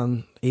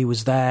fan. He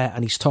was there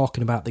and he's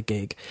talking about the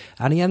gig,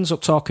 and he ends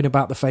up talking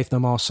about the Faith No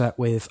More set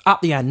with,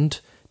 at the end,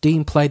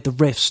 Dean played the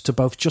riffs to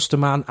both Just a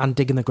Man and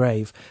Dig in the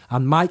Grave,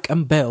 and Mike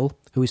and Bill,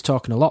 who is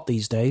talking a lot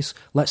these days,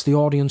 lets the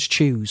audience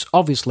choose.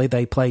 Obviously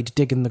they played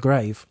Dig in the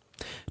Grave.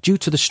 Due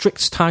to the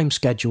strict time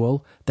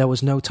schedule, there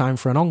was no time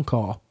for an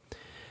encore.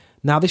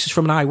 Now this is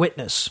from an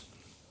eyewitness.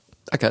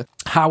 Okay.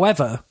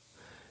 However,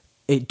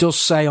 it does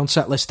say on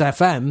Setlist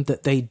FM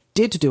that they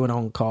did do an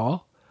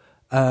encore,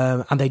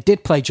 and they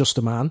did play Just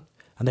a Man,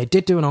 and they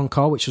did do an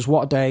encore, which was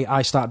What a Day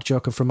I Started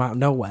Joking from Out of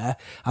Nowhere,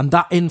 and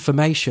that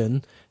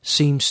information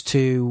seems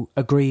to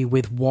agree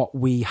with what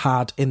we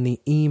had in the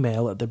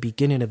email at the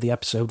beginning of the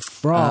episode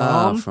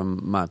From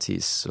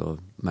Matisse or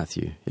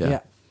Matthew. Yeah.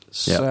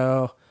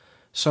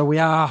 So we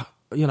are,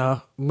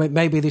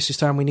 maybe this is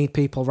time we need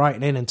people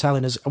writing in and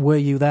telling us, were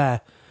you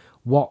there?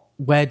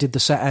 Where did the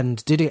set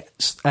end? Did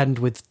it end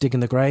with Dig in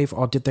the Grave,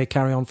 or did they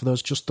carry on for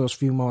those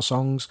few more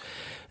songs?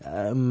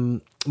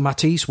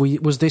 Matisse,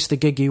 was this the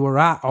gig you were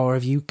at, or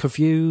have you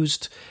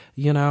confused?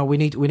 We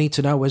need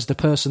to know, as the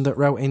person that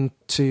wrote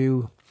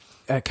into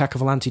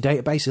Cacovalanti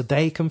database, are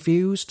they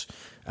confused?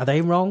 Are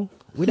they wrong?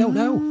 We don't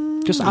know,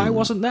 because I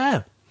wasn't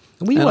there.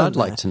 And I'd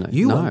like to know.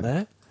 You weren't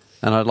there.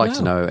 And I'd like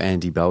to know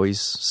Andy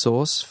Bowie's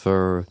source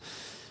for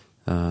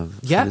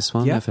this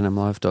one,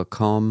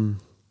 fnmlive.com.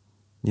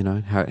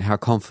 How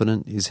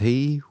confident is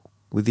he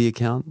with the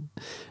account?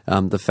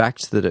 The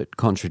fact that it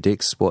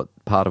contradicts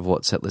part of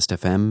what Setlist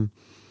FM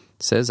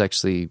says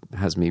actually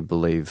has me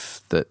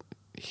believe that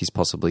he's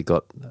possibly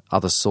got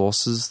other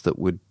sources that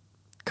would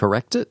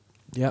correct it.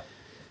 Yep.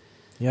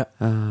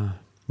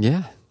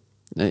 Yeah.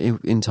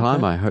 In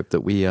time, I hope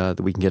that we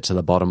can get to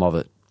the bottom of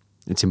it.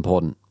 It's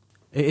important.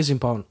 It is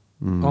important.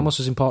 Almost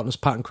as important as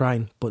Pat and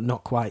Crane, but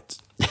not quite.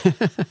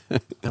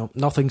 No,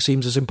 nothing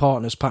seems as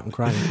important as Pat and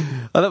Crane.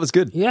 Oh, that was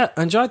good. Yeah,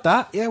 enjoyed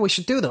that. Yeah, we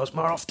should do those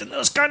more often,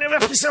 those kind of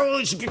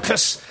episodes,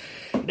 because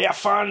they're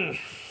fun.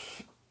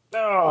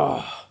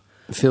 Oh.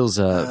 Feels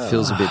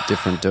a bit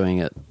different doing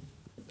it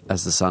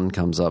as the sun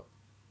comes up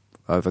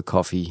over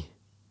coffee,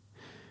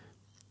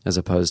 as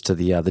opposed to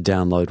the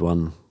download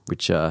one,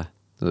 which there's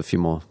a few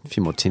more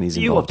tinnies involved.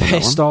 You were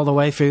pissed all the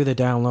way through the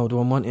download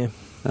one, weren't you?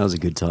 That was a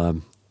good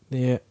time.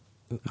 Yeah.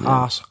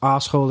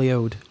 Arse-holy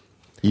ode.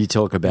 You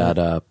talk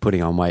about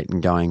putting on weight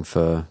and going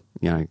for,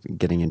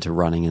 getting into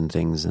running and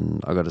things,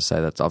 and I've got to say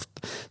that I've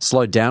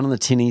slowed down on the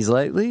tinnies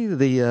lately.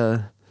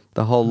 The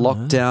whole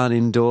lockdown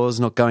indoors,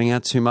 not going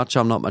out too much.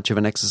 I'm not much of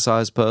an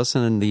exercise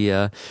person, and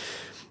the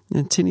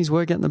tinnies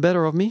were getting the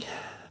better of me.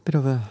 Bit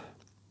of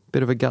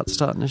a gut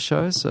starting to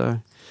show, so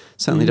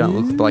certainly don't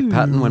look like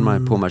Patton when I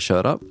pull my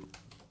shirt up.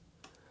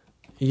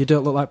 You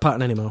don't look like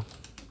Patton anymore?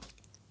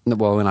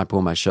 Well, when I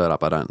pull my shirt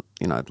up, I don't,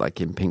 like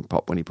in Pink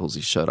Pop when he pulls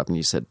his shirt up, and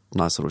you said,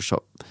 nice little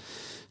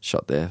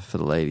shot there for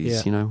the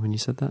ladies, when you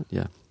said that?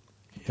 Yeah.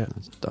 I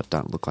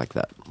don't look like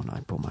that when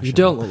I pull my shirt up. You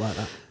don't look like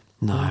that?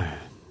 No,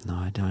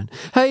 I don't.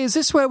 Hey, is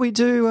this where we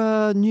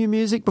do new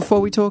music before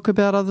we talk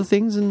about other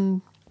things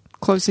and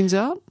close things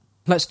out?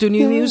 Let's do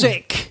new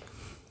music.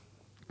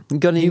 You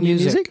got any new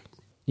music?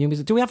 New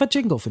music. Do we have a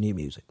jingle for new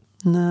music?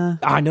 Nah.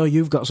 I know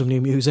you've got some new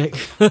music.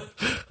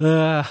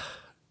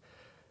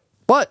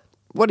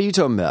 What are you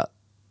talking about?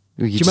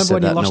 Do you remember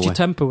when you lost your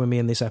temper with me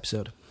in this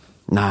episode?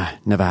 No,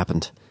 never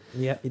happened.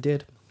 Yeah, you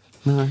did.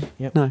 No,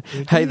 yep. No.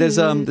 Hey, there's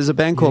a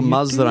band called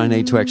Muzz that I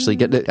need to actually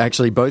get.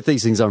 Actually, both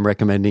these things I'm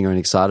recommending and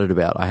excited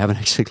about. I haven't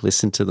actually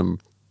listened to them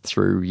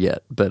through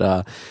yet,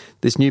 but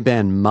this new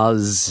band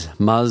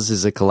Muzz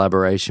is a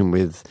collaboration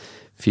with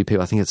a few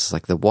people. I think it's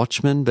like The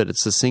Watchmen, but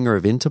it's the singer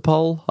of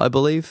Interpol, I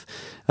believe.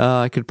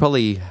 I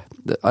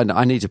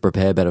need to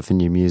prepare better for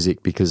new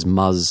music because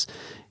Muzz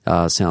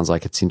sounds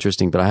like it's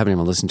interesting, but I haven't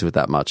even listened to it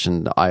that much,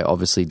 and I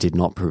obviously did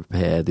not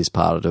prepare this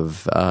part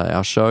of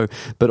our show.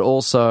 But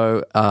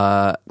also,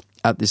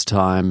 at this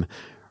time,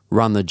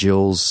 Run the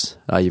Jewels,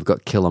 you've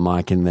got Killer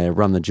Mike in there,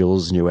 Run the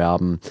Jewels' new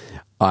album.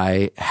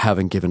 I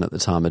haven't given it the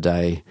time of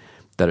day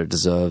that it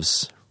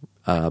deserves,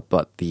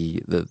 but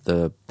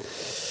the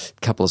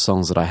couple of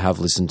songs that I have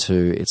listened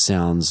to, it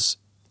sounds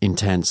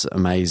intense,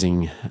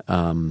 amazing,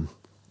 and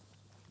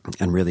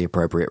really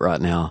appropriate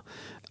right now.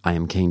 I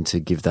am keen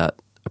to give that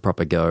a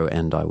proper go,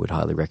 and I would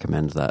highly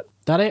recommend that.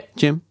 That it?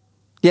 Jim?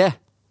 Yeah.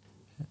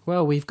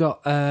 Well, we've got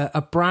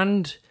a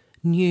brand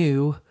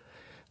new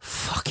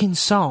fucking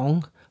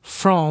song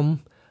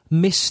from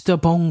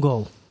Mr.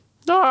 Bungle.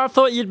 Oh, I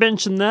thought you'd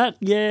mention that.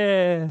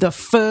 Yeah. The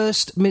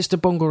first Mr.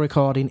 Bungle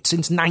recording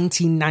since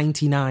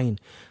 1999.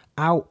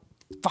 How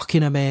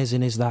fucking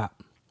amazing is that?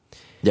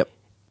 Yep.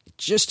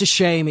 Just a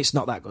shame it's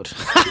not that good.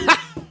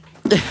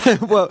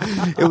 Well,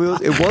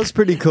 it was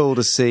pretty cool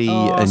to see new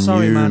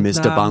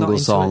Mr. Bungle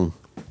song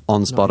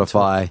on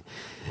Spotify.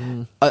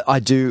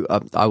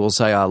 I will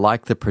say I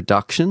like the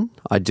production.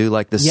 I do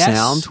like the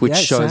sound, which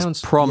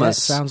shows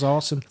promise. Yeah, it sounds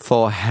awesome.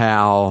 For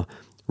how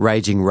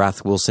Raging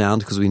Wrath will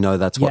sound, because we know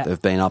that's what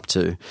they've been up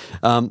to.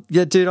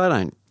 Dude,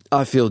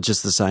 I feel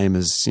just the same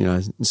as, you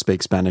know,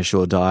 Speak Spanish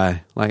or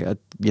Die. Like,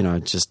 you know,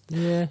 just,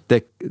 Yeah.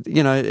 they're,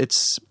 you know,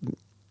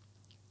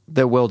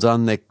 they're well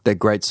done. They're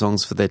great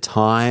songs for their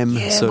time,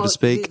 so to but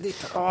speak.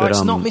 It's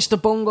not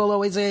Mr.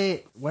 Bungalow, is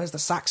it? Where's the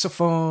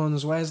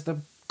saxophones? Where's the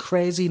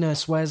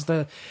craziness? Where's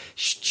the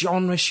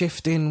genre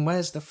shifting?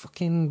 Where's the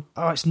fucking...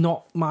 Oh, it's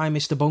not my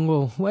Mr.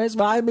 Bungle. Where's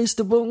my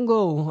Mr.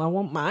 Bungle? I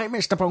want my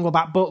Mr. Bungle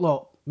back. But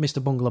look,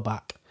 Mr. Bungalow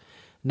back.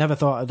 Never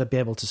thought I'd be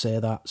able to say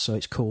that, so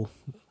it's cool.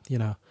 You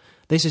know,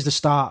 this is the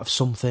start of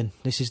something.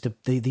 This is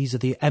these are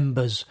the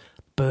embers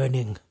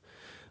burning.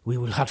 We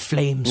will have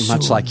flames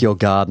Much soon. like your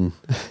garden.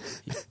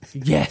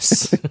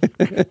 Yes.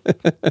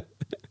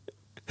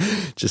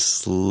 Just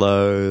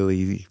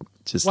slowly...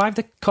 Why have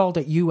they called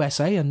it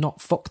USA and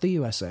not fuck the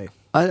USA?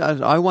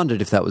 I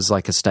wondered if that was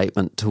like a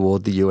statement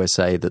toward the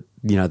USA that,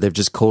 you know, they've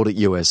just called it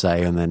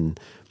USA and then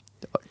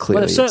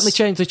clearly Well, they've certainly it's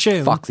changed the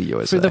tune. fuck the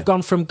USA. So they've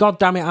gone from God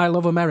damn it, I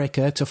love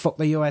America to fuck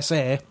the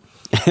USA.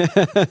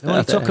 It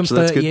only took them Actually, that's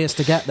 30 good. years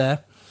to get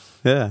there.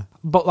 Yeah.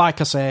 But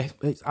like I say,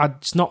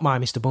 it's not my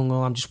Mr.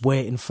 Bungle. I'm just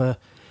waiting for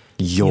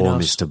Your you know,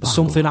 Mr. Bungle.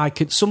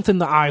 something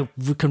that I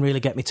can really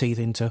get my teeth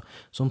into.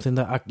 Something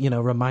that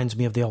reminds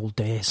me of the old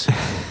days.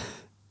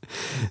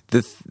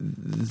 The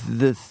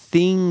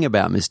thing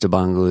about Mr.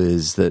 Bungle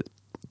is that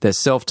they're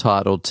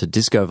self-titled to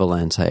Disco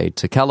Volante,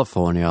 to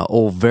California,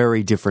 all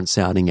very different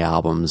sounding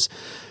albums.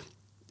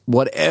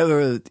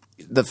 Whatever,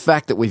 the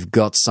fact that we've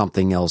got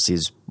something else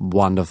is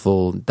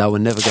wonderful. They were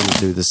never going to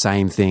do the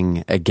same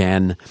thing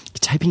again. You're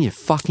taping your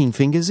fucking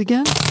fingers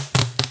again?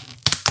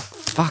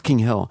 Fucking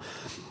hell.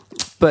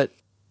 But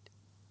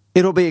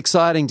it'll be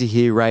exciting to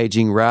hear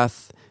Raging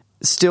Wrath.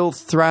 Still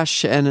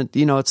thrash, and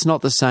you know, it's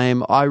not the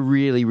same. I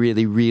really,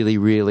 really, really,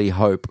 really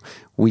hope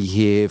we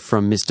hear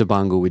from Mr.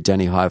 Bungle with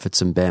Danny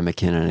Heifetz and Bear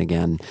McKinnon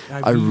again.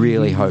 I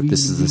really hope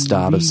this is the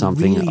start of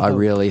something. I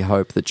really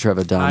hope that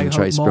Trevor Dunn I and hope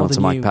Trace more Bronson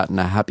and than Mike you. Patton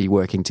are happy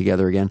working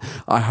together again.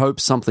 I hope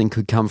something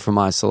could come from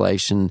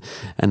isolation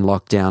and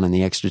lockdown and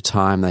the extra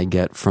time they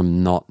get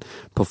from not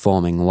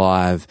performing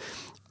live.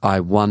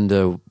 I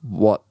wonder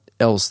what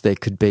else there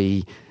could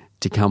be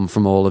to come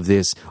from all of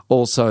this.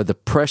 Also, the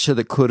pressure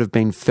that could have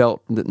been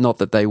felt, not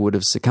that they would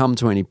have succumbed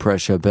to any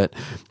pressure, but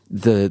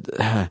the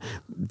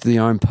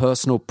own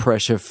personal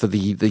pressure for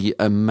the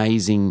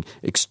amazing,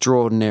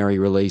 extraordinary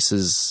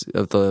releases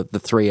of the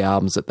three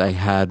albums that they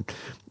had.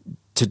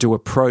 To do a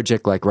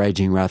project like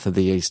Raging Wrath of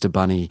the Easter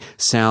Bunny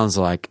sounds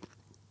like,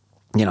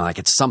 you know, like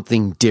it's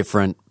something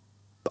different.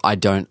 I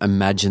don't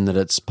imagine that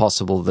it's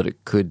possible that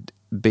it could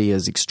be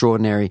as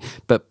extraordinary,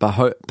 but I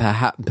hope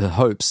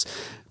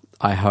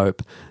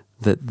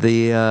that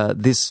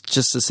this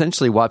just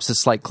essentially wipes the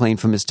slate clean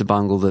for Mr.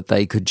 Bungle, that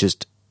they could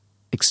just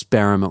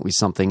experiment with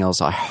something else.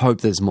 I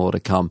hope there's more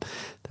to come.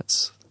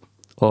 That's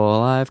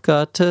all I've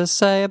got to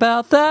say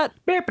about that.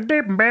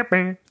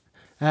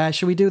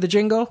 Shall we do the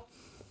jingle?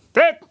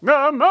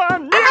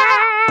 Motherfucker.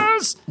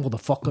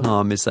 Oh,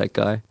 I miss that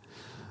guy.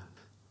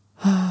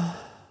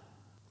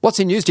 What's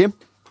in news, Jim?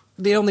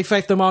 The only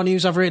Faith No More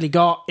news I've really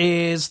got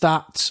is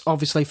that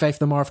obviously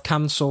Faith No More have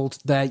cancelled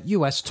their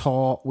US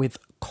tour with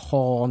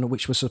Korn,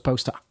 which was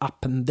supposed to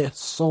happen this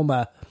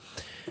summer.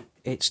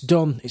 It's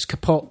done. It's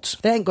kaput.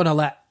 They ain't going to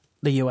let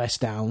the US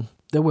down.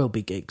 There will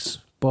be gigs,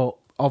 but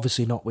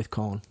obviously not with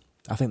Korn.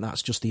 I think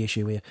that's just the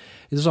issue here.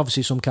 There's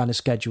obviously some kind of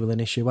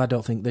scheduling issue. I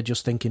don't think they're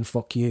just thinking,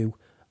 fuck you,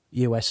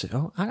 USA.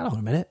 Oh, hang on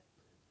a minute.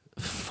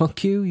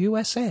 Fuck you,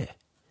 USA.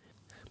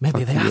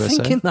 Maybe Fuck they you, are USA.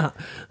 thinking that.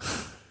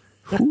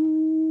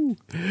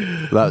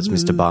 That was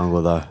Mr.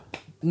 Bungle, though.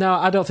 No,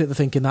 I don't think they're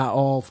thinking that at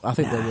all. I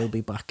think they will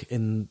be back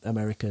in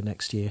America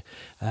next year.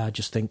 I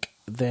just think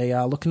they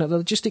are looking at the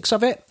logistics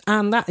of it,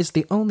 and that is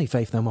the only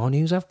Faith No More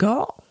news I've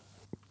got.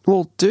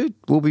 Well, dude,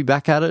 we'll be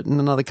back at it in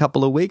another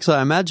couple of weeks,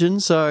 I imagine,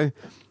 so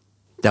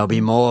there'll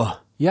be more.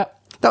 Yep.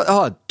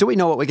 Oh, do we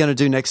know what we're going to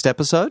do next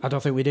episode? I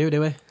don't think we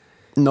do we?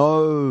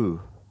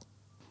 No.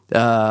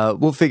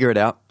 We'll figure it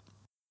out.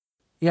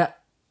 Yeah.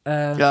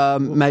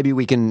 Maybe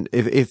we can,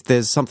 if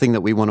there's something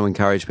that we want to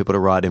encourage people to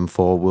write in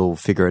for, we'll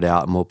figure it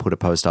out and we'll put a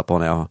post up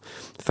on our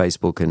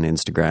Facebook and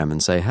Instagram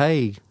and say,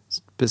 hey,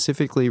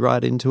 specifically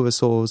write into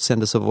us or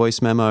send us a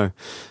voice memo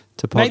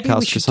to Maybe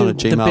we should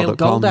do the Bill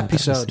Gold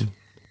episode.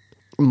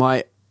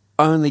 My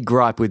only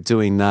gripe with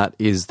doing that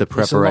is the It's a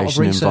lot of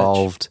preparation research.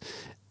 involved,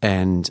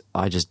 and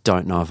I just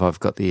don't know if I've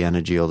got the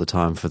energy all the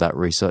time for that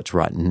research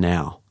right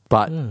now.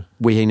 But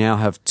we now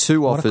have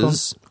two What a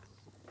offers.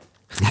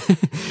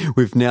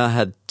 We've now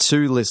had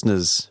two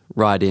listeners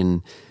write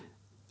in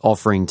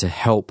offering to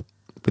help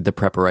with the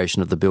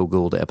preparation of the Bill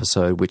Gould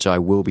episode, which I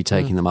will be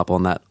taking them up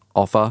on that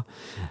offer.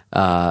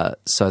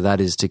 So that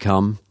is to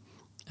come.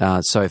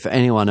 So if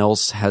anyone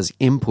else has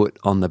input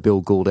on the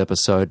Bill Gould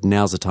episode,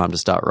 now's the time to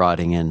start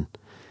writing in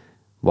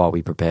while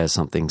we prepare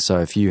something. So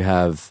if you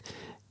have,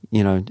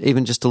 you know,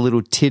 even just a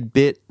little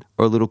tidbit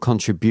or a little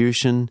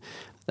contribution,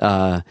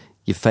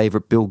 your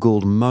favourite Bill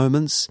Gould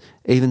moments,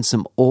 even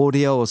some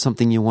audio or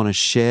something you want to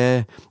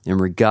share in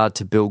regard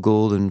to Bill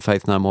Gould and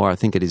Faith No More, I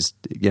think it is,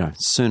 you know,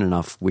 soon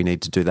enough we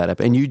need to do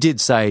that. And you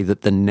did say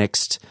that the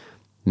next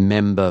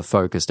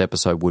member-focused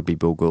episode would be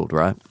Bill Gould,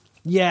 right?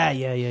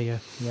 Yeah.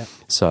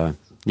 So,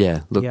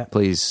 yeah, look, Yeah.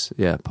 please,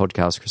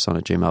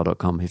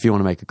 podcastchrisson@gmail.com. If you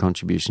want to make a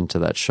contribution to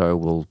that show,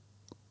 we'll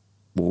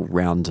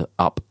round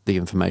up the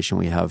information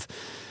we have.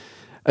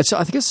 I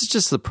think it's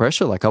just the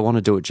pressure. Like, I want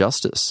to do it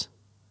justice.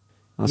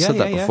 I said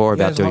that before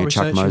about there's a lot doing a of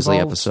Chuck research Mosley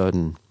involved. episode,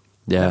 and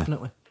yeah,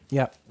 Definitely.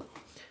 Yeah.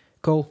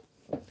 Cool.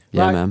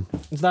 yeah, Right. man.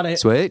 Is that it?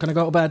 Sweet. Can I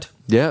go to bed?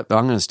 Yeah,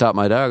 I'm going to start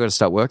my day. I've got to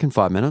start work in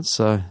 5 minutes,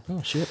 so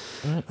Oh, shit.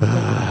 All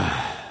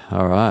right.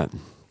 all right.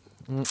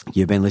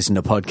 You've been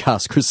listening to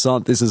Podcast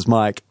Croissant. This is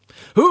Mike.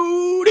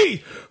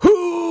 Hootie!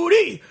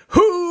 Hootie!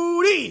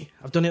 Hootie!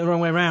 I've done it the wrong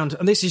way around.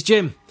 And this is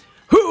Jim.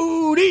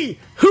 Hootie!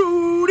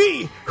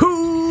 Hootie!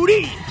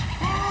 Hootie!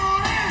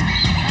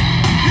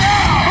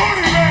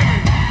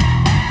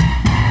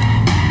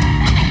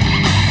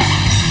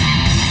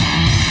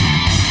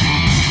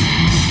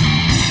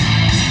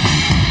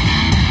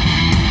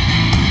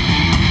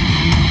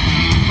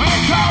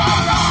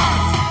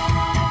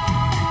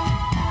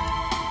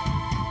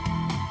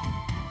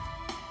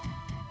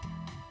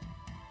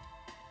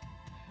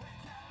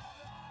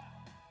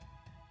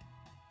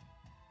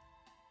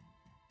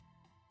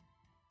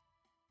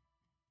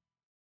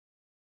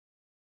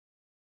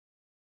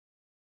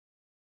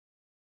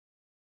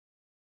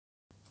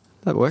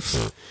 That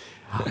works.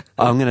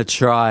 I'm going to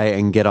try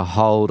and get a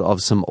hold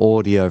of some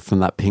audio from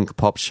that Pink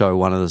Pop show,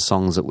 one of the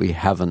songs that we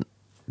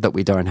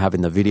don't have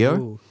in the video.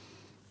 Ooh.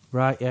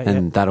 Right, yeah,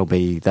 And that'll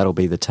be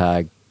the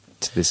tag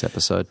to this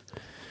episode.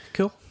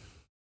 Cool.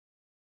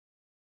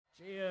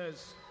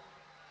 Cheers.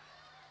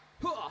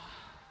 All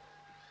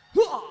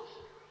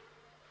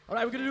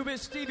right, we're going to do a bit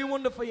of Stevie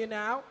Wonder for you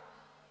now.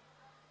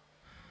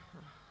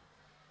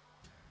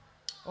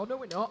 Oh, no,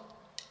 we're not.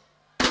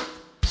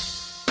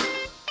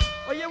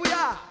 Oh, yeah, we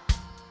are.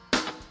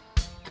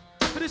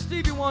 For the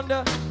Stevie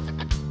Wonder.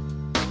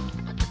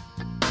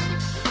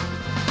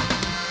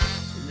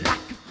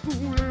 Like a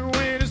fool who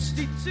went to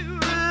sleep too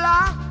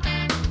long.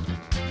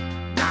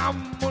 Now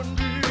I'm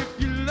wondering if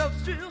your love's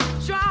still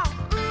strong.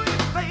 Ooh,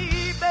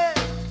 baby,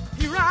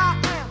 here I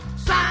am,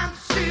 signed,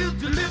 sealed,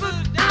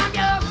 delivered. I'm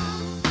yours.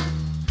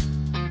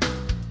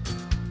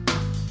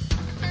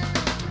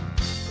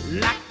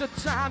 Like the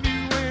time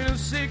you went and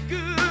said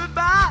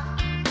goodbye.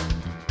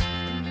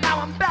 Now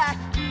I'm back,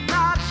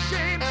 not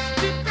ashamed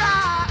to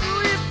cry.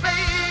 Ooh, yeah,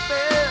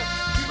 baby,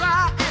 here I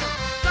am,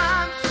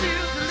 signed,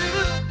 sealed,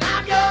 delivered.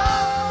 I'm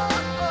yours.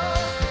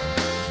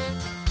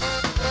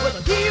 Well,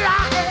 here I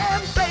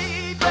am,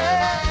 baby,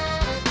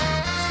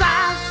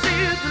 signed,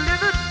 sealed,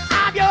 delivered.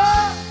 I'm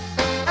yours,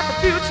 and the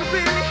future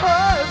really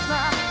hurts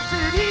now.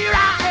 Said, here I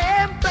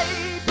am,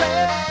 baby,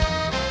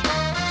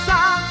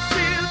 signed,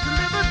 sealed,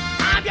 delivered.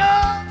 I'm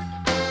yours,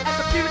 and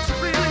the future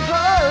really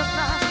hurts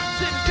now.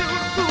 Said, do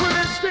the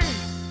foolish thing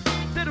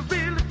that it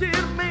really did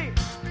to me.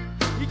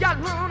 You gotta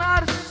learn how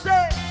to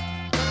say,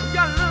 you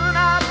gotta learn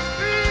how to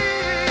speak.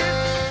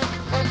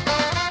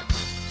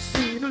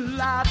 Seen a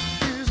lot of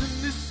things in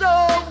this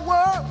old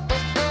world.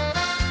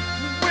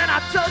 When I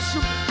touch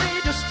you,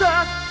 they just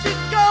turn to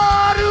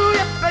God. Ooh,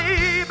 yeah,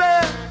 baby,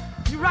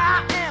 here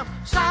I am,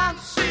 signed,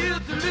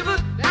 sealed,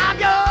 delivered. I'm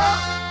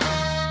yours.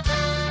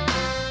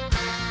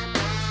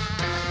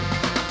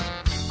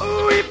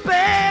 Ooh,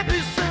 yeah, baby,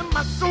 set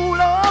my soul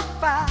on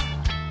fire.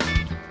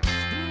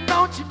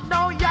 Don't you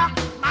know you're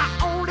my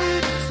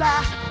only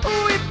desire?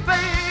 Ooh, yeah,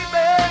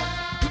 baby,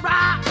 here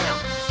I am,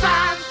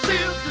 signed,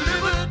 sealed,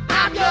 delivered.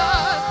 I'm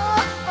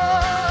yours.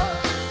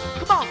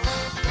 Come on,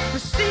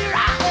 'cause here I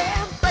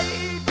am,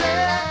 baby,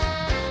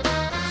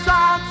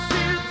 signed,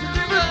 sealed,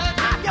 delivered.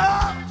 I'm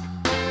yours.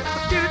 The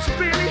future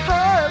really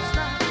hurts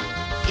now.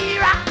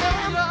 Here I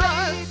am,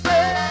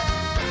 baby,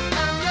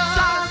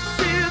 signed,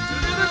 sealed,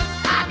 delivered.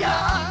 I'm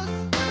yours.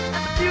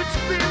 And the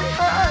future really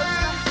hurts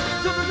now.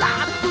 There's a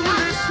lot of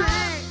foolish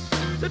things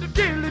that it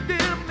really did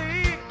to me.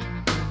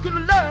 Gonna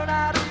learn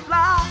how to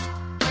fly,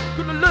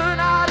 gonna learn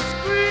how to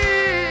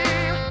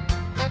scream.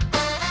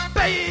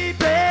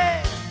 Baby,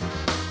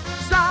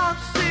 signed,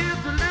 sealed,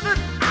 delivered.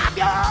 I'm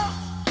yours.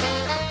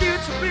 The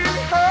future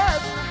really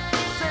hurts now.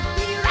 Said,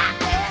 here I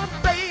am,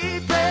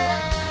 baby,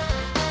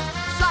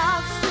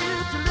 signed,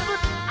 sealed,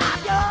 delivered. I'm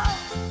yours.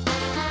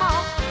 Come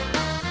on,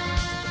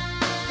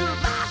 to the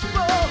last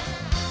road.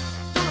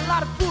 Do a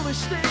lot of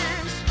foolish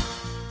things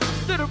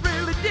that I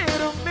really did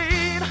to me.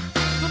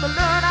 Gonna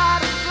learn how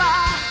to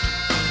fly,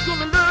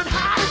 gonna learn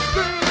how to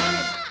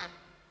scream.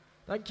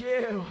 Thank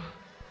you.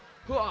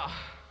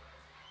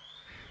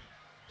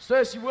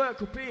 Stacy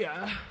work up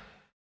here.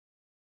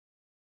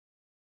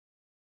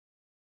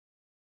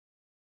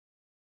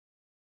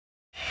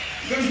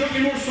 Guys, got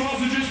any more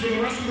sausages for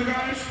the rest of the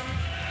guys?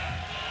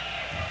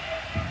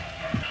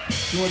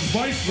 You want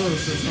vice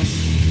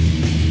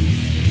versa?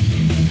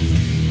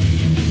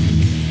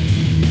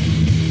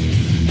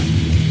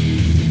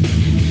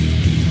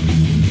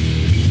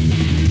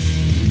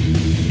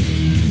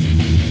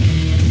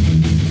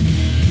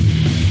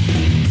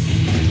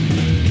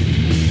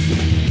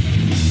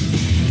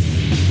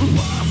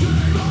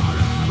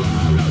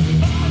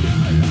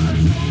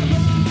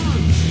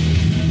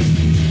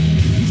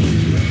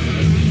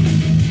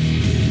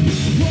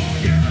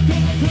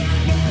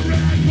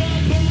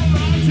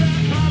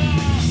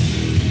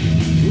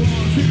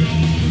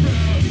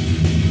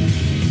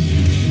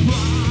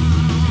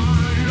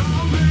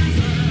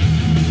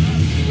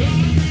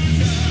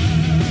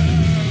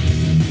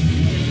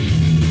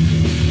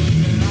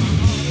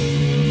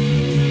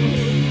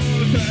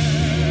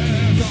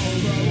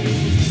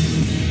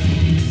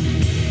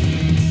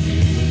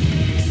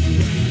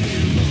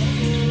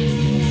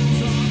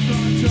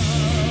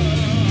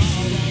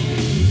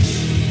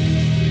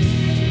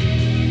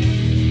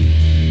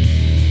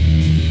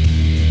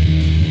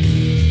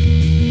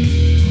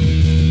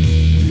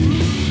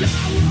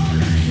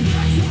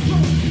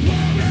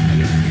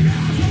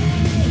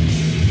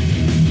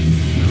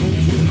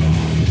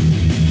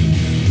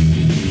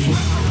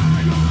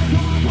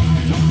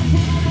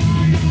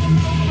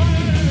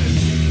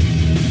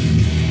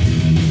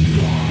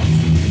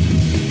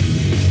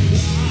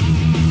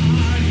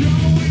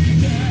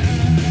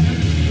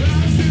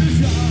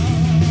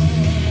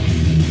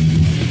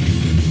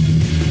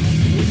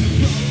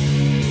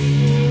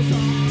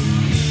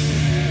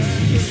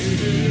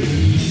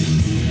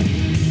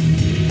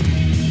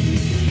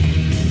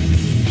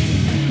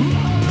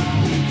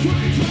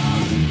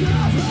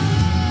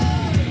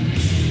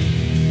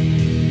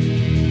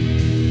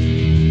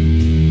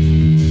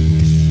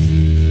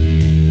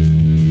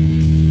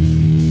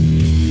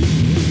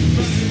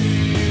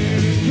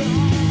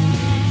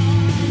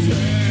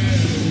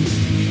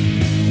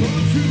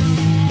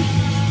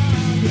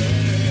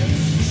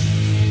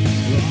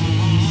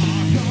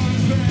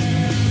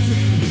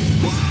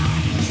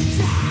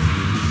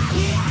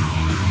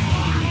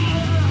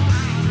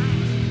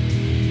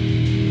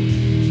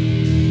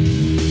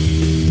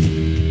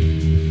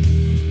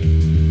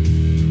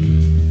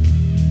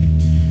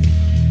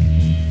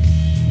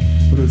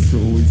 so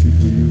easy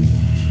for you.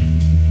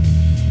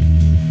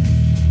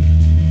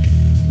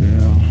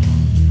 Yeah,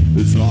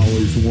 it's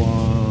always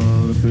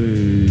one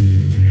thing.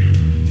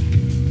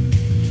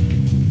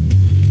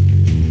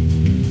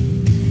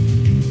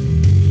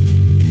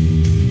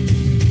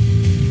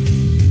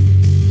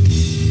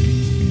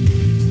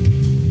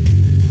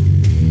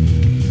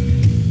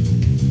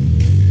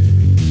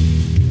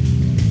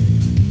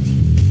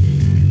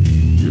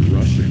 You're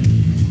rushing.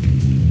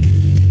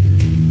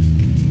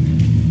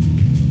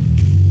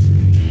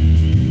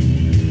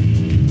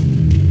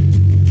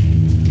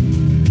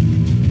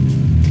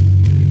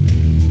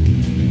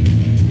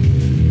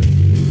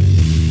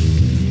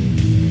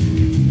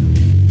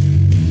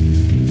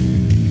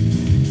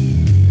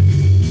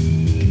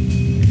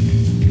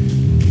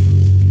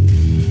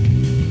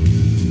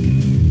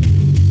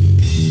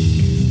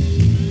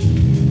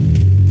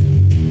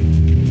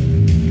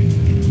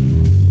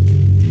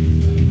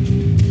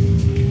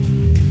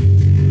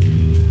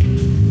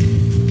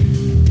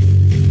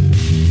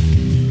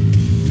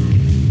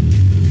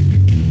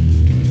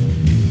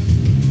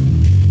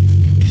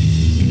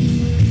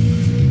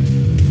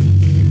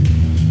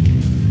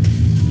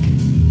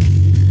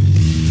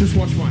 Just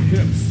watch my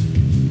hips.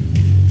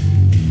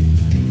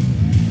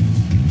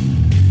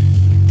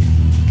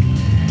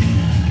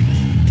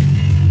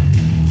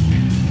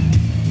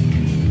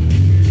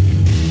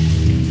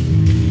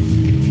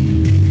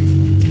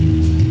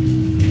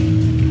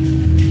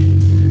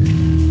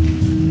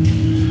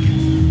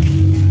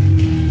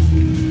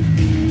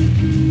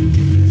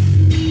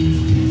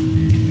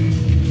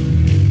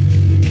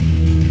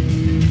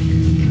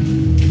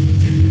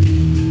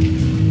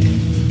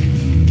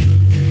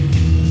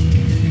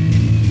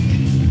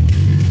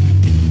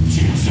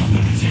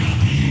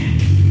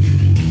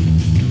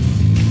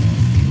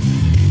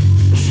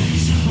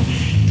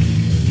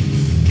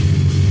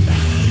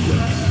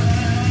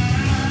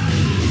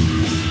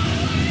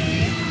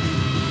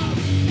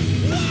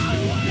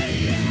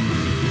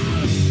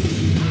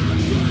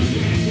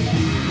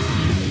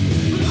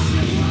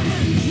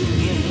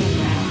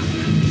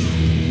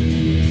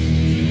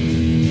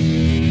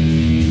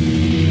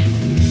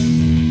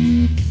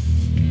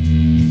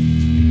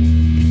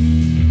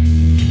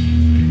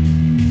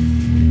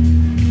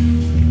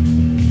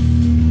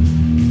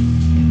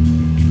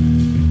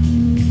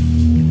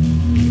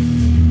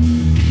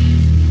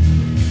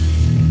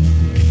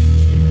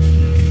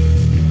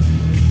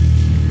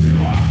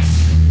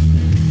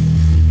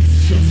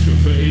 Shut your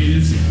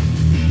face.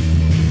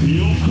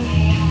 You'll grow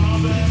out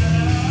of there.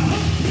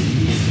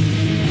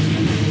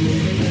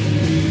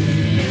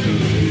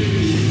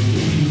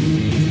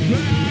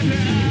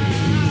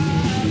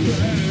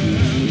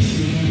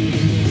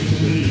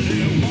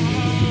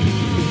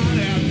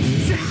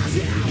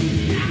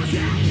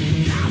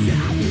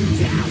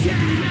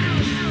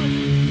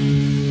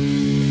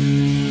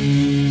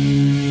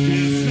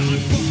 It's not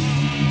fun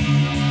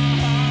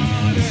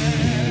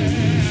anymore.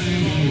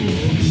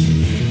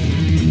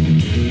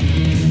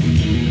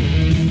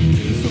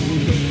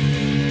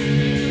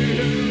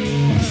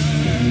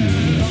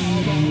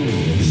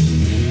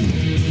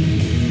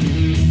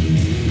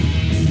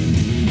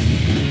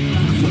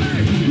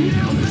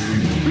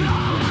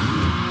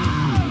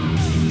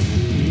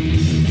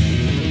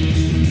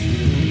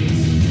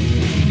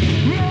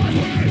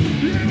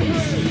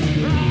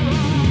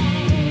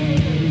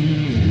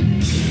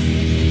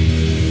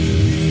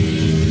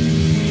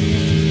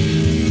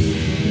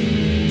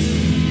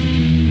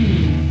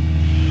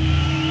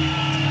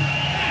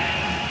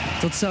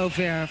 Tot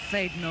zover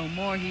Fate No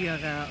More hier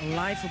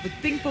live op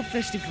het Pinkpop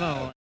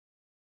Festival.